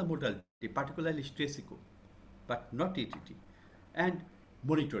some other modality, particularly stress echo, but not ETT. And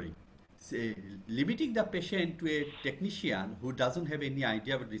monitoring. Limiting the patient to a technician who doesn't have any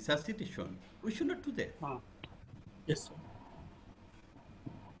idea about resuscitation, we should not do that. Yes, sir.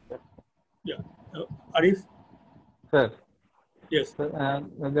 Yeah. Arif? Sir. Yes.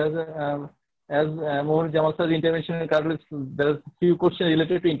 There's as Mohsin Jamal said, intervention in cardiology, there are few questions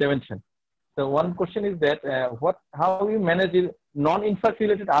related to intervention. So one question is that how you manage non-infarct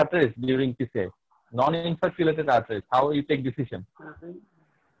related arteries during PCI? Non-infarct related arteries, how you take decision?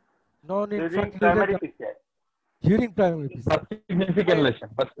 Non-infarct primary PCI. During primary PCI. But significant lesion.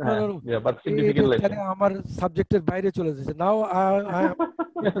 But no. Yeah, but significant lesion. আমার সাবজেক্টের বাইরে চলে যাচ্ছে। Now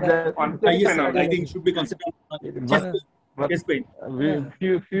yes, sir. I think should be considered chest pain.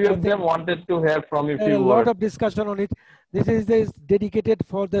 Few of them wanted to have from you few a lot of discussion on it. This is dedicated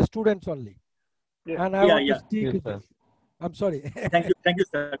for the students only. Yes. And I want to stick with this. I'm sorry. Thank you,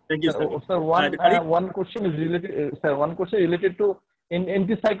 sir. Thank you, sir. Sir, one question is related. Sir, one question related to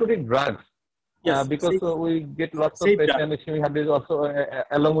antipsychotic drugs. Yes, because we get lots of patients. We have this also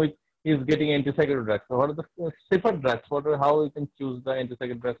along with is getting antipsychotic drugs. So what are the safer drugs? How we can choose the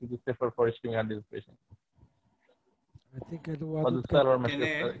antipsychotic drugs which is safer for ischemic heart disease patients? I think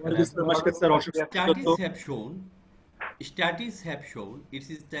studies have shown it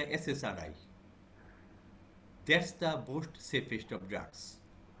is the SSRI. That's the most safest of drugs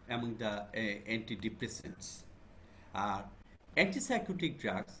among the antidepressants. Antipsychotic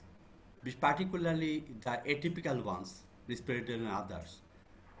drugs, which particularly the atypical ones, risperidone and others,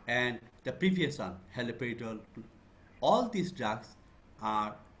 and the previous one, haloperidol, all these drugs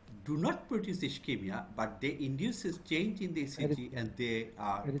do not produce ischemia, but they induce a change in the ECG and they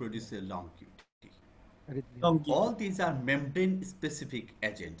produce a long QT. All these are membrane-specific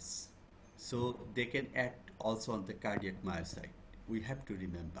agents, so they can act also on the cardiac myocyte. We have to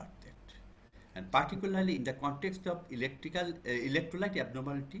remember that. And particularly in the context of electrolyte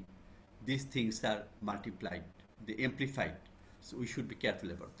abnormality, these things are multiplied, they amplified. So we should be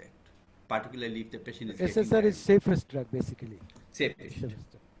careful about that, particularly if the patient is SSR is safest drug basically. Safest.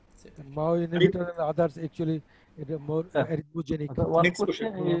 And MAO inhibitor and others actually more arrhythmogenic. One Next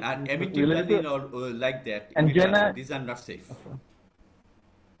question is and related to amitriptyline or like that, angina. these are not safe.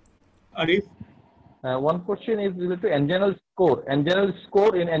 Arif? One question is related to anginal score. Anginal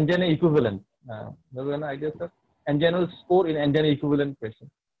score in angina equivalent. There's an idea, sir. Anginal score in angina equivalent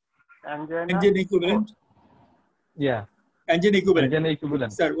patient. Angina equivalent? Yeah. Angina equivalent. Angina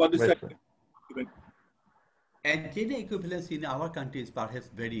equivalent. Sir, what is that? Angina equivalence in our country is perhaps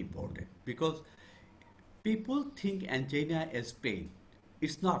very important because people think angina as pain.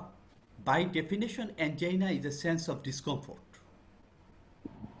 It's not. By definition, angina is a sense of discomfort.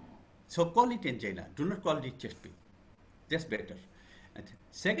 So call it angina. Do not call it chest pain. That's better. And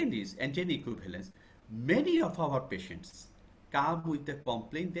second is angina equivalence. Many of our patients come with the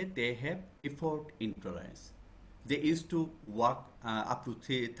complaint that they have effort intolerance. They used to walk up to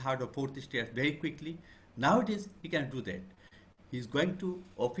third or fourth stairs very quickly. Nowadays, he can do that. He's going to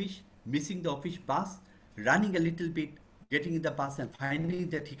office, missing the office bus, running a little bit, getting in the bus and finding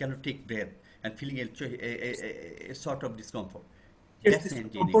that he cannot take breath and feeling a sort of discomfort. Yes, That's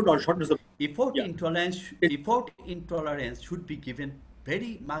discomfort or shortness of effort intolerance should be given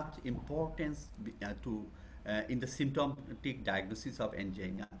very much importance to in the symptomatic diagnosis of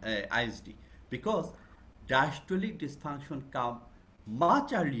angina, ISD, because diastolic dysfunction come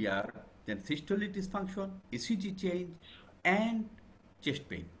much earlier than systolic dysfunction, ECG change, and chest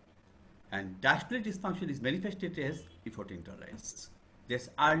pain. And diastolic dysfunction is manifested as effort intolerance. That's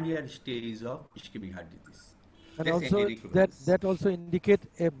earlier stage of ischemic heart disease. And That's also that also indicate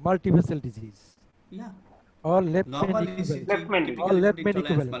a multivessel disease. Yeah. Or left main equivalent. Or left main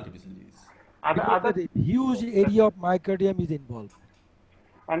equivalent. Because a huge area of myocardium is involved.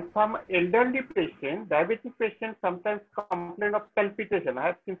 And some elderly patients, diabetic patients, sometimes complain of palpitation. I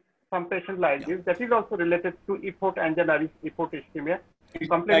have seen some patients like this. That is also related to effort angina, effort ischemia.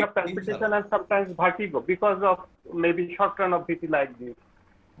 Complain of palpitation and sometimes vertigo because of maybe short run of VT like this.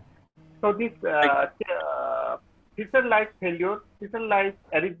 So this feature-like failure, feature-like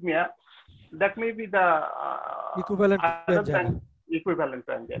arrhythmia, that may be the equivalent to angina. Equivalent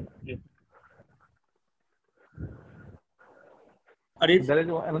to angina. Yes. There is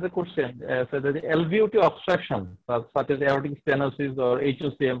another question. So the LVOT obstruction, such as aortic stenosis or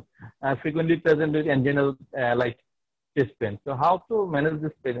HOCM, frequently present with anginal like chest pain. So how to manage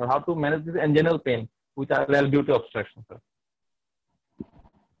this pain, or how to manage this anginal pain with LVOT obstruction, sir?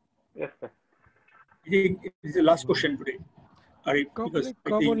 Yes, sir. I think it is the last question today.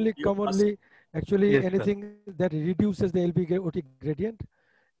 Commonly, actually, yes, anything that reduces the LVOT gradient,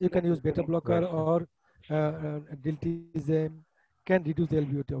 you can use beta blocker or diltiazem can reduce the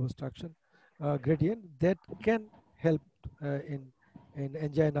LVOT obstruction gradient. That can help in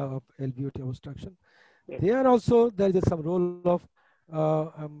angina of LVOT obstruction. Yes. There also there is some role of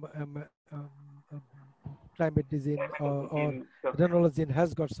trimetazine or renolozine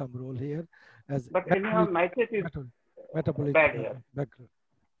has got some role here as. But anyhow, nitrate is metabolic bad here. background.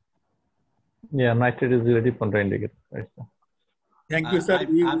 Yeah, nitrate is really contraindicated. Right, sir. Thank you, sir.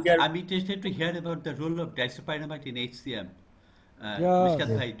 I'm interested to hear about the role of disopyramide in HCM.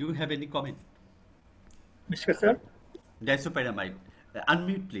 Mishkat Bhai, do you have any comment? Mishkat, sir? Disopyramide.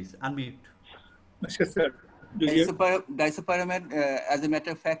 Unmute, please. Unmute. Mishkat, sir. Disopyramide, as a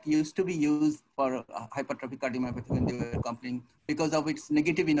matter of fact, used to be used for hypertrophic cardiomyopathy when they were accompanying because of its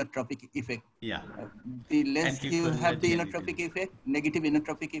negative inotropic effect. Yeah. The less you have the inotropic effect, negative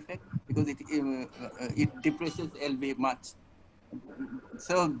inotropic effect, because it depresses LV much.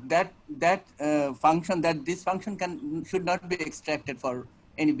 So that function, that this function should not be extracted for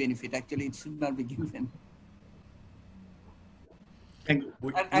any benefit. Actually, it should not be given. Thank you.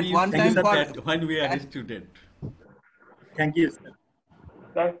 At one time, when we are a student. Thank you, sir.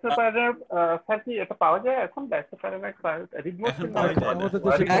 ডাইসোপ্যারাম sir কি এটা পাওয়া যায় এখন ডাইসোপ্যারাম report নামে পাওয়া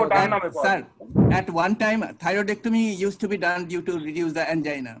যায় report আর নামে পাওয়া Sir, যায় at one time, thyroidectomy used to be done due to reduce the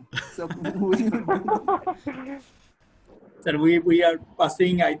angina. So, Sir, we are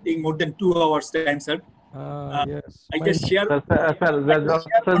passing, I think, more than 2 hours time, sir. Yes. I just share.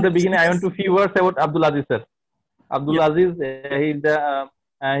 Sir, in the beginning, I want to few words about Abdul Aziz, sir. Abdul Aziz,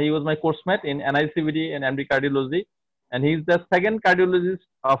 he was my course mate in NICVD and MD cardiology, and he's the second cardiologist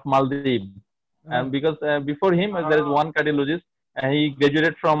of Maldives. And because before him, there is one cardiologist, and he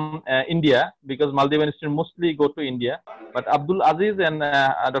graduated from India, because Maldivian students mostly go to India. But Abdul Aziz and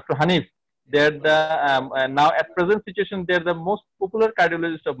Dr. Hanif, they're the now at present situation, they're the most popular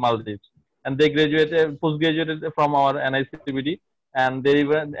cardiologists of Maldives, and they graduated, post-graduated from our NICVD, and they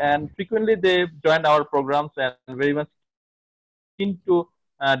even, and frequently they joined our programs and very much keen to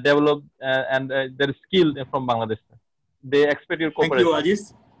develop and their skill from Bangladesh. They expect your cooperation. Thank you, Aziz.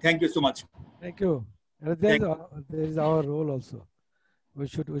 Thank you so much. Thank you. There is our role also. We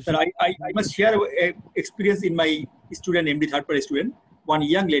should. Sir, I must share experience in my student, MD third party student. One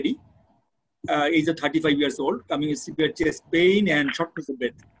young lady, age of 35 years old, coming with severe chest pain and shortness of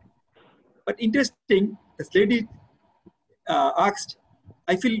breath. But interesting, this lady asked,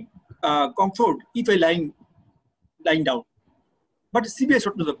 I feel comfort if I lying down, but severe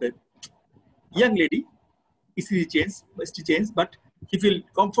shortness of breath. Young lady, ECG change, but he feel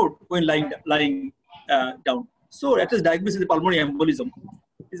comfort when lying down. So that is diagnosis of pulmonary embolism.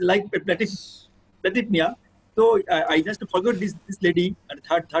 It's like platypnea. So I just forgot this lady and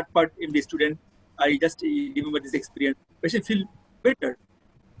third part in the student. I just remember this experience. Patient feel better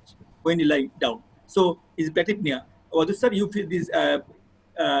when you lie down. So is platypnea. Wadud sir, you feel this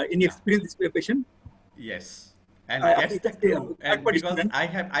any experience this patient? Yes. And that's the clue. And because I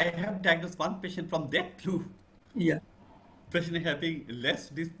have diagnosed one patient from that clue. Yeah. Patient having less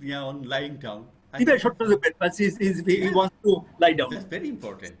dyspnea on lying down. Either shortness of breath, but he wants to lie down. That's very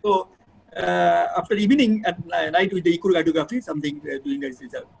important. So after evening at night with the echocardiography, something doing this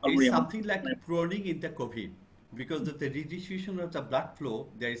is it's something like proning in the COVID, because of the redistribution of the blood flow.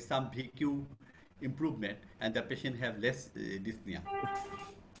 There is some VQ improvement, and the patient have less dyspnea.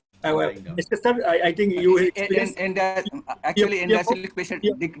 Mr. Sir, I think you experienced. And actually, endoscopic patient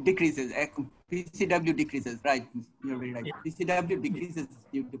decreases. PCW decreases, right? You're very right. PCW decreases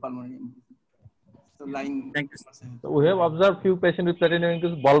due to pulmonary embolism. So lying. Thank you, sir. So we have observed few patients with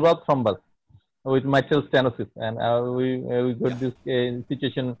platinum-induced bulbar thrombus with mitral stenosis, and we got this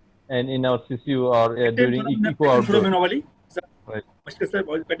situation in our CCU or during echo outdoor. Right. Mr. Sir,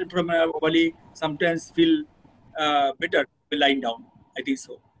 patent sometimes feel better when lying down. I think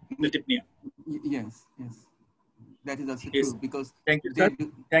so. Platypnea. Yes. That is also true, because thank you, sir.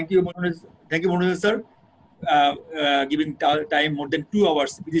 Thank you, Mimenuzzaman sir. Giving time more than 2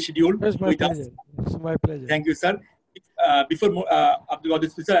 hours busy schedule with us. It's my pleasure. Thank you, sir. Before Abdul,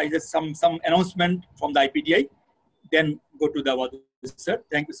 sir, I just some announcement from the IPDI, then go to the Wadud, sir.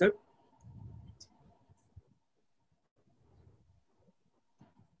 Thank you, sir.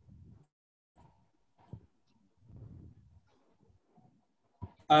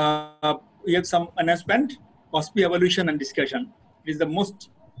 We have some announcement, OSPI evaluation and discussion. It is the most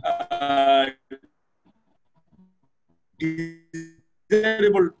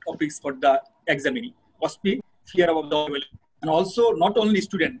desirable topics for the examinee. OSPI, fear of the evaluation. And also not only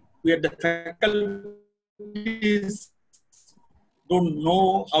student, we have the faculties don't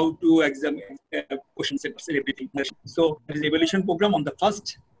know how to examine question sets and everything. So there is evaluation program on the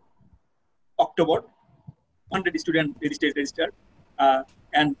 1st October, 100 students registered.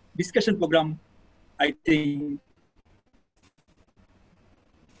 And discussion program, I think,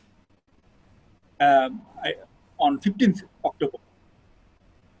 on 15th October.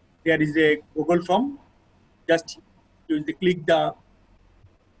 There is a Google form. Just click the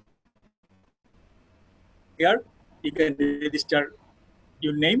here. You can register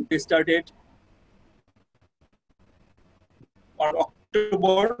your name. They started on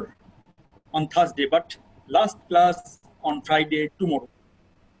October on Thursday, but last class on Friday tomorrow.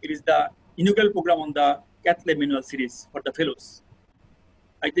 It is the inaugural program on the Cath Lab manual series for the fellows.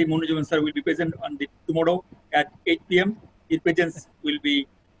 I think Mimenuzzaman sir will be present on tomorrow at 8 p.m. His presence will be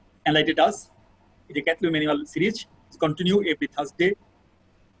enlightened us. The Cath Lab manual series is continue every Thursday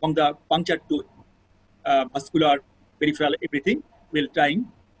from the puncture to vascular, peripheral, everything we'll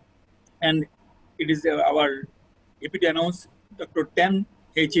trying. And it is our APD announced Dr. 10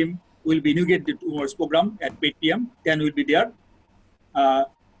 HM will be inaugurate the tomorrow's program at 8 p.m. 10 will be there.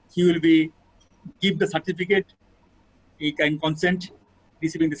 He will be give the certificate. He can consent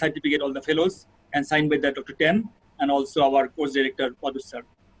receiving the certificate, all the fellows, and signed by the Dr. 10. and also our course director, Wadud sir.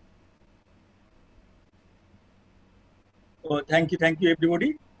 So thank you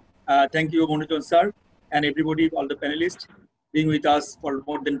everybody. Thank you, Mohsin sir, and everybody, all the panelists, being with us for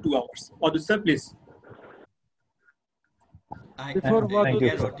more than 2 hours. Wadud sir, please. Before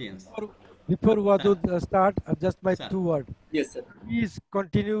Wadud start, just my 2 words. Yes, sir. Please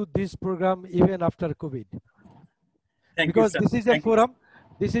continue this program even after COVID. Because this is a forum.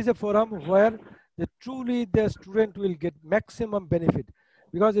 This is a forum where truly the student will get maximum benefit.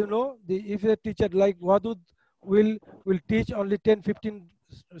 Because you know, if a teacher like Wadud will teach only 10-15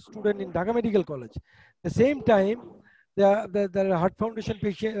 students in Dhaka Medical College, the same time the Heart Foundation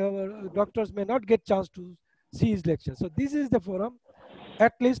patient doctors may not get chance to see his lecture. So this is the forum.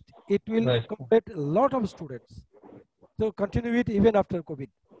 At least it will accommodate a lot of students. So continue it even after COVID.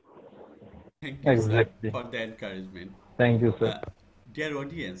 Thank you, sir, for the encouragement. Thank you, sir. Dear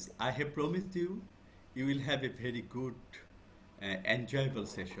audience, I have promised you, you will have a very good, enjoyable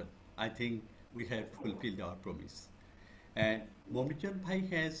session. I think we have fulfilled our promise. And Mimenuzzaman Bhai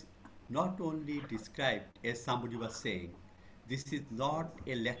has not only described, as somebody was saying, this is not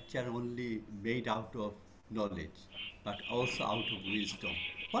a lecture only made out of knowledge, but also out of wisdom.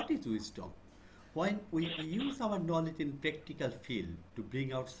 What is wisdom? When we use our knowledge in practical field to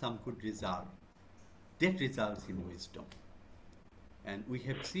bring out some good result, that results in wisdom. And we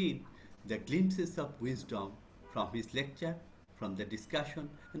have seen the glimpses of wisdom from his lecture, from the discussion,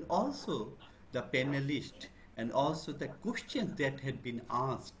 and also the panelists, and also the questions that had been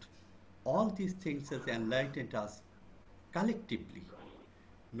asked. All these things has enlightened us collectively.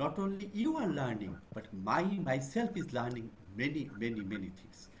 Not only you are learning, but myself is learning many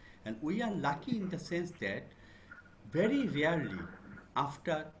things. And we are lucky in the sense that very rarely,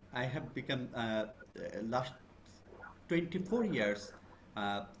 after I have become last 24 years,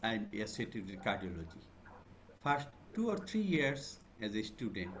 I'm associated with cardiology. First 2 or 3 years as a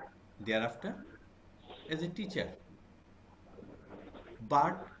student, thereafter as a teacher.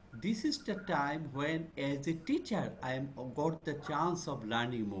 But this is the time when, as a teacher, I am got the chance of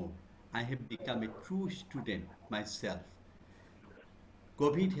learning more. I have become a true student myself.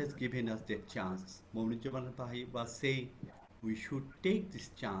 COVID has given us that chance. Mimenuzzaman Bhai was saying we should take this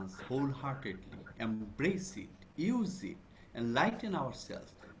chance wholeheartedly, embrace it, use it, enlighten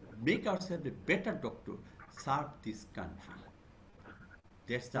ourselves, make ourselves a better doctor, serve this country.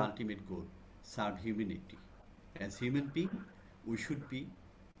 That's the ultimate goal, serve humanity. As human beings, we should be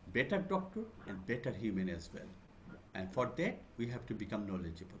better doctor and better human as well. And for that, we have to become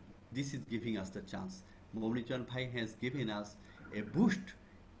knowledgeable. This is giving us the chance. Mimenuzzaman Bhai has given us a boost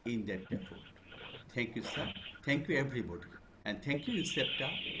in that effort. Thank you, sir. Thank you, everybody. And thank you, Incepta,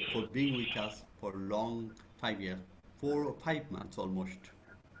 for being with us for long 5 years, 4 or 5 months almost.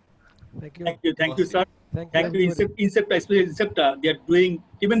 Thank you. Thank you, sir. Thank you, Incepta, especially Incepta. They are doing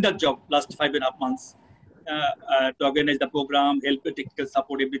even that job last 5.5 months to organize the program, help with technical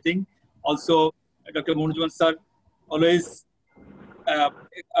support, everything. Also, Dr. Mimenuzzaman sir always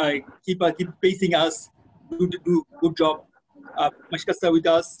keep pacing us, do good job. Mashka sir with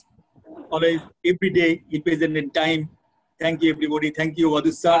us, always every day he present in time. Thank you, everybody. Thank you,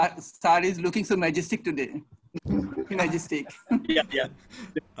 Wadud sir. Sir is looking so majestic today. Majestic. Yeah.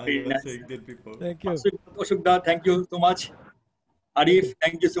 I was saying that before. Thank you. Ashokda, thank you so much. Arif,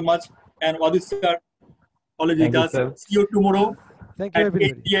 thank you so much. And Wadud sir, always with us. See you tomorrow. Thank you,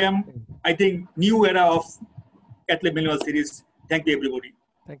 everybody. 8 p.m. I think new era of Catholic Manual series. Thank you, everybody.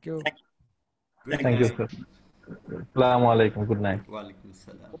 Thank you. Thank you, sir. Assalamu alaikum. Good night. Wa alaikum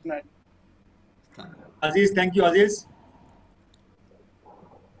salam. Good night. Aziz, thank you, Aziz.